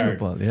that in?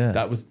 Football, yeah.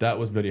 That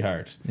was bloody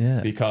hard. Yeah.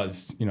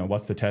 Because,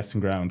 what's the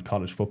testing ground?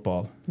 College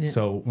football. Yeah.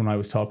 So when I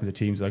was talking to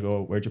teams, like,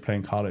 oh, where'd you play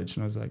in college?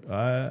 And I was like,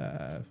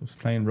 I was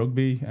playing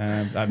rugby,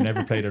 and I've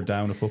never played a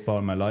down of football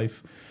in my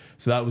life.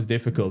 So that was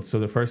difficult. So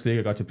the first league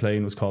I got to play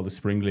in was called the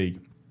Spring League.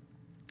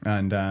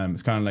 And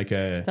it's kind of like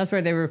that's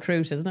where they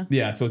recruit, isn't it?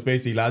 Yeah, so it's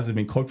basically lads that have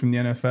been cut from the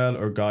NFL,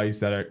 or guys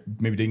that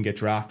maybe didn't get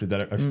drafted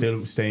that are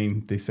still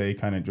staying, they say,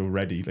 kind of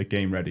ready, like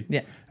game ready.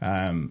 Yeah.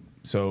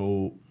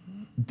 So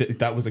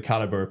that was a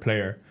caliber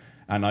player,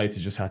 and I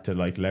just had to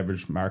like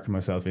market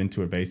myself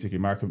into it, basically.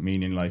 Market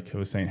meaning like I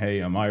was saying,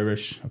 hey, I'm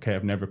Irish, okay,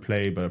 I've never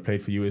played, but I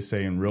played for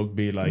USA in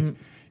rugby, like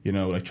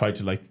tried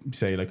to like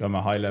say like I'm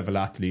a high level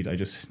athlete.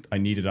 I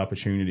needed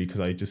opportunity because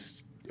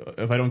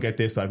if I don't get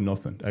this, I have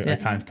nothing. I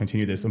can't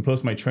continue this. And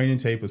plus, my training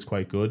tape was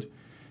quite good.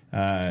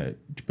 But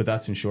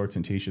that's in shorts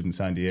and t-shirt in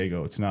San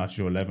Diego. It's not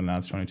 11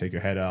 lads trying to take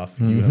your head off.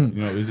 So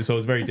it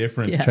was very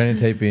different. Training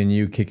tape being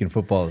you kicking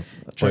footballs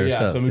by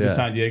yourself. So I moved to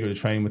San Diego to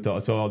train with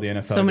all the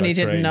NFL. Somebody guys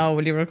didn't train. know.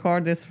 Will you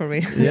record this for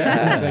me?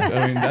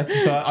 Yeah,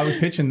 so I was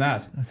pitching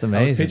that. That's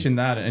amazing. I was pitching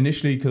that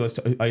initially because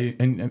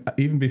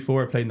even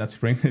before I played in that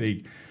spring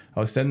league, I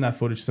was sending that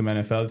footage to some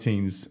NFL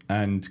teams,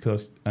 and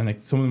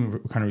like some of them were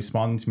kind of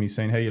responding to me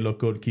saying, "Hey, you look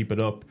good, keep it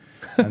up."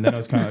 And then I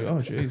was kind of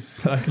like, "Oh,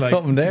 jeez, like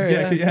something there."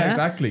 Yeah,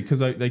 exactly.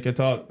 Because I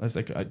thought I was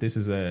like, "This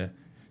is a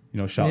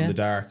shot in the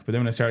dark." But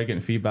then when I started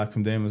getting feedback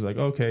from them, I was like,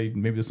 "Okay,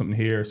 maybe there's something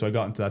here." So I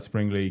got into that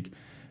spring league.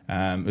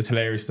 It was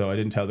hilarious though. I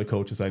didn't tell the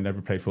coaches I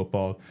never played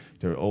football.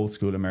 They're old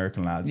school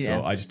American lads,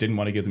 so I just didn't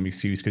want to give them an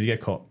excuse because you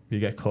get cut. You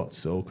get cut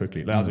so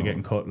quickly. Lads are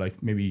getting cut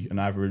like maybe an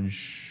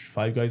average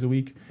 5 guys a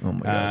week. Oh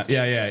my god!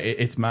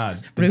 It's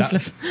mad.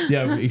 Ruthless.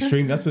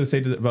 Extreme. That's what I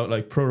say about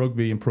like pro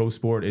rugby and pro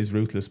sport is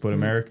ruthless. But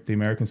the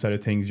American side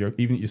of things,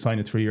 you sign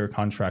a 3-year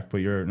contract, but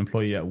you're an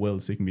employee at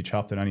will, so you can be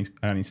chopped at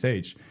any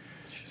stage.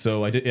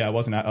 So I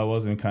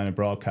wasn't kind of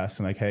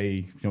broadcasting like,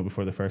 hey,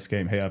 before the first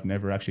game, hey, I've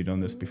never actually done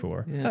this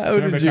before. Yeah. How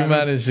did you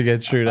manage to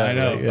get through that? I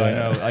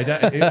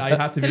know. I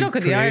had to be look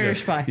at creative. the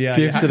Irish guy.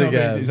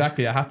 Yeah,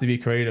 exactly. I have to be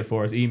creative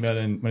for us. When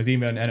I was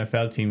emailing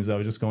NFL teams, I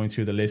was just going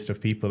through the list of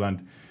people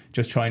and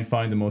just try and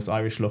find the most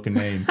Irish looking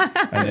name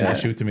and then I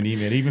shoot them an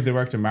email. Even if they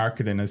worked in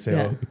marketing, I say,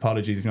 oh,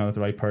 apologies if you're not the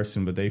right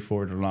person, but they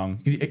forwarded along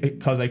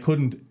because I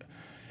couldn't.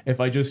 If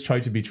I just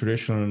tried to be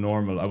traditional and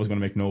normal, I was going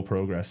to make no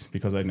progress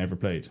because I'd never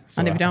played. So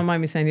and if you don't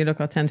mind me saying, you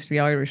look authentically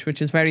Irish,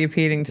 which is very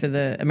appealing to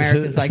the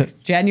Americans, like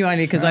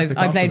genuinely, because I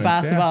played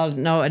basketball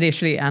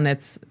initially, and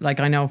it's like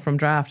I know from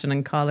drafting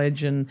in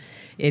college, and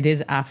it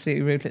is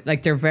absolutely ruthless.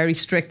 Like they're very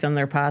strict on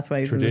their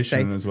pathways.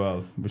 Traditional in the States as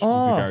well, with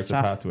regards to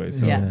pathways.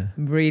 So. Yeah,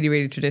 really,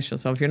 really traditional.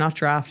 So if you're not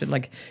drafted,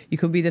 like you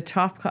could be the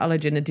top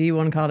college in a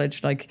D1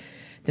 college, like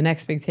the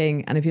next big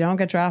thing, and if you don't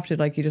get drafted,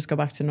 like you just go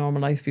back to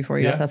normal life before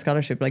you get that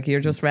scholarship. Like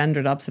you're just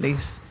rendered obsolete,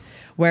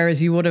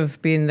 whereas you would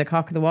have been the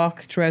cock of the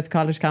walk throughout the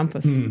college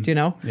campus. Do you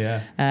know?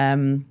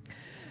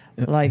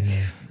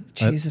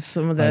 Jesus,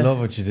 some of the. I love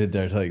what you did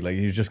there, Tadhg. Like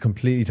you just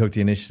completely took the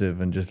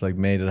initiative and just like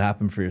made it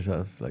happen for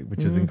yourself, like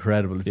which is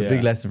incredible. It's a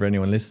big lesson for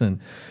anyone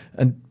listening.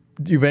 And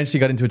you eventually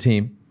got into a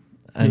team,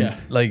 and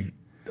like.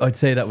 I'd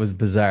say that was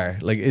bizarre.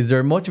 Like, is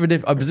there much of a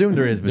difference? I presume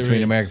there is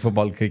between American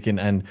football kicking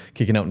and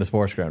kicking out in the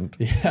sports ground.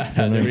 Yeah,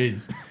 there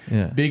is.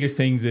 Yeah. Biggest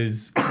things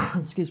is,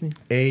 excuse me.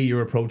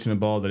 You're approaching a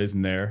ball that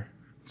isn't there.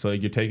 So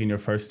like, you're taking your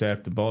first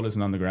step. The ball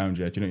isn't on the ground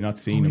yet. You're not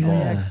seeing the ball.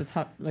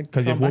 Yeah,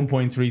 because you have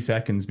 1.3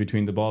 seconds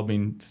between the ball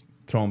being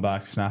thrown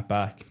back, snap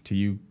back, to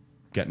you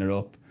getting it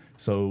up.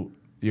 So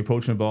you're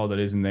approaching a ball that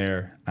isn't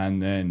there.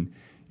 And then,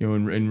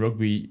 in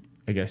rugby,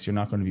 I guess you're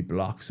not going to be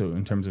blocked. So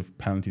in terms of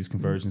penalties,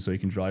 conversions, so you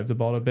can drive the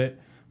ball a bit.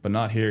 But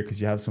not here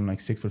because you have some like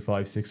 6'5",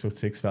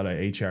 6'6" fella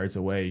 8 yards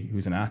away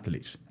who's an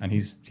athlete and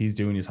he's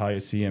doing his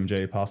highest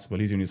CMJ possible.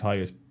 He's doing his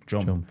highest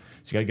jump. So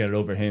you got to get it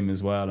over him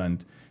as well.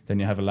 And then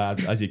you have a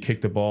lad as you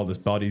kick the ball, there's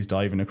bodies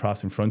diving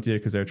across in front of you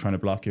because they're trying to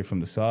block you from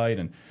the side.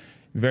 And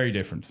very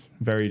different.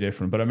 But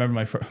I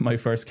remember my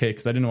first kick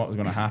because I didn't know what was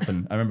going to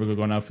happen. I remember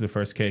going out for the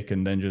first kick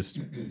and then just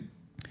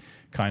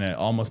kind of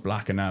almost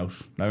blacking out.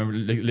 I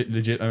remember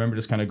legit. I remember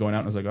just kind of going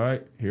out and I was like, all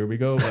right, here we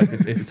go. Like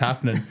it's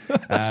happening.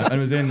 And it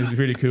was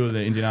really cool.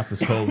 The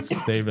Indianapolis Colts,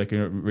 they've like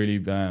a really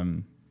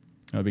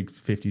big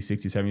 50,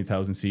 60,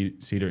 70,000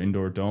 seater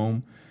indoor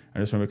dome. I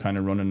just remember kind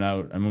of running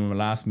out. And one of my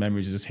last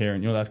memories is just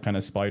hearing, that kind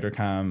of spider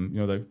cam,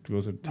 that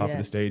goes at the top of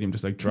the stadium,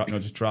 just like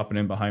just dropping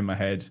in behind my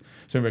head. So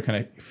I remember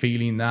kind of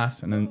feeling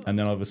that, and then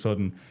all of a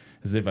sudden,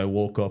 as if I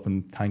woke up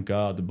and thank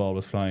God the ball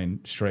was flying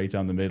straight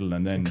down the middle,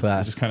 and then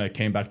it just kind of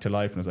came back to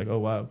life, and I was like, oh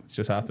wow, it's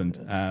just happened.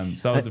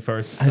 So that was the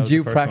first. Had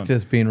you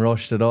practiced being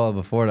rushed at all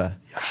before that?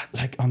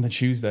 Like on the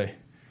Tuesday,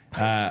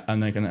 and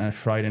like on a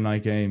Friday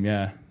night game,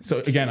 So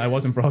again, I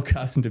wasn't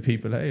broadcasting to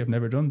people, hey, I've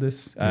never done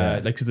this.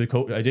 Like because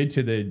I did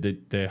to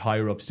the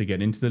higher ups to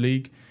get into the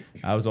league.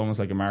 I was almost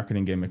like a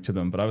marketing gimmick to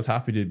them, but I was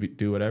happy to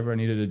do whatever I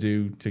needed to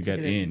do to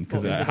get in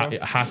because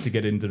I had to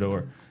get in the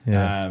door.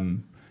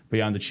 But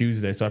on the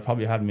Tuesday, so I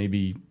probably had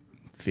maybe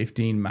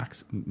 15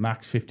 max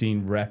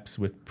 15 reps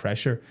with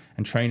pressure,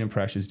 and training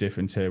pressure is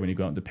different to when you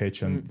go on the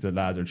pitch and the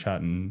lads are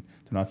chatting,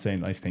 they're not saying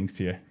nice things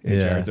to you 8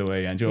 yards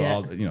away and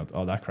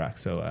all that crack.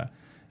 So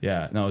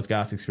it was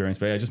gas experience.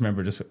 But I just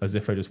remember just as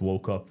if I just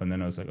woke up and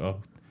then I was like,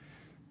 oh,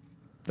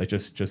 like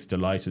just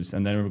delighted.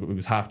 And then it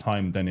was half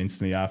time. Then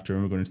instantly after,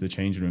 we were going into the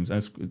changing rooms,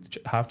 and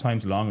half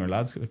time's longer.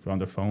 Lads on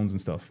their phones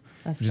and stuff,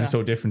 which is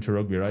so different to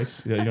rugby, right?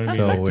 You know what I mean?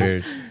 So like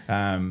weird.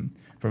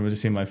 But I was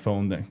just seeing my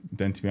phone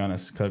then to be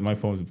honest, because my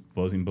phone was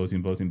buzzing,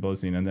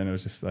 and then it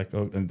was just like,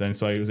 and then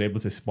so I was able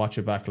to watch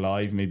it back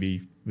live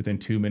maybe within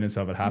 2 minutes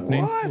of it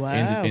happening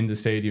in the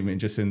stadium and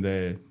just in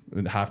the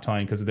half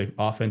time, because the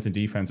offense and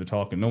defense are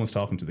talking. No one's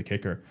talking to to the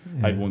kicker.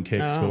 I had one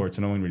kick scored,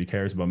 so no one really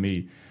cares about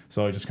me.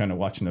 So I was just kind of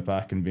watching it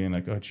back and being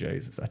like, oh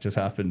Jesus, that just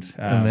happened.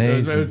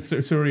 Amazing. It was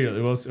surreal.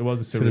 It was a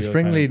surreal. So the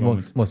spring lead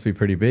must be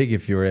pretty big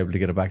if you were able to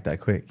get it back that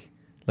quick.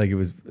 Like it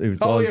was Oh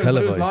all yeah,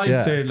 televised. it was live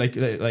yeah. to like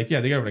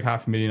they got like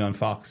 500,000 on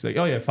Fox. Like,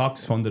 oh yeah,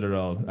 Fox funded it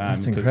all.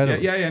 That's 'cause,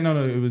 incredible. Yeah,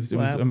 no, it was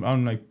Wow.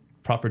 on like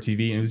proper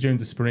TV, and it was during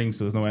the spring, so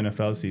there was no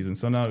NFL season.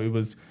 So no, it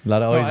was A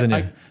lot of eyes in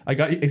it. I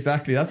got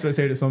exactly. That's what I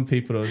say to some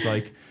people. I was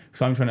like,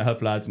 so I'm trying to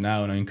help lads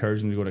now, and I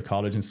encourage them to go to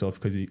college and stuff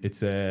because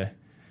it's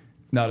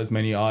not as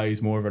many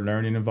eyes, more of a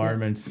learning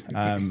environment.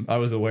 I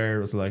was aware.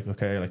 It was like,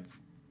 okay, like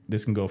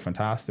this can go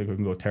fantastic, or it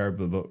can go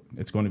terrible, but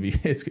it's going to be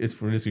it's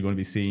realistically going to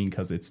be seen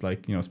because it's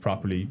like, you know, it's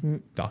properly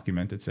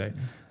documented. Say,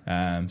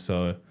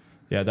 so.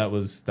 Yeah, that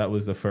was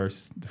the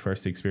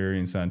first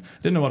experience, and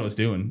I didn't know what I was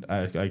doing.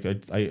 I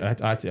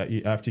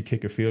had to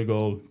kick a field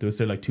goal. There was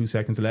still like 2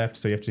 seconds left,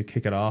 so you have to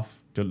kick it off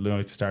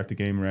to start the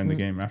game or end the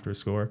game after a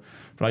score.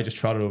 But I just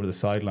trotted over the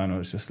sideline. I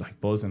was just like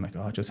buzzing, like,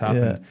 oh, it just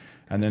happened. Yeah.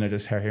 And then I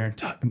just hear,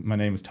 my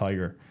name is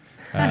Tadhg.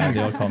 They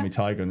all call me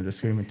Tadhg, and they're just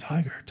screaming,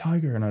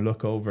 Tadhg. And I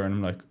look over and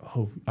I'm like,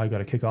 oh, I got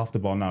to kick off the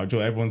ball now.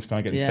 Everyone's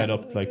kind of getting set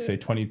up, like, say,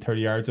 20, 30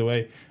 yards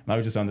away. And I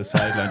was just on the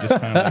sideline, just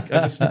kind of like,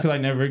 because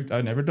I'd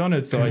never done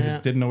it. So I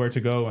just didn't know where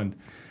to go. And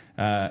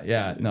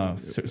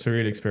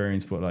surreal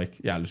experience. But like,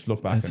 yeah, just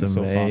look back That's and it's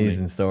so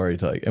amazing fondly. story,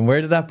 Tadhg. And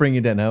where did that bring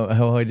you then?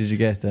 How high did you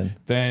get then?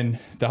 Then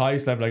the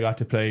highest level I got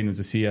to play in was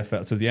the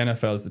CFL. So the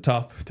NFL is the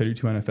top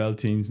 32 NFL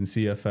teams, and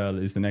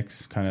CFL is the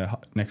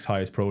next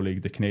highest pro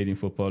league, the Canadian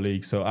Football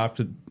League. So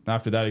after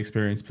that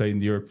experience, played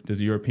in there's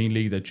a European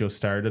league that just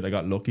started. I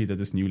got lucky that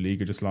this new league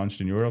had just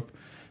launched in Europe.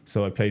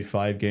 So I played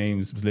 5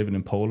 games. Was living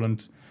in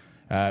Poland.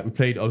 I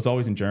was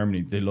always in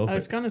Germany. They love it. I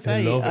was going to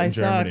say, I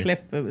saw a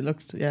clip. It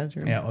looked,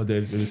 Germany. Yeah,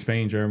 there was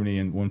Spain, Germany,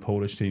 and one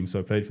Polish team. So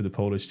I played for the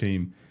Polish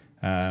team.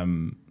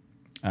 And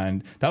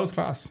that was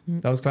class.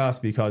 That was class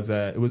because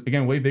it was,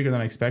 again, way bigger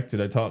than I expected.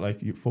 I thought,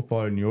 like,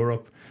 football in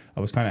Europe, I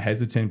was kind of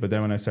hesitant. But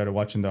then when I started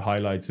watching the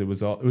highlights, it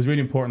was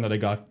really important that I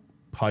got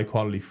high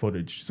quality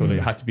footage. So they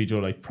had to be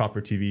like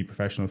proper TV,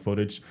 professional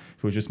footage. If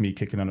it was just me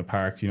kicking on a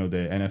park, you know,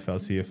 the NFL,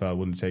 CFL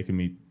wouldn't have taken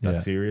me that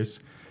serious.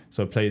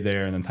 So I played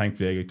there, and then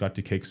thankfully I got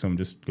to kick some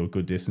just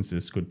good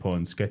distances, good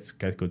punts, get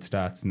good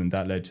stats, and then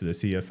that led to the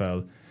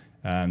CFL,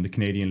 the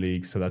Canadian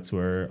League. So that's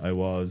where I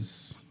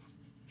was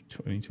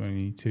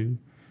 2022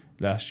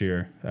 last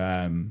year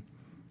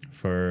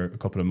for a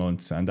couple of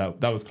months, and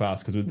that was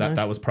class because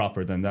that was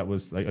proper. Then that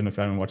was like, I don't know if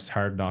anyone watches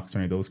Hard Knocks or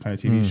any of those kind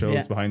of TV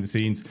shows behind the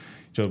scenes.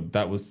 So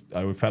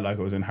I felt like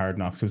I was in Hard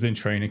Knocks. I was in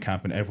training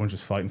camp, and everyone's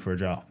just fighting for a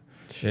job.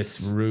 It's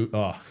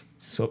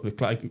so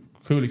like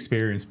cool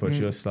experience, but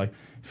just like,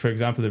 for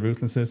example, the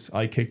ruthlessness.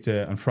 I kicked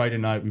on Friday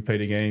night. We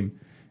played a game,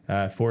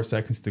 4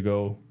 seconds to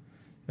go,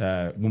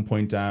 1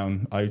 point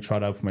down. I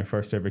trot out for my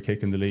first ever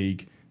kick in the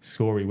league.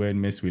 Score, we win.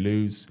 Miss, we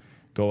lose.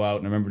 Go out,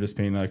 and I remember just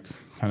being like,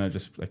 kind of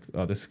just like,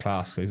 oh, this is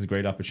class. This is a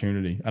great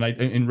opportunity. And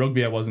in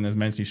rugby, I wasn't as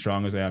mentally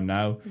strong as I am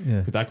now,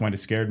 but that kind of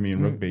scared me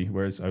in rugby.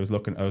 Whereas I was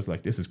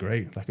like, this is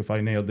great. Like, if I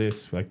nail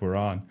this, like, we're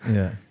on.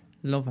 Yeah,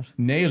 love it.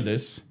 Nailed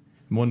it.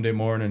 Monday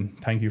morning,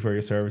 thank you for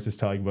your services,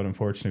 Tadhg, but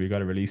unfortunately we got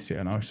to release you.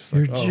 And I was just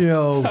like,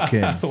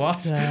 joking.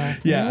 What?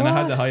 Yeah, and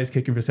I had the highest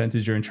kicking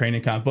percentage during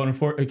training camp, but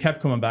it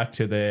kept coming back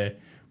to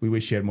we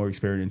wish you had more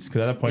experience,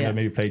 because at that point I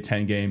maybe played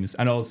 10 games.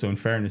 And also, in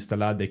fairness, the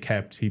lad they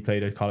kept, he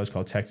played at a college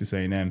called Texas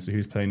A&M, so he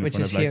was playing in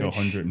front of like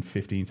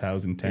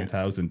 115,000,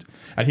 10,000.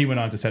 And he went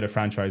on to set a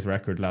franchise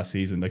record last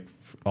season, like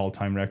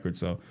all-time record,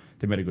 so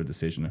they made a good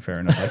decision, and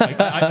fair enough.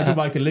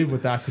 I could live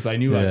with that because I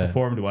knew I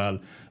performed well.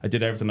 I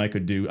did everything I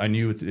could do. I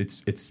knew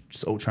it's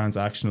so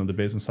transactional, the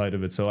business side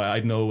of it, so I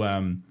had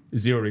no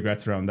zero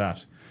regrets around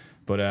that.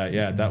 But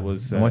that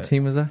was... what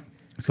team was that?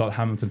 It's called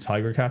Hamilton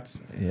Tiger Cats.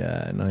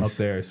 Yeah, nice. Up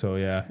there, so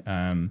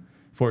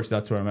fortunately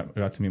that's where I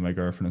got to meet my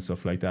girlfriend and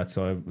stuff like that,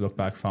 so I look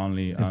back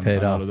fondly on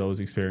all of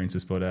those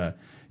experiences. But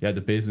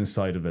the business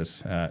side of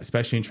it,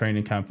 especially in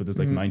training camp where there's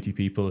like 90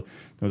 people, you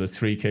know, there's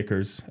 3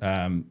 kickers.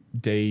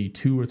 Day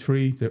 2 or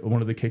 3,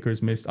 one of the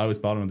kickers missed. I was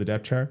bottom of the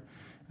depth chart,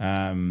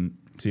 so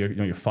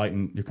you're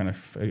fighting, you kind of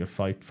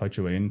fight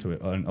your way into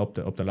it and up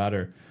the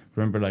ladder.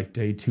 Remember, like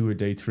day 2 or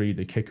day 3,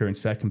 the kicker in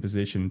second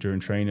position during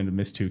training had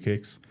missed 2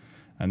 kicks,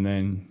 and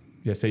then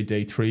say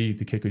day 3,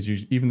 the kickers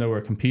usually, even though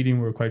we're competing,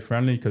 we're quite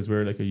friendly because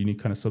we're like a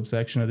unique kind of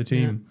subsection of the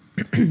team.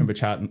 Remember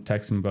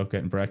texting him about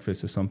getting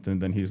breakfast or something,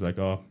 then he's like,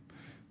 oh,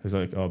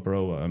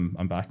 bro,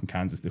 I'm back in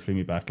Kansas. They flew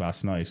me back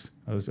last night.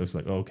 I was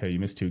like, oh, okay, you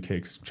missed 2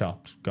 kicks,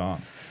 chopped,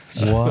 gone.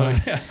 So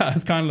I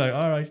was kind of like,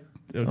 all right.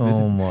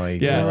 My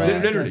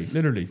God.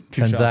 Literally.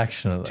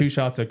 Transactional. 2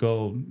 shots at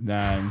goal.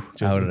 Out of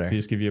there. They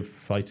just give you a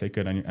flight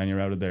ticket and you're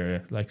out of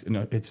there. Like, you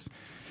know,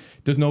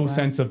 there's no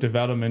sense of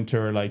development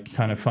or like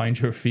kind of find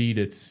your feet.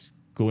 It's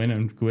go in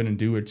and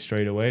do it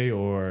straight away,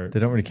 or they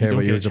don't really care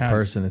about you as a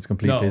person. It's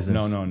complete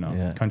business. No.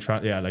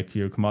 Yeah. Like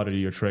your commodity,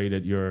 you're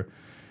traded, you're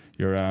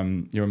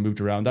moved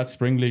around. That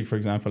spring league, for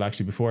example,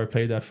 actually before I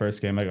played that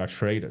first game, I got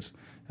traded.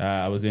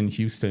 I was in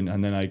Houston,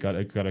 and then I got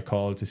a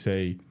call to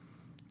say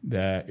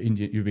that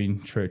you've been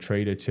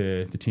traded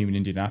to the team in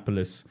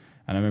Indianapolis.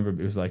 And I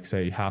remember it was like,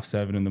 say,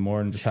 7:30 in the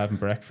morning, just having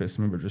breakfast.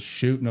 I remember just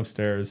shooting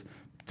upstairs,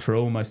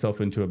 throwing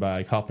myself into a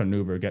bag, hopping an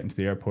Uber, getting to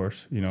the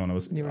airport, you know, and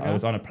I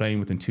was on a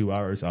plane within 2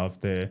 hours of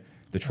the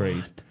the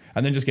trade.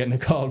 And then just getting a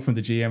call from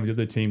the GM of the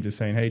other team just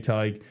saying, hey,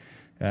 Tadhg,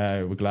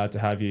 we're glad to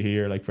have you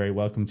here. Like, very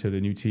welcome to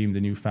the new team,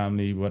 the new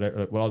family,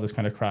 whatever, all this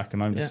kind of crack.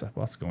 And I'm just like,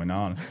 what's going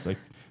on? It's like,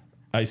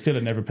 I still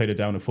had never played a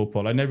down of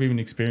football. I never even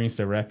experienced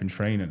a rep in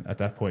training at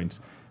that point.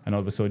 And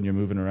all of a sudden you're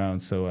moving around.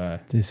 So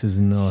this is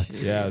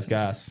nuts. Yeah, it was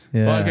gas.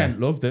 Yeah. But again,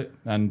 loved it.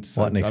 And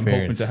what an I'm hoping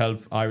experience. to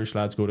help Irish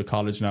lads go to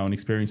college now and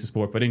experience the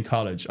sport. But in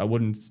college, I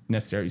wouldn't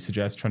necessarily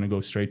suggest trying to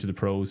go straight to the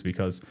pros,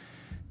 because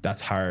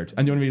that's hard.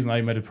 And the only reason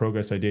I made the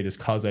progress I did is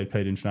because I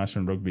played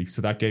international rugby.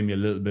 So that gave me a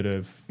little bit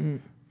of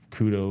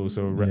kudos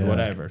or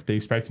whatever. They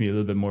expected me a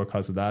little bit more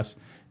because of that.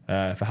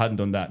 If I hadn't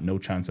done that, no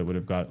chance I would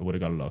have got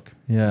a luck.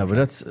 Yeah, but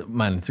that's,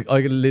 man,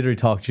 I could literally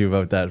talk to you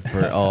about that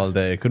for all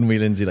day. Couldn't we,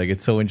 Lindsay? Like,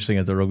 it's so interesting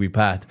as a rugby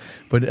path.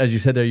 But as you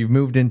said there, you've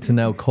moved into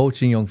now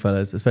coaching young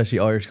fellas, especially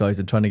Irish guys,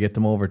 and trying to get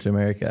them over to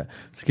America.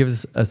 So give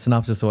us a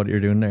synopsis of what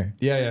you're doing there.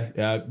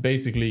 Yeah.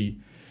 Basically,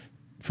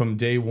 from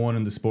day one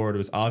in the sport, it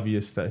was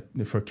obvious that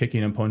for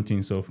kicking and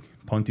punting, so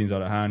punting's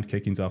out of hand,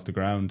 kicking's off the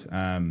ground,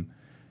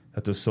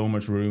 that there's so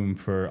much room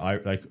for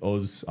like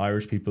us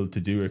Irish people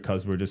to do it,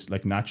 because we're just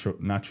like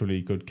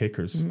naturally good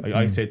kickers. Like,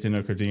 I say it's in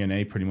our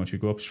DNA pretty much. We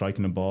go up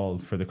striking a ball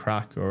for the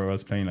crack, or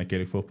else playing like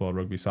Gaelic football,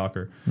 rugby,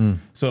 soccer.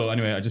 So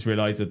anyway, I just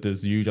realised that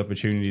there's a huge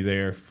opportunity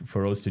there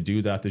for us to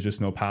do that. There's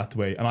just no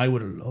pathway, and I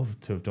would have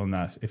loved to have done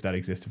that if that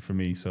existed for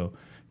me. So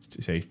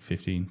say 10,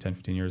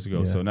 15 years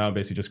ago. So now I'm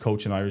basically just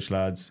coaching Irish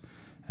lads,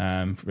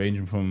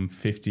 ranging from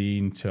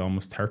 15 to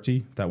almost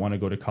 30 that want to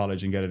go to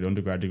college and get an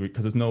undergrad degree,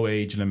 because there's no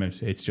age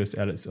limit. It's just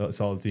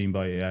it's all deemed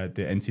by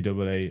the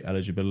NCAA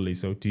eligibility.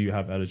 So do you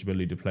have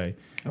eligibility to play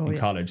in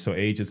college? So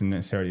age isn't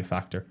necessarily a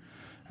factor.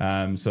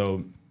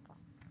 So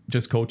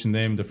just coaching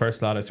them. The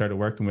first lad I started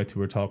working with, who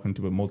we're talking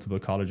to with multiple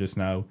colleges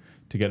now,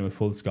 to get him a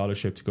full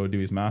scholarship to go do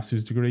his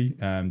master's degree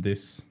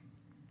this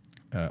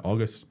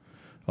August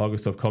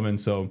upcoming.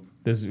 So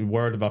there's a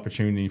world of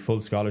opportunity,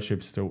 full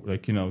scholarships. To,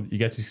 like, you know, you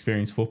get to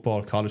experience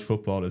football. College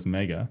football is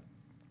mega.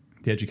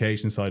 The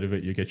education side of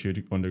it, you get your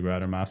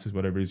undergrad or master's,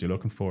 whatever it is you're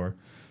looking for.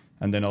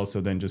 And then also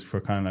then just for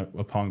kind of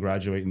upon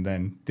graduating,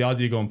 then the odds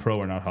of you going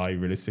pro are not high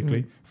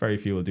realistically. Very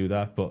few will do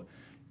that, but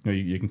you know,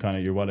 you can kind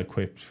of, you're well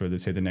equipped for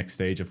the next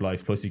stage of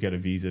life. Plus you get a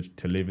visa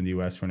to live in the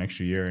US for an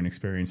extra year and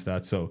experience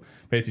that. So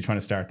basically trying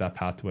to start that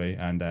pathway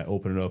and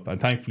open it up. And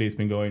thankfully it's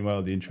been going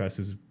well. The interest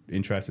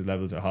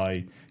levels are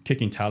high.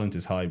 Kicking talent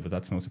is high, but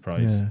that's no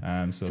surprise.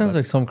 So sounds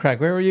like some crack.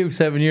 Where were you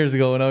 7 years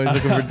ago when I was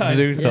looking to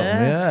do something?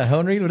 Yeah,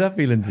 how unreal would that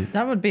be, Lindsay?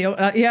 That would be,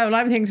 well,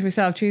 I'm thinking to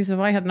myself, geez, if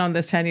I had known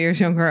this 10 years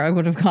younger, I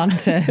would have gone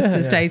to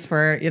the States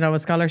for, you know, a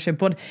scholarship.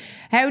 But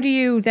how do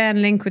you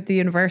then link with the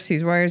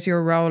universities? Where's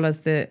your role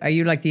as are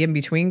you like the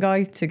in-between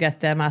guy to get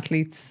them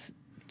athletes?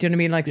 Do you know what I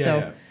mean?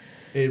 Like,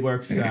 it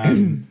works.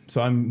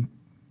 So I'm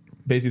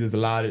basically, there's a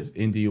lad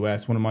in the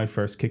US, one of my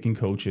first kicking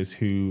coaches,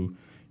 who,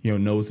 you know,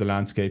 knows the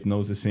landscape,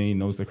 knows the scene,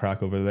 knows the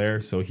crack over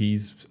there. So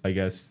he's, I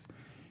guess,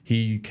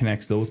 he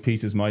connects those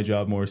pieces. My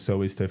job more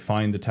so is to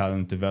find the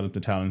talent, develop the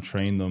talent,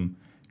 train them,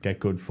 get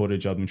good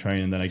footage of them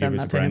training, and then I give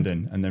it to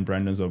Brendan. And then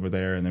Brendan's over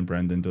there, and then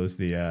Brendan does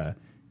the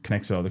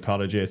connects with all the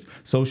colleges.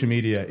 Social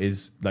media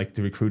is like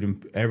the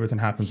recruiting. Everything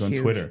happens on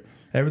Twitter.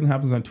 Everything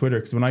happens on Twitter.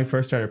 Because when I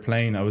first started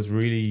playing, I was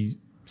really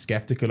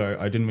skeptical.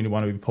 I didn't really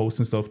want to be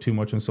posting stuff too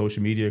much on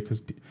social media,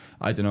 because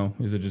I don't know,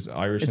 is it just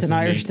Irish? It's an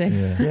Irish thing.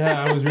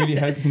 Yeah, I was really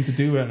hesitant to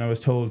do it, and I was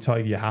told,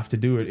 Tadhg, you have to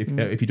do it.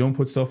 If you don't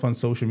put stuff on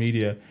social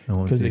media,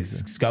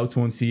 because scouts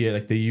won't see it.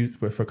 Like they use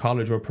for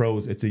college or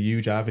pros, it's a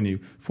huge avenue.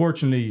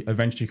 Fortunately,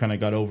 eventually kind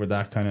of got over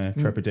that kind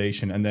of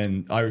trepidation, and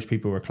then Irish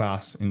people were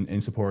class in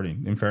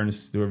supporting. In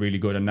fairness, they were really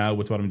good, and now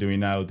with what I'm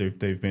doing now,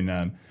 they've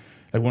been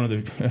like one of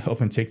the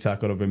up on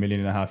TikTok got over 1.5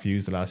 million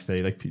views the last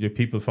day. Like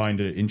people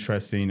find it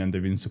interesting, and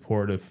they've been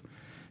supportive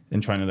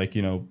in trying to, like,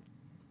 you know,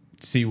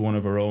 see one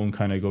of our own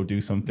kind of go do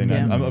something.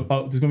 And there's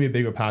going to be a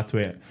bigger path to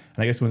it.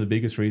 And I guess one of the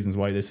biggest reasons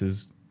why this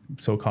is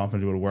so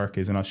confident it will work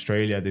is in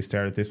Australia, they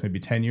started this maybe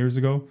 10 years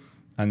ago.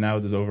 And now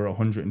there's over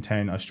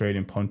 110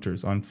 Australian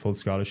punters on full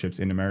scholarships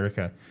in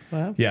America.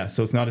 Wow. Yeah,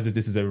 so it's not as if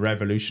this is a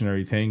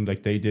revolutionary thing.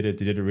 Like they did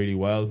it really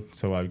well.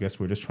 So I guess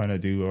we're just trying to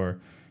do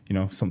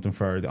something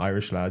for the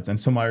Irish lads. And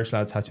some Irish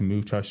lads had to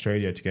move to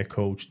Australia to get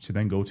coached to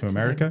then go to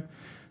America.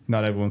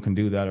 Not everyone can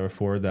do that or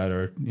afford that,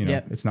 or, you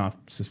know, it's not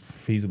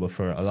feasible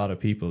for a lot of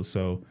people.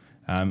 So,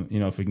 you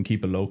know, if we can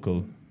keep it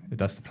local,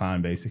 that's the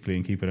plan basically,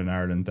 and keep it in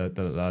Ireland, that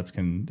lads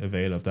can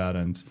avail of that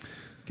and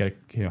get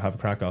have a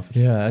crack off it.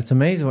 Yeah, it's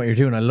amazing what you're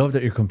doing. I love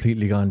that you're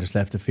completely gone, just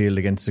left the field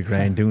against the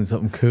grain, doing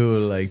something cool,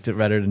 like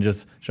rather than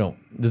just, you know,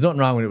 there's nothing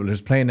wrong with it. We're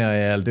just playing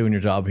AIL, doing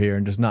your job here,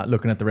 and just not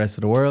looking at the rest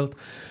of the world.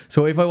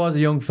 So if I was a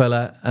young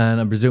fella,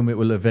 and I presume it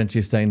will eventually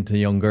extend to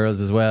young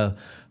girls as well,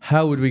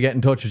 how would we get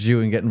in touch with you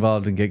and get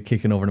involved and get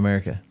kicking over in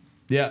America?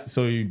 Yeah,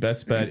 so your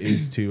best bet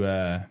is to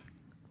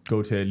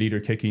go to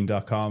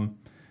leaderkicking.com,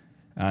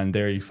 and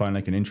there you find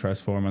like an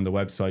interest form on the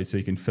website, so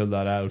you can fill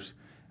that out.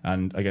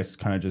 And I guess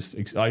kind of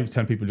just, I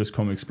tell people just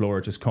come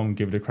explore, just come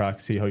give it a crack,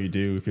 see how you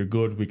do. If you're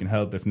good, we can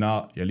help. If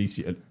not, at least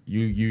you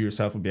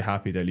yourself will be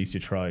happy that at least you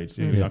tried.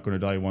 You're not going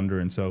to die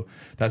wondering. So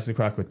that's the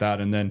crack with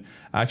that. And then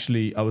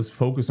actually, I was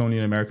focused only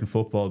on American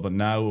football, but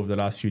now over the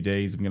last few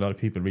days, I've been a lot of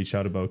people reach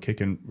out about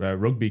kicking,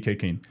 rugby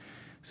kicking.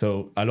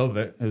 So I love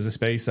it. It was a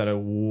space that I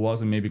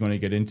wasn't maybe going to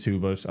get into,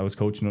 but I was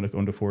coaching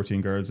under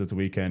 14 girls at the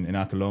weekend in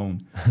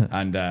Athlone,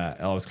 and it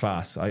was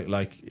class. I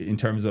like, in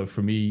terms of,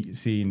 for me,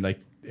 seeing like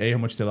A, how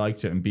much they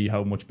liked it, and B,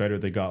 how much better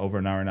they got over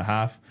an hour and a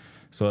half.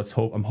 So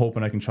I'm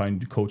hoping I can try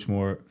and coach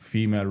more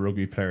female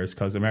rugby players,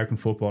 because American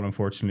football,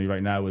 unfortunately,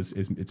 right now is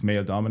it's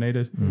male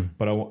dominated.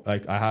 But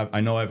I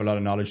know I have a lot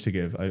of knowledge to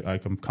give.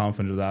 I'm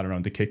confident of that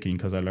around the kicking,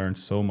 because I learned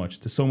so much.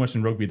 There's so much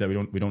in rugby that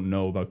we don't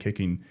know about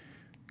kicking,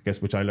 I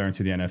guess, which I learned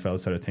through the NFL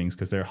side of things,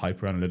 because they're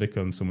hyper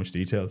analytical and so much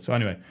detail. So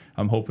anyway,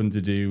 I'm hoping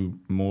to do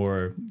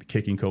more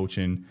kicking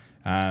coaching.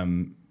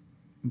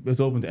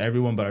 It's open to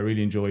everyone, but I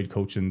really enjoyed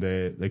coaching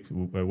the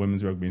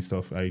women's rugby and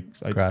stuff. I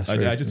felt like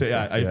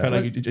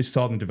it just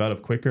saw them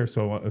develop quicker.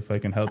 So if I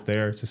can help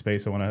there, it's a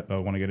space I want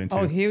to get into.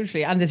 Oh,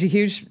 hugely! And there's a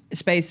huge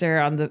space there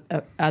on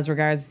the as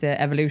regards the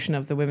evolution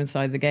of the women's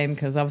side of the game,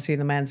 because obviously in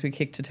the men's we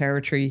kick to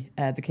territory.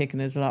 The kicking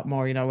is a lot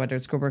more, whether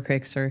it's scrubber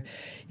kicks or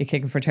you're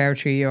kicking for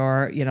territory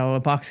or a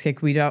box kick.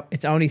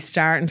 It's only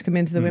starting to come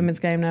into the women's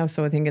game now,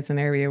 so I think it's an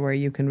area where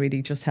you can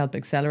really just help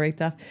accelerate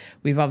that.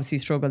 We've obviously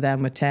struggled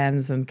then with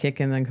tens and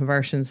kicking and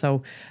conversion.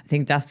 So I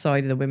think that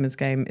side of the women's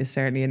game is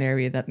certainly an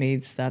area that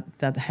needs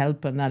that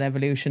help and that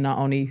evolution, not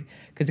only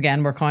because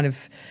again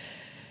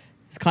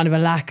it's kind of a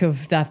lack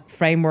of that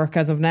framework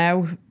as of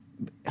now.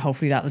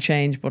 Hopefully that'll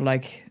change, but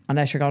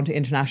unless you're going to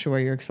international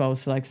where you're exposed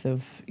to the likes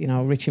of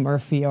Richie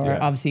Murphy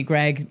or obviously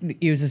Greg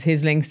uses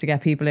his links to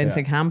get people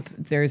into camp,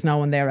 there's no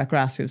one there at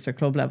grassroots or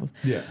club level.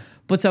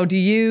 But so do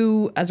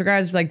you, as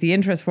regards the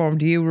interest form,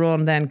 do you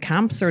run then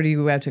camps, or do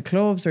you go out to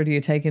clubs, or do you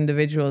take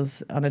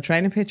individuals on a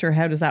training pitch, or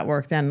how does that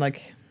work then?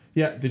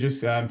 Yeah, they just,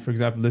 for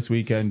example, this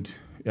weekend,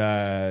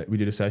 we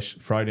did a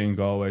session Friday in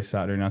Galway,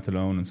 Saturday in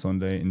Athlone, and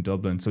Sunday in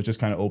Dublin. So just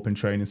kind of open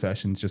training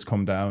sessions, just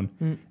come down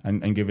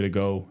and give it a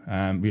go.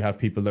 We have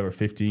people that were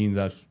 15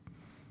 that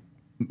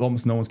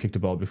almost no one's kicked a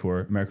ball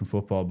before, American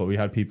football, but we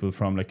had people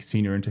from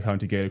senior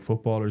inter-county Gaelic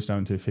footballers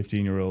down to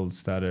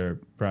 15-year-olds that are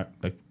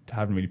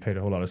haven't really played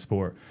a whole lot of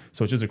sport.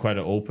 So it's just a quite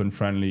an open,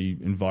 friendly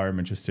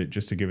environment just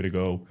to give it a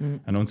go.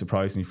 And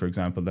unsurprisingly, for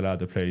example, the lad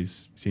that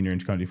plays senior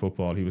inter-county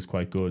football, he was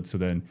quite good. So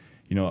then,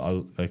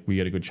 we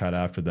had a good chat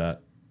after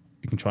that.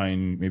 You can try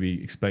and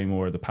maybe explain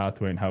more of the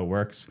pathway and how it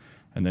works.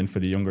 And then for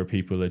the younger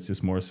people, it's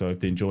just more so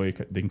if they enjoy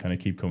it, they can kind of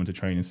keep coming to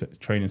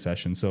training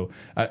sessions. So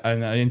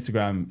and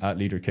Instagram at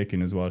Leader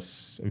Kicking is what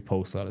we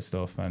post a lot of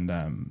stuff, and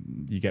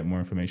you get more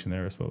information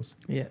there, I suppose.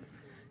 Yeah.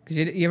 Because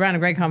you ran a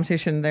great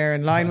competition there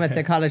in line with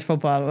the college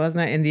football,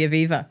 wasn't it, in the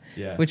Aviva?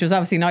 Yeah. Which was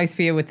obviously nice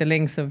for you with the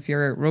links of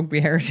your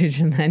rugby heritage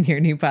and then your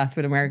new path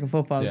with American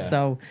football. Yeah.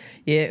 So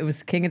it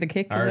was King of the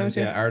Kick.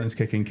 Ireland's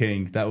Kicking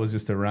King. That was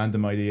just a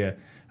random idea.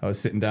 I was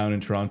sitting down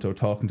in Toronto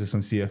talking to some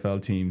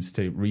CFL teams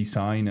to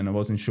re-sign, and I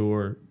wasn't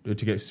sure to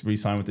get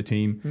re-signed with the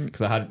team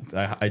because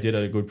I did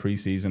a good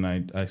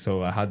pre-season.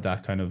 So I had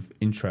that kind of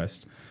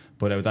interest.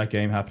 But with that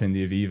game happening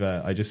in the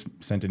Aviva, I just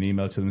sent an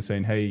email to them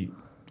saying, hey,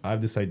 I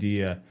have this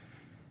idea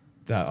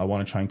that I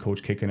want to try and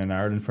coach kicking in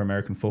Ireland for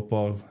American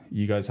football.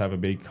 You guys have a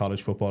big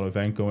college football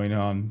event going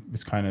on.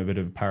 It's kind of a bit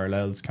of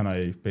parallels. Can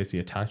I basically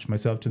attach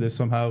myself to this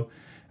somehow?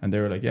 And they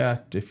were like, yeah,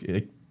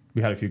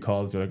 we had a few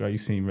calls. They're like, oh, you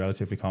seem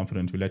relatively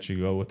confident. We'll let you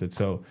go with it.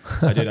 So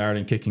I did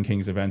Ireland Kicking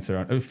Kings events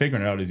around,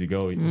 figuring it out as you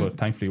go, but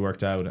thankfully it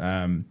worked out.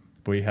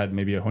 But we had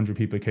maybe 100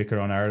 people kick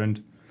around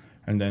Ireland.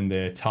 And then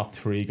the top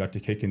three got to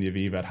kick in the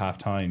Aviva at half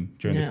time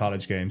during the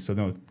college game.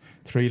 So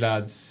three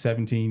lads,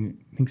 17,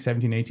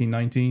 18,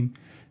 19,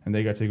 and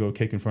they got to go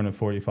kick in front of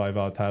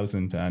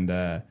 45,000. And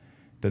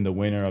then the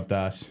winner of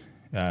that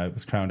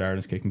was crowned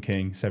Ireland's Kicking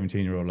King,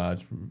 17-year-old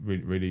lad,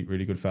 really,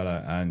 really good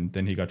fella. And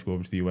then he got to go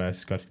over to the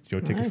US, got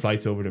to take his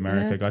flights over to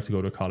America, got to go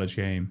to a college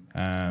game,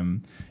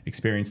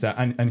 experience that.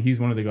 And he's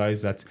one of the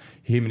guys that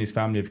him and his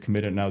family have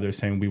committed now. They're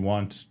saying we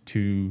want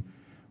to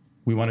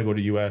go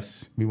to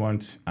US. We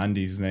want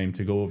Andy's name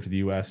to go over to the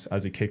US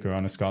as a kicker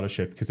on a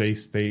scholarship because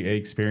they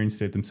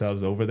experienced it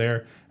themselves over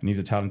there, and he's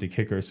a talented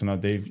kicker. So now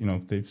they've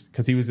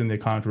because he was in the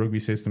Connacht rugby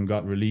system,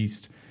 got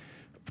released,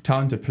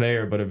 talented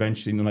player, but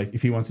eventually,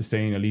 if he wants to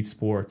stay in elite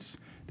sports,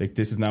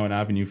 this is now an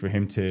avenue for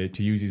him to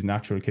use his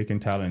natural kicking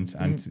talent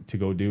and to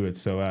go do it.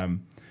 So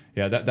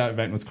that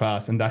event was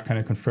class, and that kind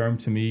of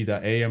confirmed to me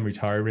that I'm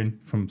retiring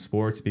from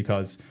sports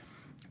because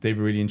they have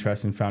a really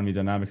interesting family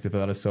dynamic. There's a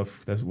lot of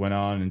stuff that went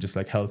on and just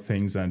health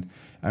things. And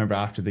I remember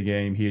after the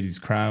game, he had his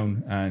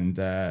crown, and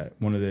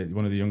one of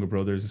the younger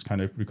brothers is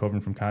kind of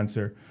recovering from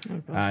cancer.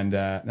 And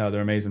now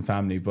they're an amazing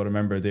family. But I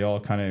remember they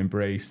all kind of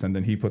embraced, and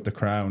then he put the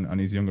crown on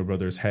his younger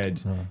brother's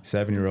head,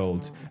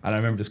 7-year-old. And I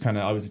remember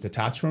I was just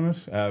attached from it.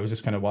 I was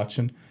just kind of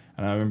watching.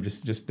 And I remember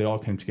just they all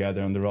came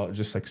together, and they're all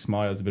just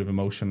smiles, a bit of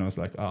emotion. I was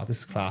like, oh,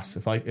 this is class.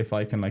 If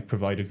I can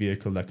provide a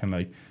vehicle that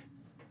can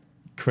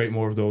create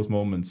more of those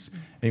moments.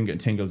 I'm getting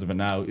tingles of it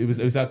now. It was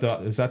at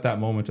that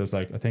moment I was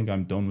like, I think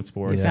I'm done with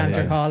sports. Found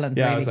your calling.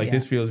 Yeah, really, I was like,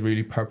 this feels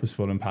really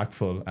purposeful,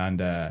 impactful,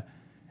 and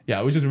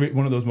it was just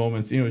one of those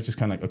moments. It's just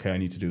kind of like, okay, I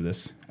need to do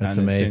this. That's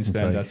and amazing. Since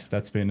then,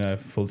 that's been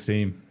full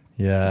steam.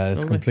 Yeah,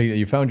 it's completely.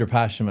 You found your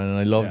passion, man, and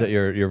I love that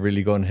you're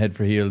really going head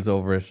for heels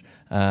over it.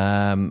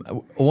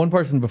 One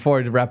person before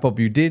I wrap up,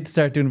 you did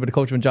start doing a bit of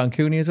coaching with John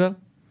Cooney as well.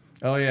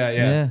 Oh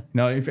yeah.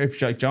 No,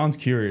 if like, John's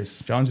curious.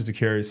 John's just a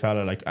curious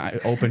fella, like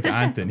open to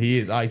anything. He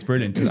is. He's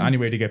brilliant. Just any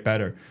way to get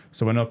better.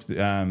 So I went up,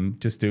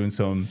 just doing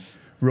some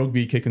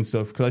rugby kicking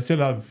stuff, because I still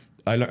have.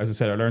 As I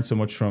said, I learned so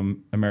much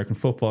from American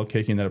football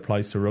kicking that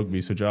applies to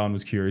rugby. So John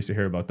was curious to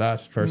hear about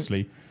that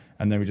firstly,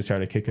 and then we just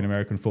started kicking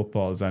American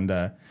footballs. And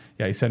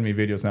he sent me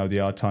videos now the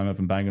odd time of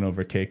him banging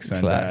over kicks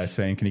and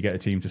saying, "Can you get a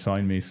team to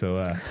sign me?"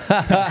 So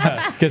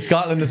get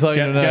Scotland to sign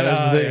him.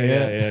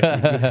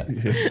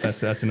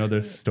 That's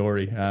another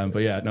story.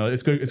 But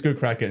it's good. It's good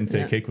crack getting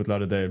to kick with a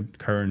lot of the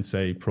current,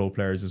 say, pro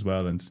players as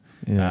well, and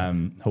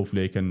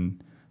hopefully it can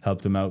help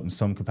them out in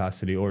some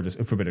capacity, or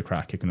just for a bit of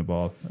crack kicking a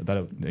ball.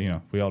 That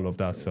we all love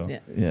that. So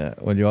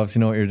well, you obviously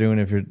know what you're doing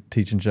if you're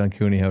teaching John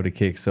Cooney how to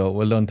kick. So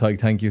well done, Tadhg.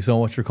 Thank you so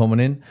much for coming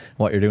in.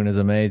 What you're doing is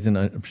amazing.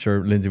 I'm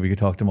sure, Lindsay, we could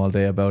talk to him all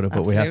day about it,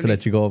 but we have to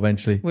let you go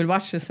eventually. We'll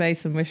watch the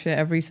space and wish you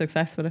every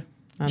success with it.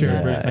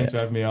 Cheers, thanks for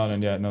having me on.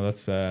 And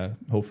that's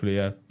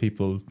hopefully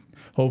people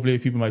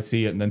might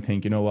see it and then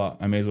think, you know what,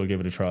 I may as well give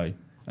it a try.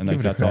 And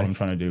that's all I'm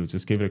trying to do, is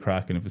just give it a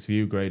crack. And if it's for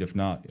you, great. If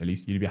not, at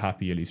least you'll be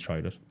happy you at least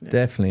tried it.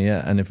 Definitely,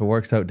 yeah. And if it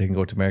works out, they can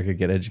go to America,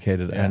 get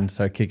educated, and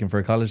start kicking for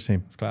a college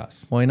team. It's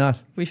class. Why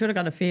not? We should have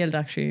got a field,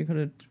 actually. You could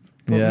have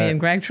put me and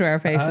Greg through our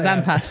faces,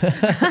 and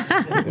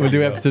Pat. We'll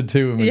do episode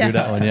 2 and we'll do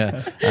that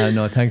one,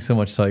 no, thanks so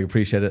much, Tadhg.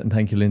 Appreciate it. And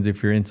thank you, Lindsay,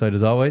 for your insight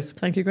as always.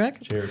 Thank you, Greg.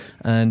 Cheers.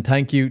 And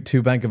thank you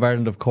to Bank of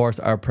Ireland, of course,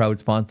 our proud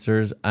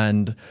sponsors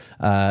and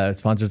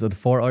sponsors of the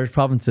 4 Irish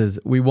provinces.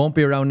 We won't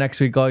be around next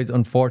week, guys,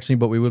 unfortunately,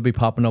 but we will be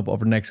popping up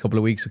over the next couple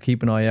of weeks, so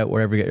keep an eye out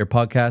wherever you get your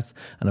podcasts,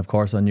 and of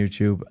course on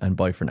YouTube. And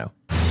bye for now.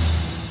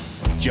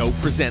 Joe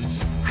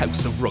presents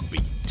House of Rugby,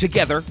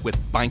 together with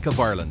Bank of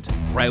Ireland,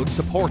 proud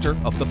supporter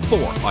of the 4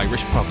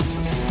 Irish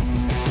provinces.